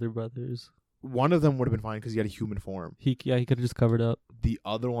two other brothers. One of them would have been fine because he had a human form. He could have just covered up. The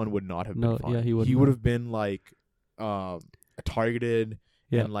other one would not have been fine. Yeah, he would. He would have been like, targeted,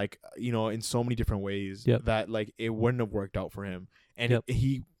 and like, you know, in so many different ways that like it wouldn't have worked out for him. And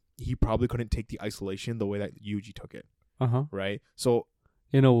he probably couldn't take the isolation the way that Yuji took it. Right. So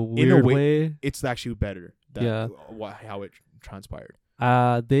in a weird way, it's actually better. How it transpired.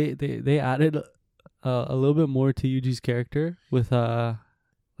 They added a little bit more to Yuji's character with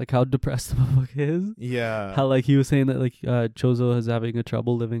like how depressed the book is. Yeah. How like he was saying that like Chozo is having a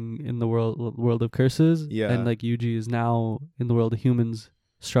trouble living in the world of curses. Yeah. And like Yuji is now in the world of humans,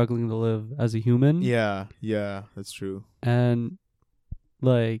 struggling to live as a human. Yeah. Yeah, that's true. And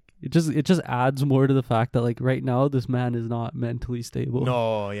like it just adds more to the fact that like right now this man is not mentally stable.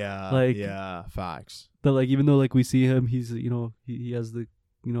 No, yeah. Like, yeah, facts. But like even though like we see him, he's, you know, he has the,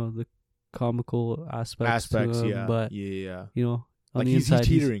 you know, the comical aspects to him, but you know, on like the inside,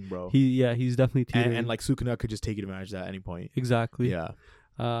 he's teetering, bro. He's definitely teetering. And like Sukuna could just take advantage of that at any point. Exactly. Yeah.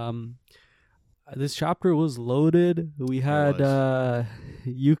 This chapter was loaded. We had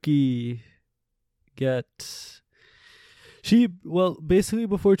Yuki basically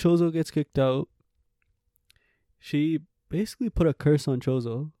before Chozo gets kicked out, she basically put a curse on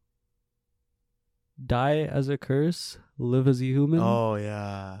Chozo. Die as a curse, live as a human. Oh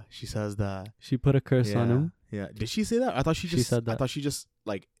yeah, she says that. She put a curse on him. Yeah, did she say that? I thought she said that. I thought she just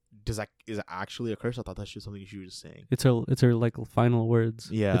like, is it actually a curse? I thought that's just something she was just saying. It's her like final words.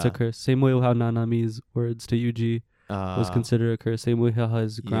 Yeah, it's a curse. Same way how Nanami's words to Yuji was considered a curse. Same way how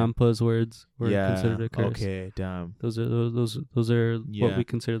his grandpa's words were considered a curse. Okay, damn. Those are what we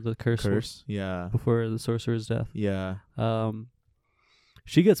consider the curse. Yeah. Before the sorcerer's death. Yeah.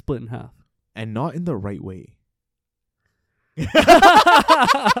 She gets split in half. And not in the right way.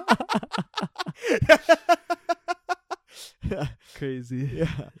 Crazy.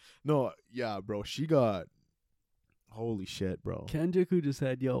 Yeah. No, yeah, bro. She got, holy shit, bro. Kenjaku just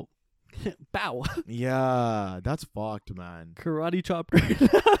said, yo, bow. Yeah, that's fucked, man. Karate chopper.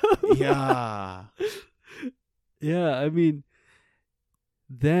 Yeah. Yeah, I mean,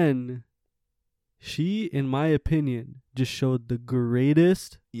 then she, in my opinion, just showed the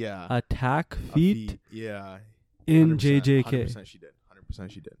greatest attack feat in 100%, JJK. 100% she did. 100%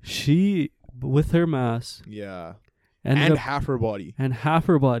 she did. She, with her mass. Yeah. And half her body. And half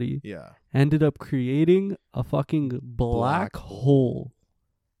her body. Yeah. Ended up creating a fucking black hole.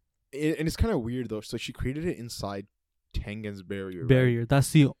 And it's kind of weird, though. So she created it inside Tengen's barrier. Right? That's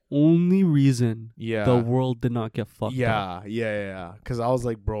the only reason the world did not get fucked up. Yeah. Because I was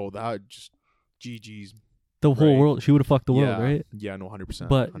like, bro, that just GG's. The whole world. She would have fucked the world, right? Yeah, no, 100%.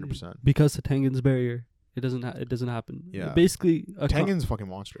 But 100%. Because of Tengen's barrier, it doesn't happen. Yeah. Basically, Tengen's a fucking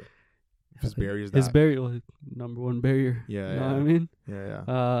monster. His barrier is that. His barrier, number one barrier. Yeah. You know what I mean?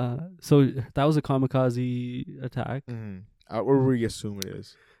 Yeah. So that was a kamikaze attack. Mm-hmm. Or we assume it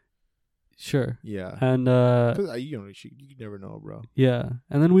is. Sure. Yeah. And you never know, bro. Yeah.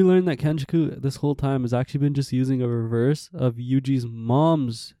 And then we learned that Kenjaku this whole time has actually been just using a reverse of Yuji's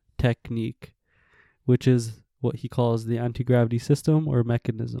mom's technique, which is what he calls the anti-gravity system or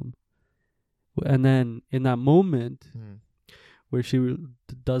mechanism. And then in that moment where she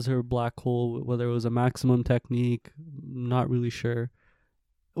does her black hole, whether it was a maximum technique, not really sure.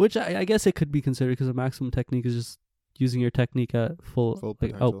 Which I guess it could be considered, because a maximum technique is just using your technique at full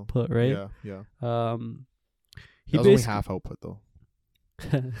like output, right? Yeah. He was only half output though.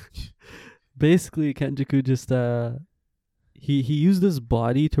 Basically, Kenjaku just he used his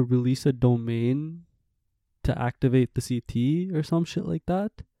body to release a domain to activate the CT or some shit like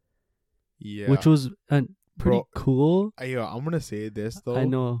that. Yeah, which was pretty cool. I'm gonna say this though. I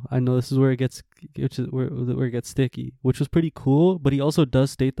know. This is where it gets, where it gets sticky. Which was pretty cool, but he also does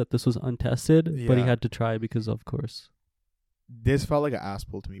state that this was untested, but he had to try because, of course, this felt like an ass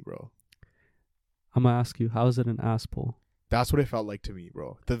pull to me, bro. I'm gonna ask you, how is it an ass pull? That's what it felt like to me,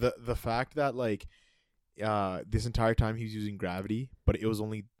 bro. The fact that like this entire time he was using gravity, but it was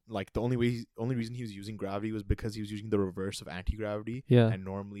only like the only reason he was using gravity was because he was using the reverse of anti-gravity. Yeah. And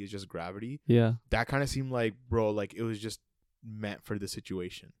normally it's just gravity. Yeah. That kind of seemed like, bro, like it was just meant for the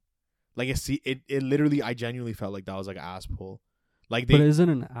situation. Like it literally, I genuinely felt like that was like an ass pull. Like but is it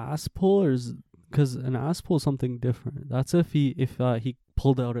an ass pull or is because an ass pull is something different? That's if he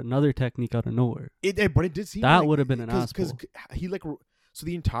pulled out another technique out of nowhere. But it did seem that like, would have been an ass pull. Because he like so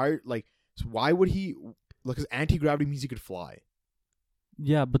the entire like so why would he like because anti-gravity means he could fly.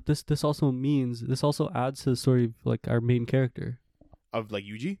 Yeah, but this also adds to the story of like our main character of like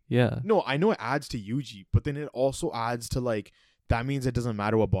Yuji. Yeah. No, I know it adds to Yuji, but then it also adds to like that means it doesn't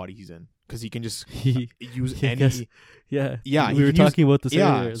matter what body he's in because he can just use any. Yeah. We were talking about this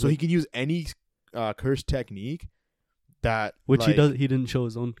earlier. So he can use any curse technique that which like, he didn't show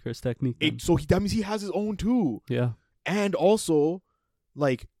his own curse technique. That means he has his own too. Yeah. And also,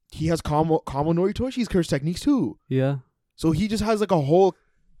 like he has Kamo Noritoshi's curse techniques too. Yeah. So he just has like a whole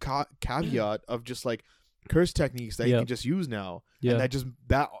caveat of just like curse techniques that he can just use now. Yeah. And that just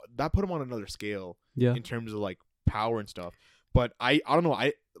that put him on another scale. Yeah. In terms of like power and stuff. But I don't know.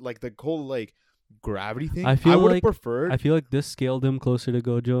 I like the whole like gravity thing. I would have preferred. I feel like this scaled him closer to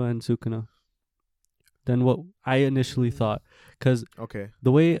Gojo and Sukuna than what I initially thought. Because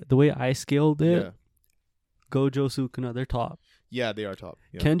the way I scaled it, Gojo, Sukuna, they're top. Yeah, they are top.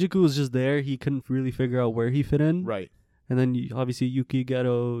 Yeah. Kenjaku was just there. He couldn't really figure out where he fit in. Right. And then obviously Yuki,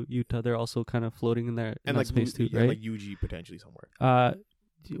 Geto, Yuta, they're also kind of floating in there in like that space too, right? And like Yuji potentially somewhere.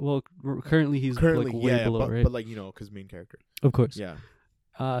 Well, currently he's like way below, right? But like because main character. Of course. Yeah.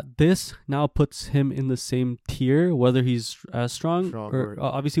 This now puts him in the same tier, whether he's as strong or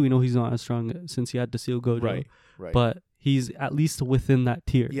obviously we know he's not as strong since he had to seal Gojo. Right. But he's at least within that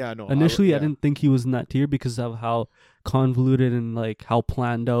tier. Yeah, no. Initially, I didn't think he was in that tier because of how convoluted and like how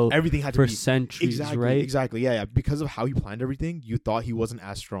planned out everything had for to be centuries, right? Exactly. Yeah. Because of how he planned everything, you thought he wasn't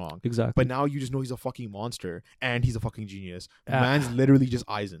as strong. Exactly. But now you just know he's a fucking monster and he's a fucking genius. Man's literally just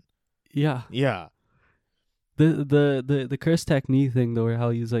Aizen. Yeah. Yeah. The curse technique thing though, or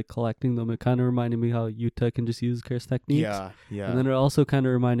how he's like collecting them, it kind of reminded me how Yuta can just use curse techniques. Yeah. And then it also kind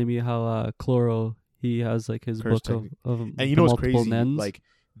of reminded me how Chloro, he has like his curse book of and you know what's crazy? Nens. Like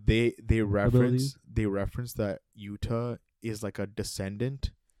they reference that Yuta is like a descendant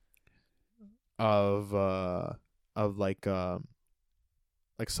of like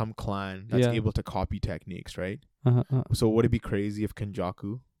some clan that's able to copy techniques, right? So would it be crazy if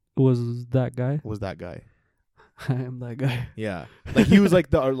Kenjaku was that guy? I am that guy. Yeah, like he was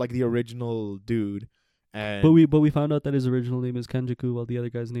like the original dude, and but we found out that his original name is Kenjaku, while the other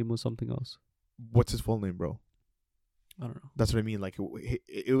guy's name was something else. What's his full name, bro? I don't know. That's what I mean. Like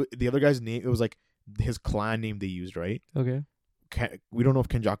the other guy's name, it was like his clan name they used, right? Okay. We don't know if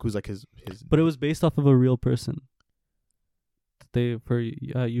Kenjaku's like his. But it was based off of a real person. For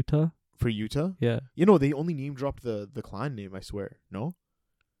Yuta. For Yuta, yeah. You know they only name dropped the clan name. I swear, no.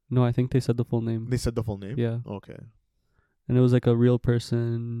 No, I think they said the full name. They said the full name? Yeah. Okay. And it was like a real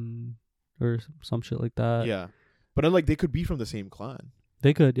person or some shit like that. Yeah. But like they could be from the same clan.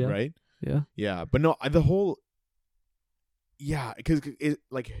 They could, yeah. Right? Yeah. Yeah. But no, the whole... Yeah, because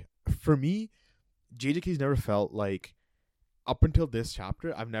like for me, JJK's never felt like... Up until this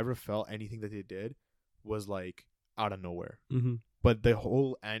chapter, I've never felt anything that they did was like out of nowhere. Mm-hmm. But the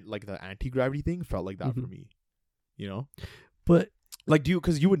whole like the anti-gravity thing felt like that for me. You know? But... Like,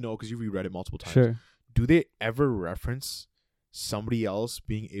 because you would know, because you reread it multiple times. Sure. Do they ever reference somebody else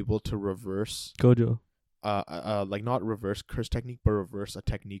being able to reverse Gojo? Like not reverse curse technique, but reverse a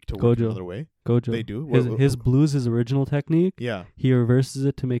technique to work another way. Gojo. They do. His blue's his original technique. Yeah. He reverses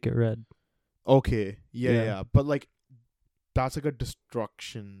it to make it red. Okay. Yeah. But like, that's like a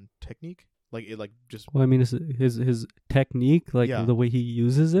destruction technique. Like it, like just. Well, I mean, his technique, like the way he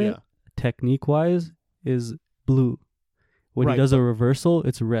uses it, technique wise, is blue. When he does a reversal,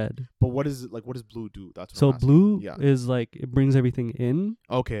 it's red. But what is it like? What does blue do? That's what so blue is like it brings everything in.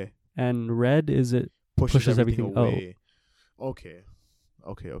 Okay. And red is it pushes everything away. Okay.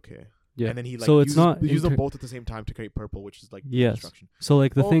 Yeah. And then he like so it's not use them both at the same time to create purple, which is like destruction. So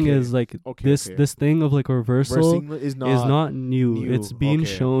like the thing is like this thing of like reversal is not new. It's being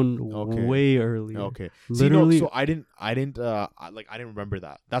shown way earlier. Okay. Literally. So I didn't remember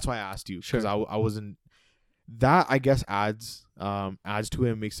that. That's why I asked you because I wasn't. That I guess adds to it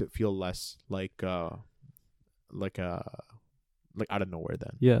and makes it feel less like out of nowhere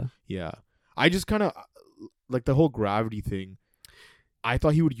then. Yeah. I just kind of like the whole gravity thing. I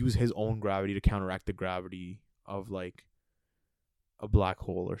thought he would use his own gravity to counteract the gravity of like a black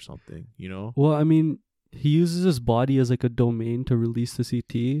hole or something, you know? Well, I mean, he uses his body as like a domain to release the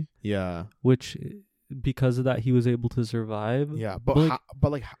CT. Yeah. Which because of that he was able to survive. Yeah, but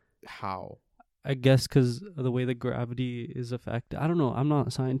how? I guess because of the way the gravity is affected. I don't know. I'm not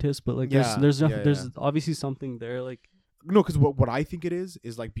a scientist, but like there's obviously something there. Like no, because what I think it is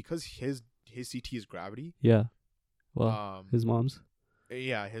like because his CT is gravity. Yeah. Well, his mom's.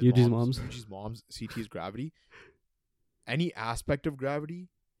 Yeah, Yuji's mom's. Yuji's mom's CT is gravity. Any aspect of gravity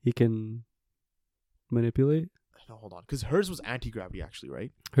he can manipulate. No, hold on, because hers was anti-gravity actually,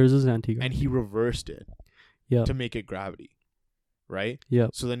 right? Hers is anti-gravity, and he reversed it. Yeah. To make it gravity, right? Yeah.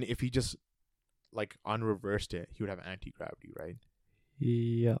 So then, if he just like unreversed it, he would have anti-gravity, right?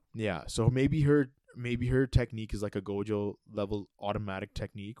 Yeah. Yeah. So maybe her technique is like a Gojo level automatic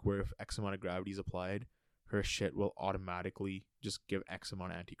technique where if X amount of gravity is applied, her shit will automatically just give X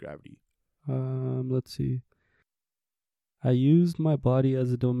amount of anti-gravity. Let's see. I used my body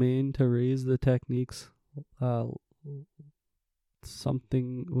as a domain to raise the techniques.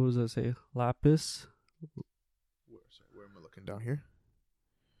 Something. What was I say? Lapis. Where am I looking down here?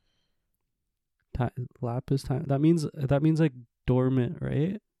 Lapis time. That means like dormant,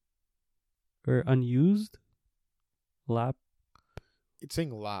 right? Or unused. It's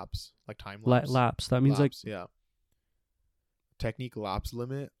saying lapse, like time lapse. Lapse. That means lapse, like technique lapse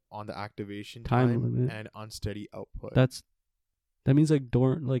limit on the activation time limit and unsteady output. That means like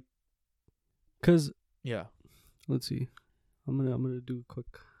dormant, like, cause yeah. Let's see. I'm gonna do a quick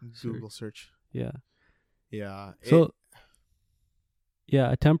Google search. Yeah. Yeah. So.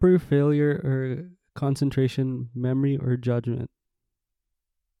 Yeah, a temporary failure or concentration, memory, or judgment.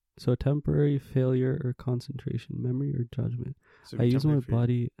 So temporary failure or concentration, memory, or judgment. So I use my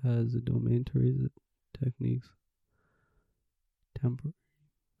body as a domain to raise the techniques. Temporary.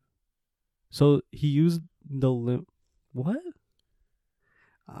 So he used the What?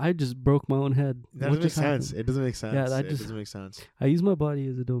 I just broke my own head. That doesn't make sense. It doesn't make sense. Yeah, it doesn't make sense. I use my body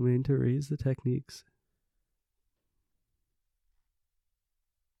as a domain to raise the techniques.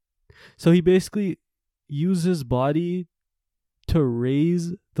 So he basically used his body to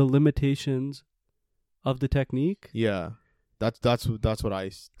raise the limitations of the technique. Yeah, that's what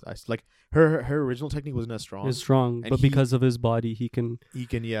I like. Her original technique wasn't as strong. It's strong, but because of his body, he can.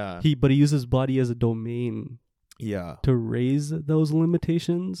 But he uses his body as a domain. Yeah. To raise those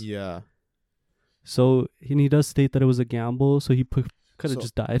limitations. Yeah. So he does state that it was a gamble. So he could have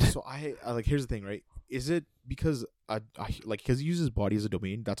just died. So I like. Here's the thing, right? Is it because because he uses his body as a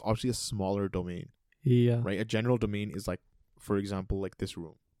domain? That's obviously a smaller domain. Yeah. Right. A general domain is like, for example, like this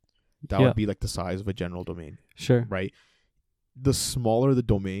room. That would be like the size of a general domain. Sure. Right. The smaller the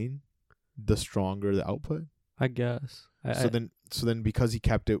domain, the stronger the output. I guess. So then, because he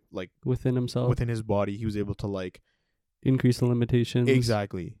kept it like within himself, within his body, he was able to like increase the limitations.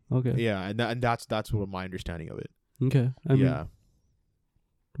 Exactly. Okay. Yeah, and that's what my understanding of it. Okay. I mean,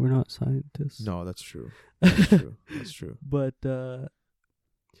 we're not scientists. No, that's true. That's true. That's true. But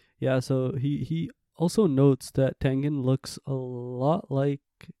yeah. So he also notes that Tengen looks a lot like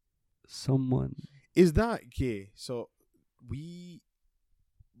someone. Is that okay? So me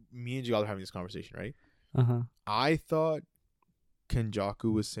and Jigal are having this conversation, right? I thought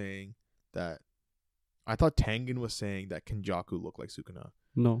Kenjaku was saying that. I thought Tengen was saying that Kenjaku looked like Sukuna.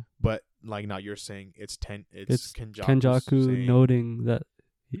 No, but like now you're saying it's Kenjaku noting that.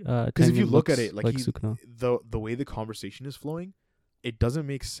 Because if you look at it, like Sukuna. the way the conversation is flowing, it doesn't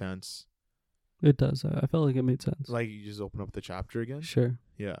make sense. It does. I felt like it made sense. Like you just open up the chapter again. Sure.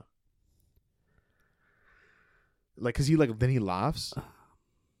 Yeah. Like, cause then he laughs.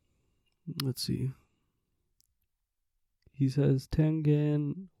 Let's see. He says,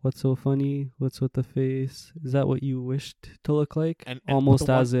 Tengen, what's so funny? What's with the face? Is that what you wished to look like? And almost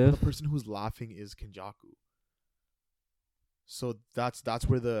as if the person who's laughing is Kenjaku. So that's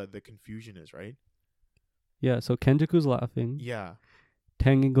where the confusion is, right? Yeah, so Kenjaku's laughing. Yeah.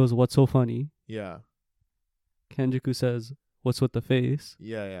 Tengen goes, what's so funny? Yeah. Kenjaku says, what's with the face?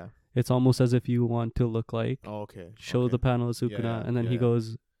 Yeah, yeah. It's almost as if you want to look like. Oh, okay. Show the panel of Sukuna, and then he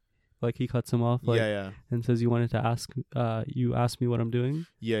goes, like he cuts him off, like, and says, "You wanted to ask, you asked me what I'm doing."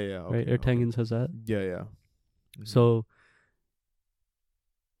 Yeah, yeah. Okay, right, or Tengen says that. Yeah, yeah. Mm-hmm. So,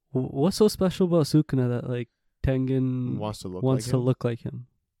 what's so special about Sukuna that like Tengen wants to look like him?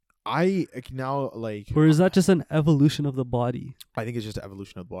 I now like, or is that just an evolution of the body? I think it's just an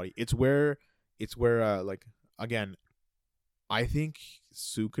evolution of the body. It's where like again, I think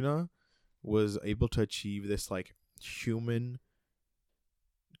Sukuna was able to achieve this like human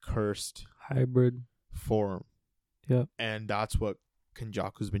cursed hybrid form. Yeah. And that's what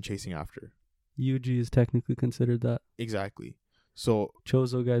Kenjaku's been chasing after. Yuji is technically considered that. Exactly. So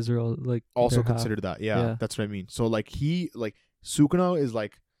Chozo guys are all like also considered that. Yeah, that's what I mean. So like Sukuna is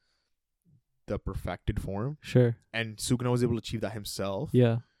like the perfected form. Sure. And Sukuna was able to achieve that himself.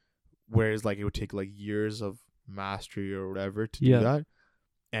 Yeah. Whereas like it would take like years of mastery or whatever to do that.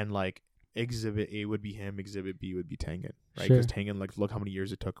 And like Exhibit A would be him, Exhibit B would be Tengen, right? Because Tengen, like, look how many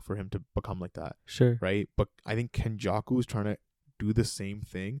years it took for him to become like that. Sure. Right? But I think Kenjaku is trying to do the same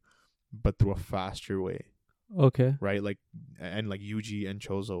thing, but through a faster way. Okay. Right? Like, and like Yuji and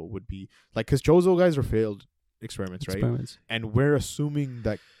Chozo would be like, because Chozo guys are failed experiments, right? And we're assuming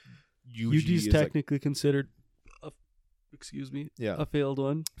that Yuji's technically like, considered a failed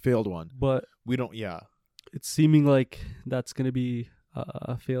one. But we don't, it's seeming like that's going to be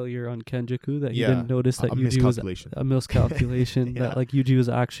a failure on Kenjaku, that he didn't notice that Yuji was a miscalculation, that like Yuji was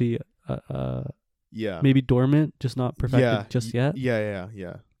actually maybe dormant, just not perfected just yet.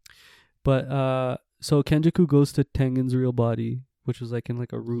 Yeah. But so Kenjaku goes to Tengen's real body, which was like in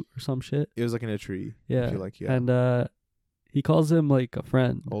like a root or some shit. It was like in a tree. Yeah. I feel like, And he calls him like a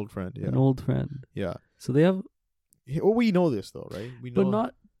friend. Old friend, yeah. An old friend. Yeah. So they have... Well, we know this though, right? We know, but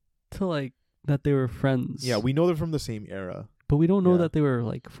not to like that they were friends. Yeah, we know they're from the same era. But we don't know that they were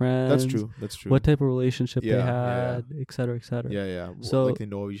like friends. That's true. What type of relationship they had, et cetera, et cetera. Yeah. So like they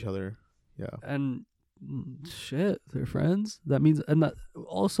know each other. Yeah. And shit, they're friends. That means, and that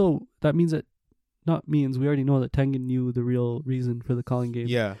also, that means that, not means, we already know that Tengen knew the real reason for the calling game.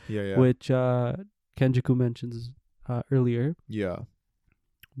 Yeah. Which Kenjaku mentions earlier. Yeah.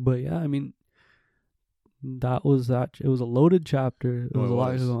 But yeah, I mean, that was that. It was a loaded chapter. It was a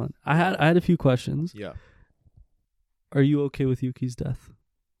lot going on. I had a few questions. Yeah. Are you okay with Yuki's death?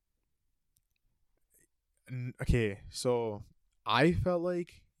 Okay, so I felt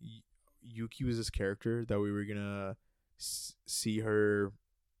like Yuki was this character that we were gonna see her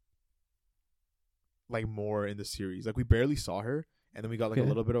like more in the series. Like we barely saw her, and then we got like a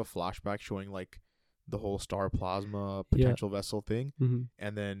little bit of a flashback showing like the whole star plasma potential vessel thing,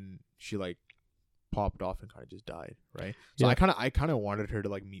 and then she like popped off and kind of just died, right? So I kind of wanted her to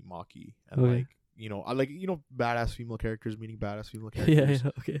like meet Maki and like. You know, I like, you know, badass female characters meeting badass female characters.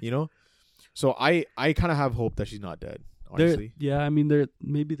 Okay. You know? So I kind of have hope that she's not dead, honestly. I mean,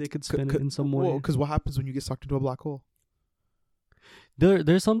 maybe they could spin it in some way. Because what happens when you get sucked into a black hole?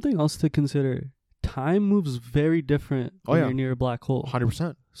 There's something else to consider. Time moves very different when you're near a black hole.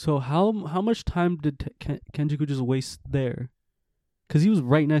 100%. So how much time did Kenjaku just waste there? Because he was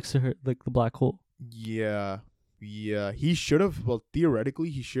right next to her, like the black hole. Yeah. He should have, well,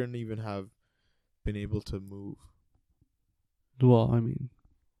 theoretically, he shouldn't even have been able to move. Well, I mean,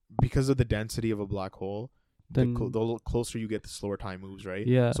 because of the density of a black hole, then the closer you get, the slower time moves, right?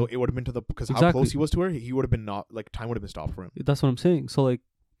 Yeah. So it would have been because how close he was to her, he would have been not like time would have been stopped for him. That's what I'm saying. So like,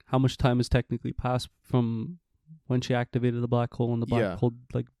 how much time has technically passed from when she activated the black hole and the black hole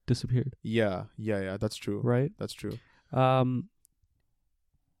like disappeared? Yeah. That's true. Right. That's true. Do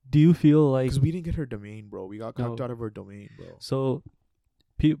you feel like, because we didn't get her domain, bro? We got kicked out of her domain, bro. So.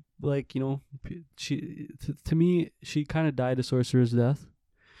 Like, you know, she to me, she kind of died a sorcerer's death.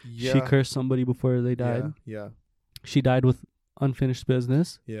 Yeah. She cursed somebody before they died. Yeah. She died with unfinished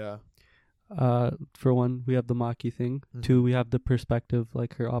business. Yeah. For one, we have the Maki thing. Mm-hmm. Two, we have the perspective,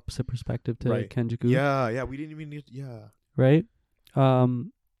 like her opposite perspective to Kenjaku. Yeah. We didn't even need. Yeah. Right.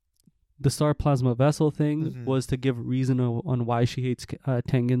 The star plasma vessel thing was to give reason on why she hates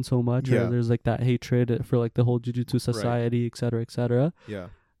Tengen so much. Yeah. Or there's like that hatred for like the whole Jujutsu Society, et cetera, et cetera. Yeah.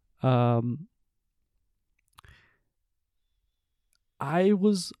 I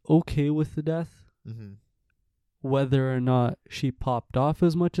was okay with the death. Mm-hmm. Whether or not she popped off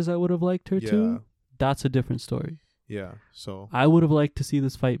as much as I would have liked her to, that's a different story. Yeah. So I would have liked to see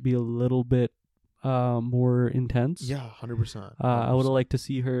this fight be a little bit more intense. Yeah, 100%. I would have liked to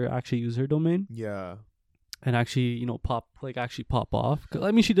see her actually use her domain. Yeah. And actually, you know, pop off.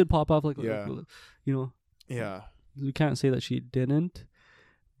 I mean, she did pop off, you know. Yeah. We can't say that she didn't.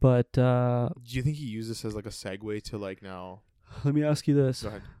 But do you think he used this as like a segue to like now? Let me ask you this. Go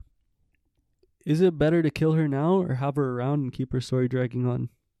ahead. Is it better to kill her now or have her around and keep her story dragging on?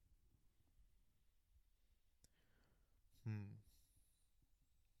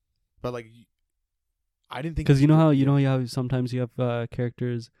 But like, I didn't think, because you know how sometimes you have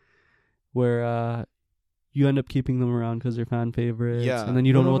characters where you end up keeping them around because they're fan favorites, and then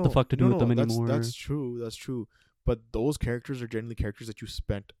you don't know what the fuck to do with them anymore. That's true. But those characters are generally characters that you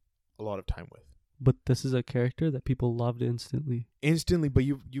spent a lot of time with. But this is a character that people loved instantly. But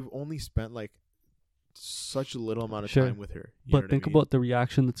you've only spent like such a little amount of time with her. But think about the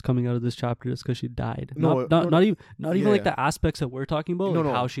reaction that's coming out of this chapter just because she died. Not even like the aspects that we're talking about, like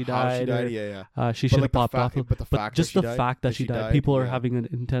how she died. She should have popped off. But just the fact that she died, people are having an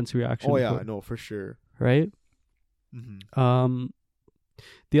intense reaction. Oh yeah, no, for sure. Right? Mm-hmm.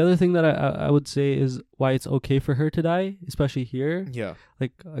 The other thing that I would say is why it's okay for her to die, especially here. Yeah.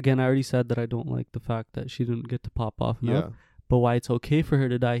 Like, again, I already said that I don't like the fact that she didn't get to pop off enough. Yeah. But why it's okay for her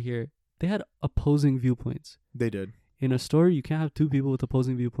to die here, they had opposing viewpoints. They did. In a story, you can't have two people with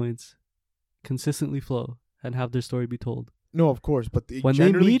opposing viewpoints consistently flow and have their story be told. No, of course. But when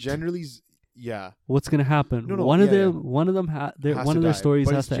generally, they meet, yeah. What's going to happen? No, one of them has one of their stories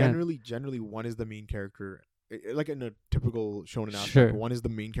but has to generally, end. Generally, one is the main character. Like in a typical shonen aspect, sure. One is the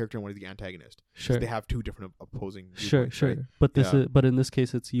main character and one is the antagonist. Sure. They have two different opposing Sure. Right? But but in this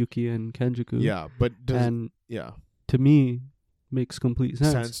case it's Yuki and Kenjaku. Yeah, but to me makes complete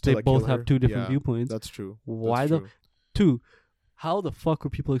sense. They both have two different viewpoints. That's true. How the fuck were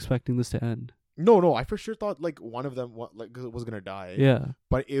people expecting this to end? No, I for sure thought like one of them was gonna die. Yeah,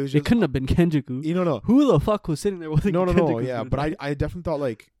 but it was just, it couldn't have been Kenjaku. No. Who the fuck was sitting there with Kenjaku? No. Yeah, but I definitely thought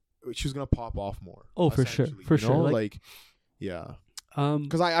like she was gonna pop off more. Oh, for sure. Yeah.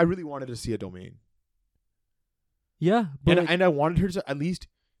 Because I really wanted to see a domain. Yeah, but and I wanted her to at least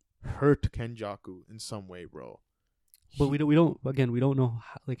hurt Kenjaku in some way, bro. But we don't know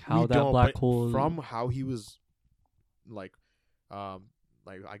how that black hole from how he was like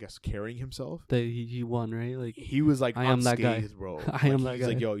I guess carrying himself. That he won, right? Like he was like, I am that guy, bro. I am that guy. He's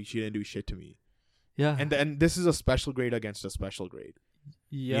like, yo, she didn't do shit to me. Yeah, and this is a special grade against a special grade.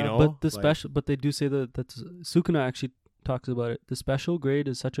 Yeah, you know? But the special, but they do say that Sukuna actually talks about it. The special grade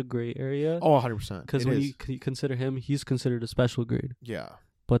is such a gray area. Oh, 100%. Because when you consider him, he's considered a special grade. Yeah.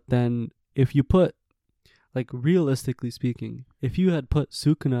 But then if you put, like, realistically speaking, if you had put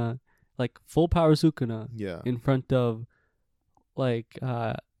Sukuna, like full power Sukuna, in front of like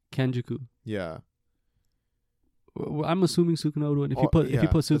Kenjaku. Yeah. I'm assuming Sukuna would win. If you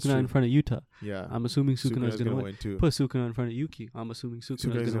put Sukuna in front of Yuta, I'm assuming Sukuna is gonna win too. Put Sukuna in front of Yuki, I'm assuming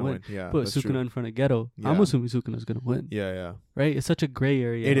Sukuna is gonna win. Yeah, put Sukuna in front of Geto, I'm assuming Sukuna is gonna win. Yeah. Right? It's such a gray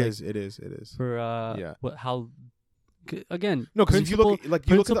area. It is. For how again? No, because if you look like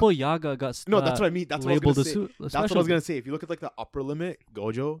Yaga got no, that's what I mean. That's what I was gonna say. That's what I was gonna say. If you look at like the upper limit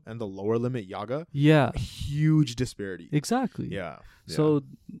Gojo and the lower limit Yaga, huge disparity. Exactly. Yeah. So.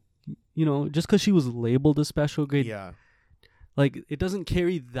 You know, just because she was labeled a special grade, like it doesn't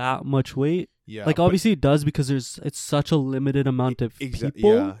carry that much weight. Yeah, like obviously it does because it's such a limited amount of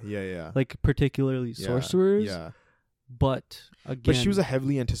people. Yeah. Like particularly sorcerers. Yeah. But again, but she was a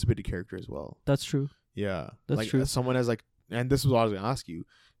heavily anticipated character as well. That's true. Yeah, that's true. Someone has like, and this is what I was gonna ask you.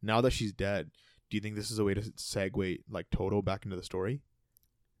 Now that she's dead, do you think this is a way to segue like Toto back into the story?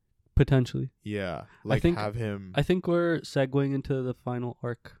 Potentially. Yeah, like have him. I think we're segueing into the final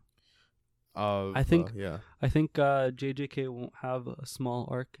arc. I think JJK won't have a small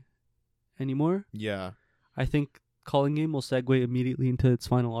arc anymore. Yeah. I think Calling Game will segue immediately into its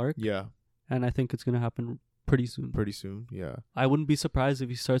final arc. Yeah. And I think it's gonna happen pretty soon. Yeah. I wouldn't be surprised if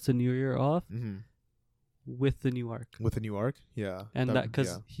he starts the new year off with the new arc. With the new arc, yeah. And that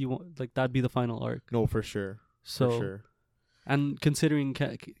because he won't that'd be the final arc. No, for sure. So, for sure. And considering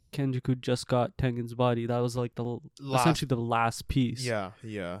Kenjaku just got Tengen's body, that was like essentially the last piece. Yeah.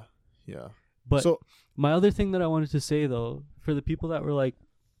 But my other thing that I wanted to say though, for the people that were like,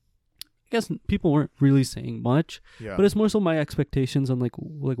 I guess people weren't really saying much, but it's more so my expectations on like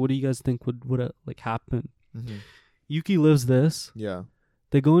what do you guys think would like happen? Mm-hmm. Yuki lives this. Yeah.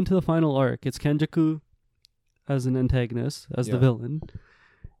 They go into the final arc. It's Kenjaku as an antagonist, as the villain.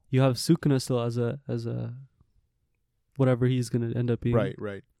 You have Sukuna still as a whatever he's gonna end up being.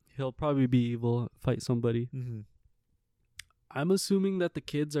 Right. He'll probably be evil, fight somebody. Mm-hmm. I'm assuming that the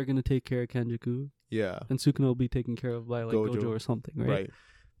kids are going to take care of Kenjaku. Yeah. And Sukuna will be taken care of by like Gojo or something, right?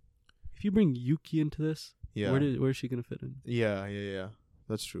 If you bring Yuki into this, where is she going to fit in? Yeah.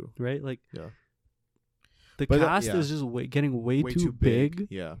 That's true. Right? Like, the cast is just getting way too big.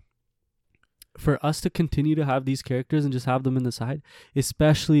 Yeah. For us to continue to have these characters and just have them in the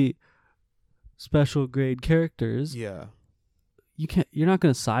especially special grade characters. Yeah. You're not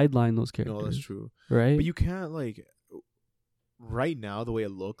going to sideline those characters. No, that's true. Right? But you can't like... Right now, the way it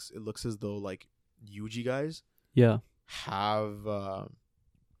looks as though like Yuji guys have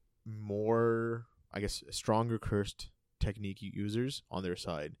more, I guess, stronger cursed technique users on their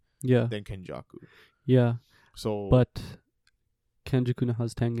side than Kenjaku. Yeah. So, but Kenjaku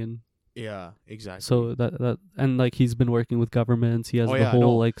has Tengen. Yeah, exactly. So that and like he's been working with governments. He has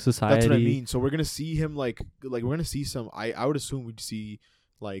whole like society. That's what I mean. So we're gonna see him like we're gonna see some. I would assume we'd see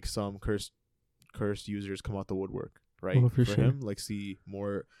like some cursed users come out the woodwork. Right, for sure. him, like see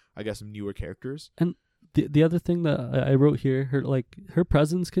more, I guess, newer characters. And the other thing that I wrote here, her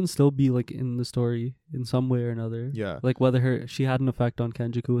presence can still be like in the story in some way or another. Yeah. Like whether she had an effect on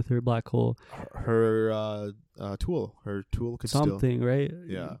Kenjaku with her black hole. Her tool could something, still, right?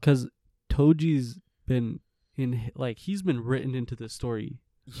 Yeah. Because Toji's been he's been written into the story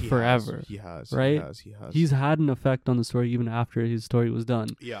forever. He has. Right? He has. He's had an effect on the story even after his story was done.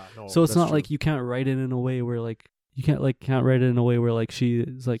 Yeah. No, so it's not true. like you can't write it in a way where like you can't write it in a way where like she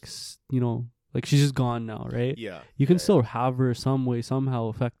is like, you know, like she's just gone now, right? Yeah. You can still have her some way somehow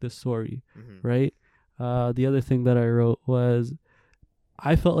affect this story, right? The other thing that I wrote was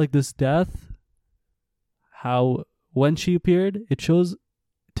I felt like this death, how when she appeared, it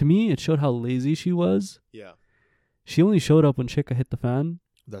showed how lazy she was. Yeah. She only showed up when Chika hit the fan.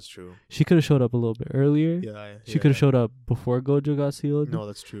 That's true. She could have showed up a little bit earlier. Yeah. She could have showed up before Gojo got sealed. No,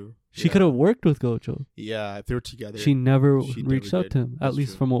 that's true. She could have worked with Gojo. Yeah, if they were together. She never reached out to him, at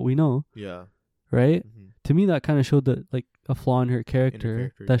least from what we know. Yeah. Right? To me, that kind of showed that like a flaw in her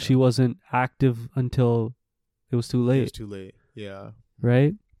character, that she wasn't active until it was too late. It was too late. Yeah.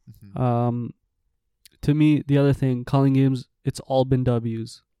 Right? To me, the other thing, calling games, it's all been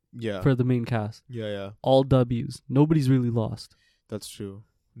W's. Yeah. For the main cast. Yeah. All W's. Nobody's really lost. That's true.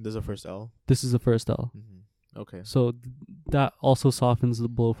 This is the first L. This is the first L. Okay. So that also softens the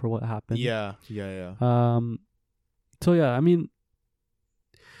blow for what happened. Yeah. So yeah, I mean,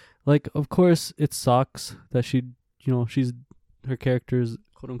 like, of course, it sucks that her character's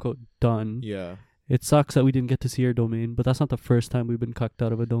quote unquote done. Yeah. It sucks that we didn't get to see her domain, but that's not the first time we've been cucked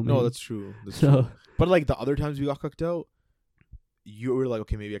out of a domain. No, that's true. True. But like the other times we got cucked out, you were like,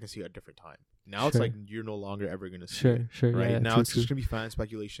 okay, maybe I can see it at a different time. Now it's like you're no longer ever gonna see it. Sure. Right? Yeah, now it's just gonna be fan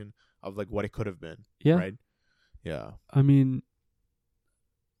speculation of like what it could have been. Yeah. Right? Yeah. I mean,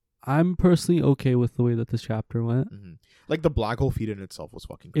 I'm personally okay with the way that this chapter went. Like the black hole feed in itself was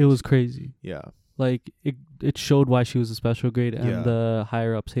fucking crazy. It was crazy. Yeah. Like it showed why she was a special grade and the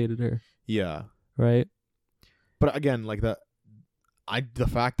higher ups hated her. Yeah. Right? But again, like the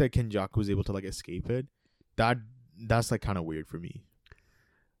fact that Kenjaku was able to like escape it, that's like kind of weird for me.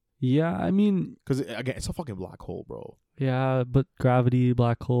 Yeah, I mean, because again, it's a fucking black hole, bro. Yeah, but gravity,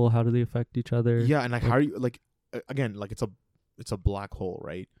 black hole, how do they affect each other? Yeah, and like how are you like again, like it's a black hole,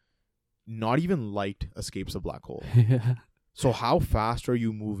 right? Not even light escapes a black hole. Yeah. So how fast are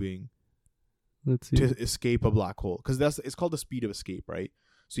you moving? Let's see. To escape a black hole? Because it's called the speed of escape, right?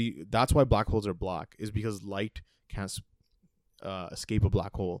 So that's why black holes are black, is because light can't escape a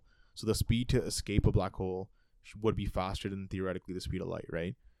black hole. So the speed to escape a black hole would be faster than theoretically the speed of light,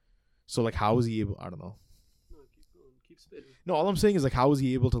 right? So like, how is he able? I don't know. No, keep spitting. No, all I'm saying is like, how is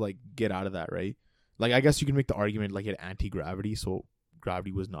he able to like get out of that, right? Like, I guess you can make the argument like he had anti-gravity, so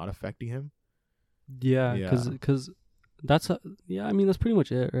gravity was not affecting him. Yeah, because that's I mean that's pretty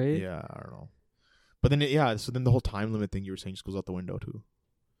much it, right? Yeah, I don't know. But then so then the whole time limit thing you were saying just goes out the window too.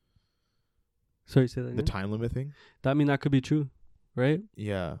 Sorry, say that again? The time limit thing? That could be true, right?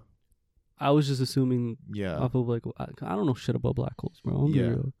 Yeah. I was just assuming off of like, I don't know shit about black holes, bro.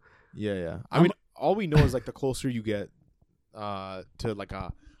 Yeah. I mean, all we know is like the closer you get to like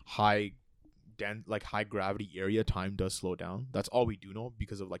a high gravity area, time does slow down. That's all we do know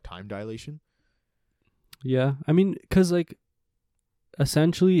because of like time dilation. Yeah. I mean, because like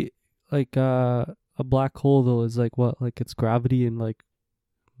essentially like a black hole though is like what? Like it's gravity and like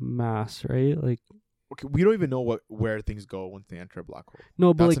mass, right? Like, okay, we don't even know where things go once they enter a black hole.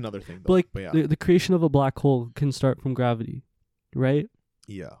 No, but that's like, another thing. Though. But like the creation of a black hole can start from gravity, right?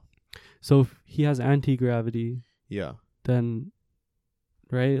 Yeah. So if he has anti-gravity, then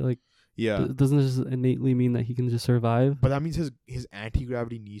right, like, doesn't this innately mean that he can just survive? But that means his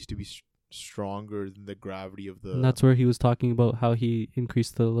anti-gravity needs to be stronger than the gravity of the. And that's where he was talking about how he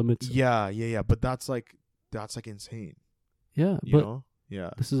increased the limits. Yeah. But that's like insane. Yeah, you know?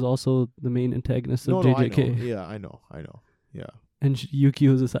 Yeah. This is also the main antagonist of JJK. I know. Yeah. And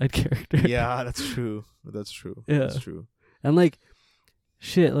Yukio is a side character. Yeah, that's true. Yeah. That's true. And like,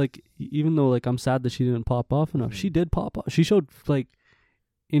 shit, like, even though like I'm sad that she didn't pop off enough, she did pop off. She showed like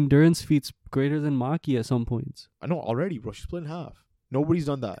endurance feats greater than Maki at some points. I know already, bro. She's split in half. Nobody's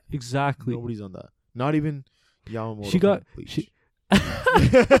done that. Exactly. Nobody's done that. Not even Yamamoto. She got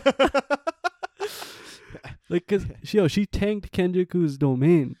like, cause she tanked Kenjaku's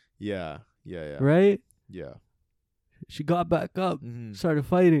domain. Yeah. Right? Yeah. She got back up, started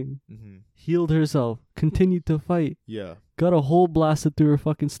fighting, healed herself, continued to fight. Yeah. Got a hole blasted through her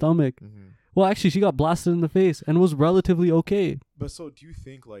fucking stomach. Well, actually, she got blasted in the face and was relatively okay. But so, do you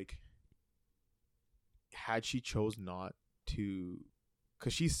think, like, had she chose not to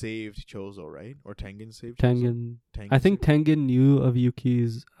Because she saved Chozo, right? Or Tengen saved Tengen. I think Tengen knew of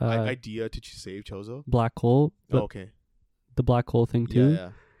Yuki's idea to save Chozo. Black hole. Okay. The black hole thing too. Yeah.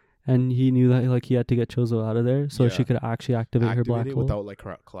 And he knew that like he had to get Chozo out of there so she could actually activate her black hole without like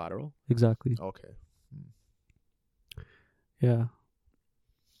collateral. Exactly. Okay. Yeah.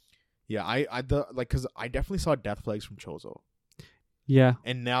 Yeah, because I definitely saw death flags from Chozo. Yeah.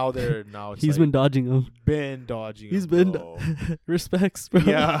 And now it's he's been dodging them. He's been respects, bro.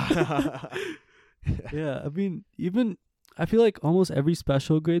 Yeah. Yeah, I mean, even I feel like almost every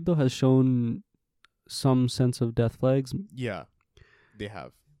special grade though has shown some sense of death flags. Yeah. They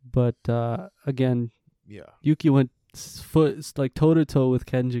have. But again, yeah. Yuki went like toe to toe with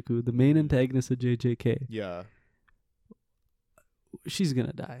Kenjaku, the main antagonist of JJK. Yeah. She's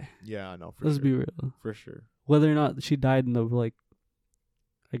gonna die. Yeah, no, Let's be real. For sure. Whether or not she died in the like,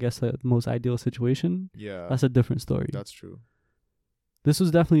 I guess the most ideal situation. Yeah. That's a different story. That's true. This was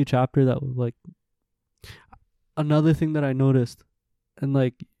definitely a chapter that was like another thing that I noticed, and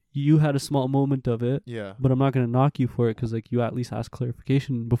like you had a small moment of it. Yeah. But I'm not gonna knock you for it because like you at least asked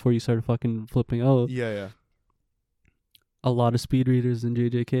clarification before you started fucking flipping out. Yeah. A lot of speed readers in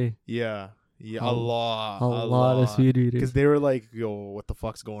JJK. Yeah. Yeah, a lot of speed readers. Because they were like, yo, what the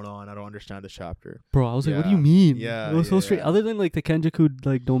fuck's going on? I don't understand the chapter. Bro, I was like, what do you mean? Yeah. It was so straight. Other than like the Kenjaku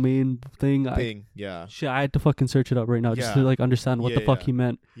like domain thing. I had to fucking search it up right now just to like understand what the fuck he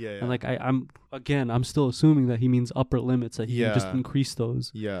meant. Yeah. And like I'm still assuming that he means upper limits, that he can just increase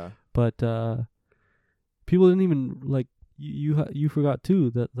those. Yeah. But people didn't even like you forgot too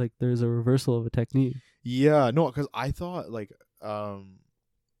that like there's a reversal of a technique. Yeah, no, because I thought like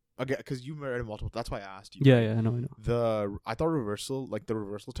again, because you read it multiple. That's why I asked you. Yeah, right? Yeah, I know. I thought the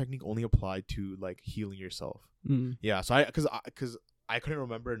reversal technique only applied to like healing yourself. Mm. Yeah, so because I couldn't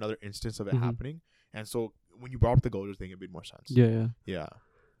remember another instance of it happening, and so when you brought up the Gojo thing, it made more sense. Yeah.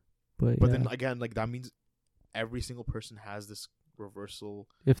 But then again, like that means every single person has this reversal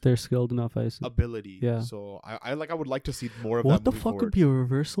if they're skilled enough, I see. Ability. Yeah. So I would like to see more of that. What the fuck would be a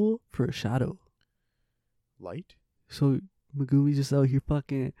reversal for a shadow? Light. So Megumi's just out here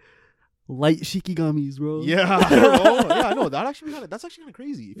fucking light shikigamis, bro. Yeah. I know. That's actually kind of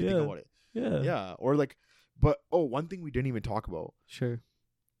crazy if you think about it. Yeah. Yeah. Or like, but one thing we didn't even talk about. Sure.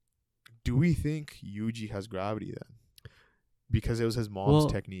 Do we think Yuji has gravity then? Because it was his mom's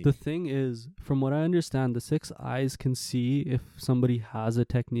technique. The thing is, from what I understand, the 6 eyes can see if somebody has a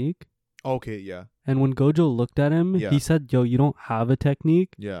technique. Okay, yeah. And when Gojo looked at him, he said, yo, you don't have a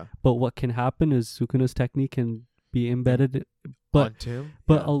technique. Yeah. But what can happen is Sukuna's technique can be embedded. But him?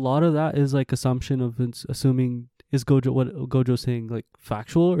 But a lot of that is like assumption of assuming, is Gojo, what Gojo saying, like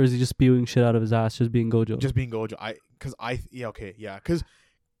factual? Or is he just spewing shit out of his ass, just being Gojo? Just being Gojo.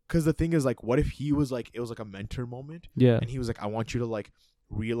 Because the thing is, like, what if he was like, it was like a mentor moment? Yeah. And he was like, I want you to like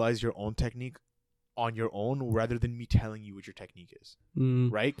realize your own technique on your own rather than me telling you what your technique is.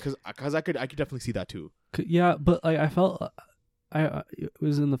 Right? Because I could definitely see that too. Yeah, but like I felt, it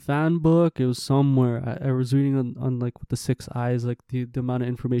was in the fan book. It was somewhere. I was reading on like with the 6 eyes, like the amount of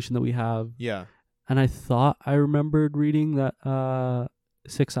information that we have. Yeah. And I thought I remembered reading that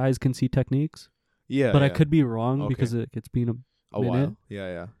 6 eyes can see techniques. Yeah. But I could be wrong because it's been a minute.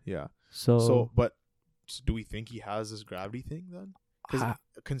 While. Yeah. So do we think he has this gravity thing then? Because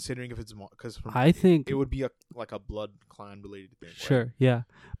considering if it's I think it would be like a blood clan related thing. Sure. Right? Yeah.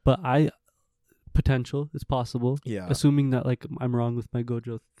 But potential, it's possible. Yeah. Assuming that like I'm wrong with my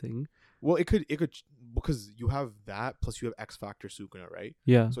Gojo thing. Well, it could because you have that plus you have X Factor Sukuna, right?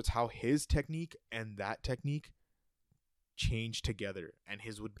 Yeah. So it's how his technique and that technique change together, and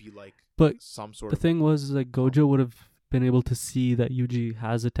his would be like some sort of. The thing was like Gojo would have been able to see that Yuji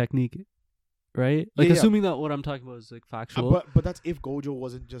has a technique, right? Like assuming that what I'm talking about is like factual. But that's if Gojo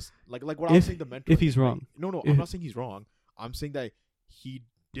wasn't just like what I'm saying the mentor. If he's wrong. Right? No, I'm not saying he's wrong. I'm saying that he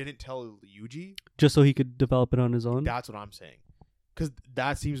didn't tell Yuji just so he could develop it on his own. That's what I'm saying. Because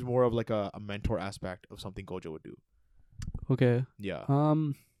that seems more of like a mentor aspect of something Gojo would do. Okay. Yeah.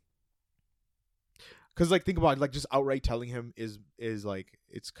 Because like think about it, like just outright telling him is like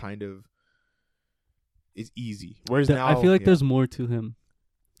it's kind of it's easy. Whereas now I feel like there's more to him.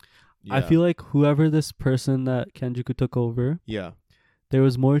 Yeah. I feel like whoever this person that Kenjaku took over, there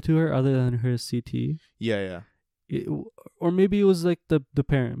was more to her other than her CT. Yeah. Or maybe it was like the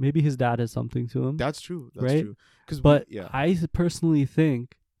parent. Maybe his dad has something to him. That's true. That's right? true. I personally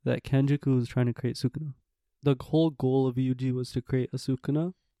think that Kenjaku was trying to create Sukuna. The whole goal of Yuji was to create a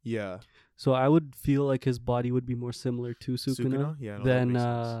Sukuna. Yeah. So I would feel like his body would be more similar to Sukuna than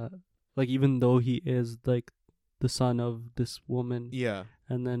like even though he is like the son of this woman. Yeah.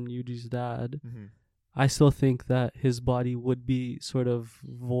 And then Yuji's dad. Mm-hmm. I still think that his body would be sort of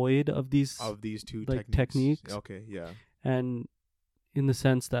void of these two like techniques. Okay, yeah. And in the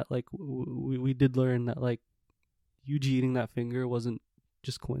sense that like we did learn that like Yuji eating that finger wasn't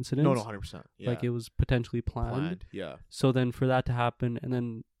just coincidence. No, 100%. Yeah. Like it was potentially planned. Yeah. So then for that to happen, and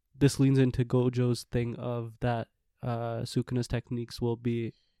then this leans into Gojo's thing of that Sukuna's techniques will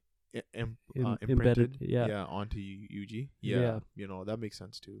be embedded. Yeah, onto Yuji. Yeah. You know, that makes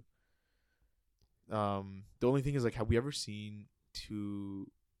sense too. The only thing is, like, have we ever seen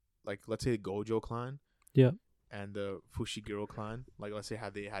like, let's say the Gojo clan, and the Fushiguro clan, like, let's say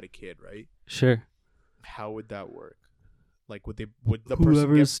they had a kid, right? Sure. How would that work? Like, would the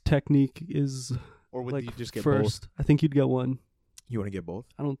whoever's technique is, or would like, you just get first? Both? I think you'd get one. You want to get both?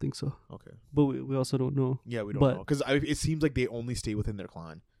 I don't think so. Okay. But we also don't know. Yeah, we don't know, because it seems like they only stay within their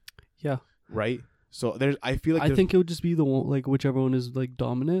clan. Yeah. Right. So I feel like I think it would just be the one, like, whichever one is like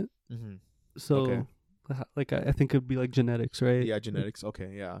dominant. Mm-hmm. So, like, I think it'd be like genetics, right? Yeah, genetics.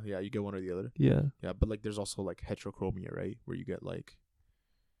 Okay, yeah. You get one or the other. Yeah. Yeah, but like, there's also like heterochromia, right? Where you get like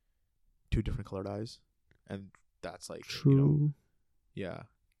 2 different colored eyes, and that's like true. You know, yeah.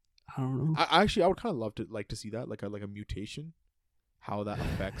 I don't know. I would kind of love to see that, like a mutation, how that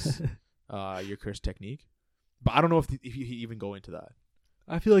affects your curse technique. But I don't know if you even go into that.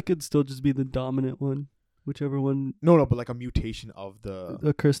 I feel like it'd still just be the dominant one. Whichever one. No, but like a mutation of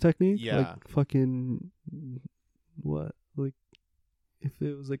the curse technique. Yeah. Like fucking what? Like if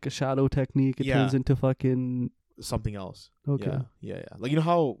it was like a shadow technique, it turns into fucking something else. Okay. Yeah. Like, you know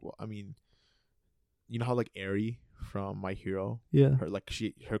how like Eri from My Hero. Yeah.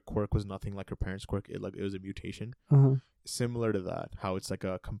 Her quirk was nothing like her parents' quirk. It was a mutation. Similar to that, how it's like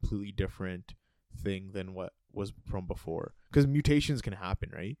a completely different thing than what was from before. Because mutations can happen,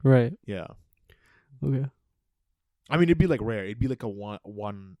 right? Right. Yeah. Okay. I mean, it'd be like rare. It'd be like a one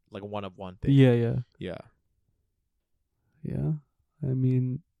of one thing. Yeah. Yeah. Yeah. I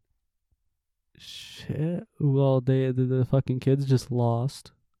mean, shit. Well, the fucking kids just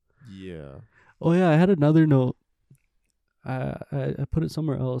lost. Yeah. Oh yeah, I had another note. I put it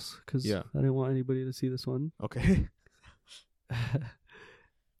somewhere else because I didn't want anybody to see this one. Okay.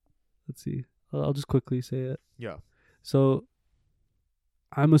 Let's see. I'll just quickly say it. Yeah. So,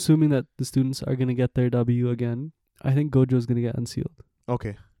 I'm assuming that the students are gonna get their W again. I think Gojo's gonna get unsealed.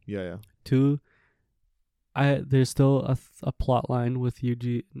 Okay. Yeah. 2, there's still a plot line with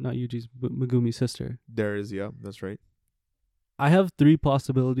Megumi's sister. There is, yeah, that's right. I have 3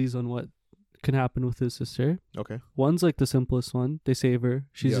 possibilities on what can happen with his sister. Okay. One's like the simplest one. They save her.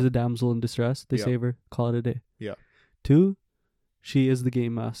 She's a damsel in distress. They save her. Call it a day. Yeah. 2, she is the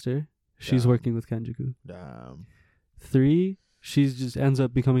game master. She's working with Kenjaku. Damn. 3, she just ends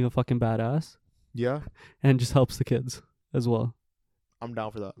up becoming a fucking badass. Yeah. And just helps the kids as well. I'm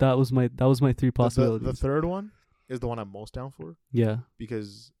down for that. That was my 3 possibilities. The third one is the one I'm most down for. Yeah.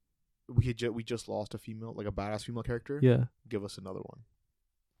 Because we just lost a female, like a badass female character. Yeah. Give us another one.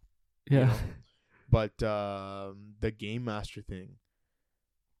 Yeah. You know? But the game master thing,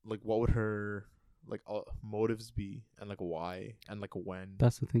 like, what would her like motives be, and like why, and like when?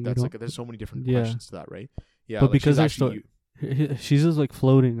 That's the thing. That's like there's so many different questions to that, right? Yeah. But like, because she's just like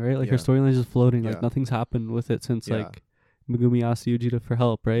floating, right? Like her storyline is just floating. Like nothing's happened with it since like Megumi asked Yuji for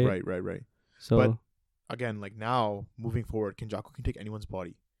help, right? Right. So, but again, like, now moving forward, Kenjaku can take anyone's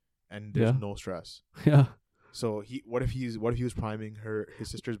body, and there's no stress. Yeah. So what if he was priming his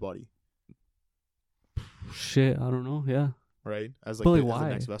sister's body? Shit, I don't know. Yeah. Right. As like as the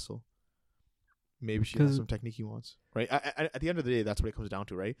next vessel. Maybe she has some technique he wants. Right. At the end of the day, that's what it comes down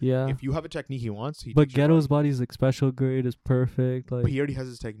to, right? Yeah. If you have a technique he wants, but Geto's body's like special grade, is perfect. Like, but he already has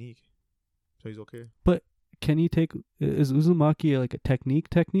his technique, so he's okay. But can he take? Is Uzumaki like a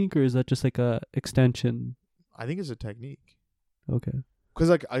technique, or is that just like a extension? I think it's a technique. Okay. Because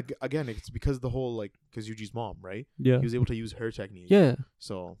like again, it's because the whole because Yuji's mom, right? Yeah. He was able to use her technique. Yeah.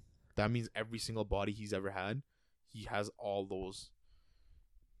 So that means every single body he's ever had, he has all those.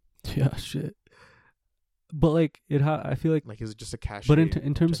 Yeah. Shit. But like I feel like is it just a cache? But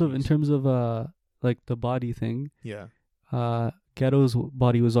in terms of like the body thing. Yeah. Geto's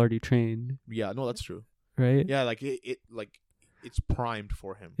body was already trained. Yeah. No, that's true. Right. Yeah. Like it's primed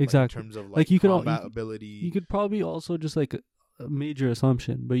for him. Exactly. Like, in terms of like you combat ability. You could probably also just like a major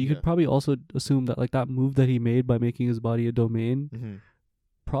assumption, but you could probably also assume that like that move that he made by making his body a domain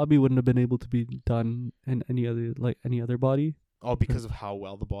probably wouldn't have been able to be done in any other body. Oh, because of how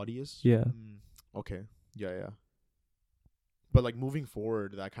well the body is? Yeah. Okay. Yeah. But like moving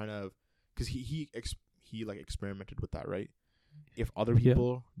forward, that kind of, because he experimented with that, right? If other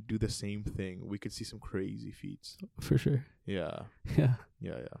people do the same thing, we could see some crazy feats. For sure. Yeah. Yeah.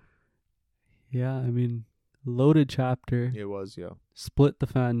 Yeah, I mean, loaded chapter. It was, yeah. Split the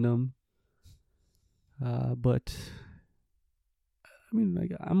fandom. But I mean,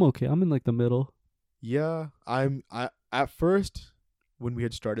 like, I'm okay. I'm in like the middle. Yeah, I at first when we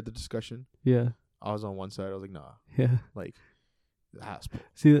had started the discussion, yeah, I was on one side. I was like, nah, yeah, like,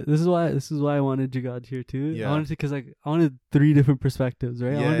 see, this is why I wanted Jagad here too. Yeah. I wanted to, cause like I wanted 3 different perspectives,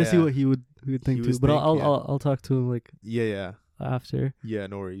 right? Yeah, I wanted to see what he would think too. But I'll talk to him like after. Yeah,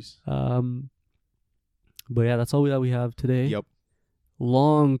 no worries. But yeah, that's all that we have today. Yep.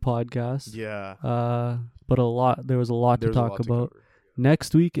 Long podcast. Yeah. But there was a lot to talk about.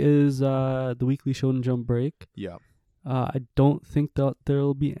 Next week is the weekly Shonen Jump break. Yeah. I don't think that there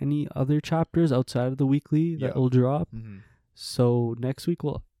will be any other chapters outside of the weekly that will drop. Mm-hmm. So next week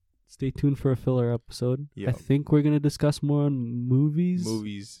we'll stay tuned for a filler episode. Yep. I think we're gonna discuss more on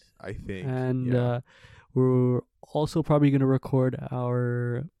movies. I think. And we're also probably gonna record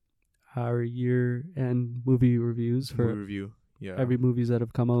our year-end movie reviews for every movies that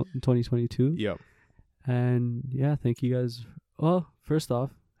have come out in 2022. Yep. And yeah, thank you guys. Well, first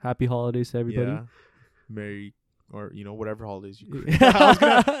off, happy holidays to everybody. Yeah. Merry, or whatever holidays you.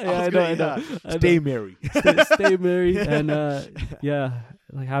 I know. Stay merry. Stay merry, and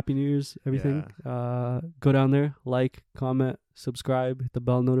like happy New Year's, everything. Yeah. Go down there, like, comment, subscribe, hit the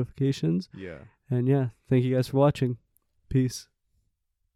bell notifications. Yeah. And thank you guys for watching. Peace.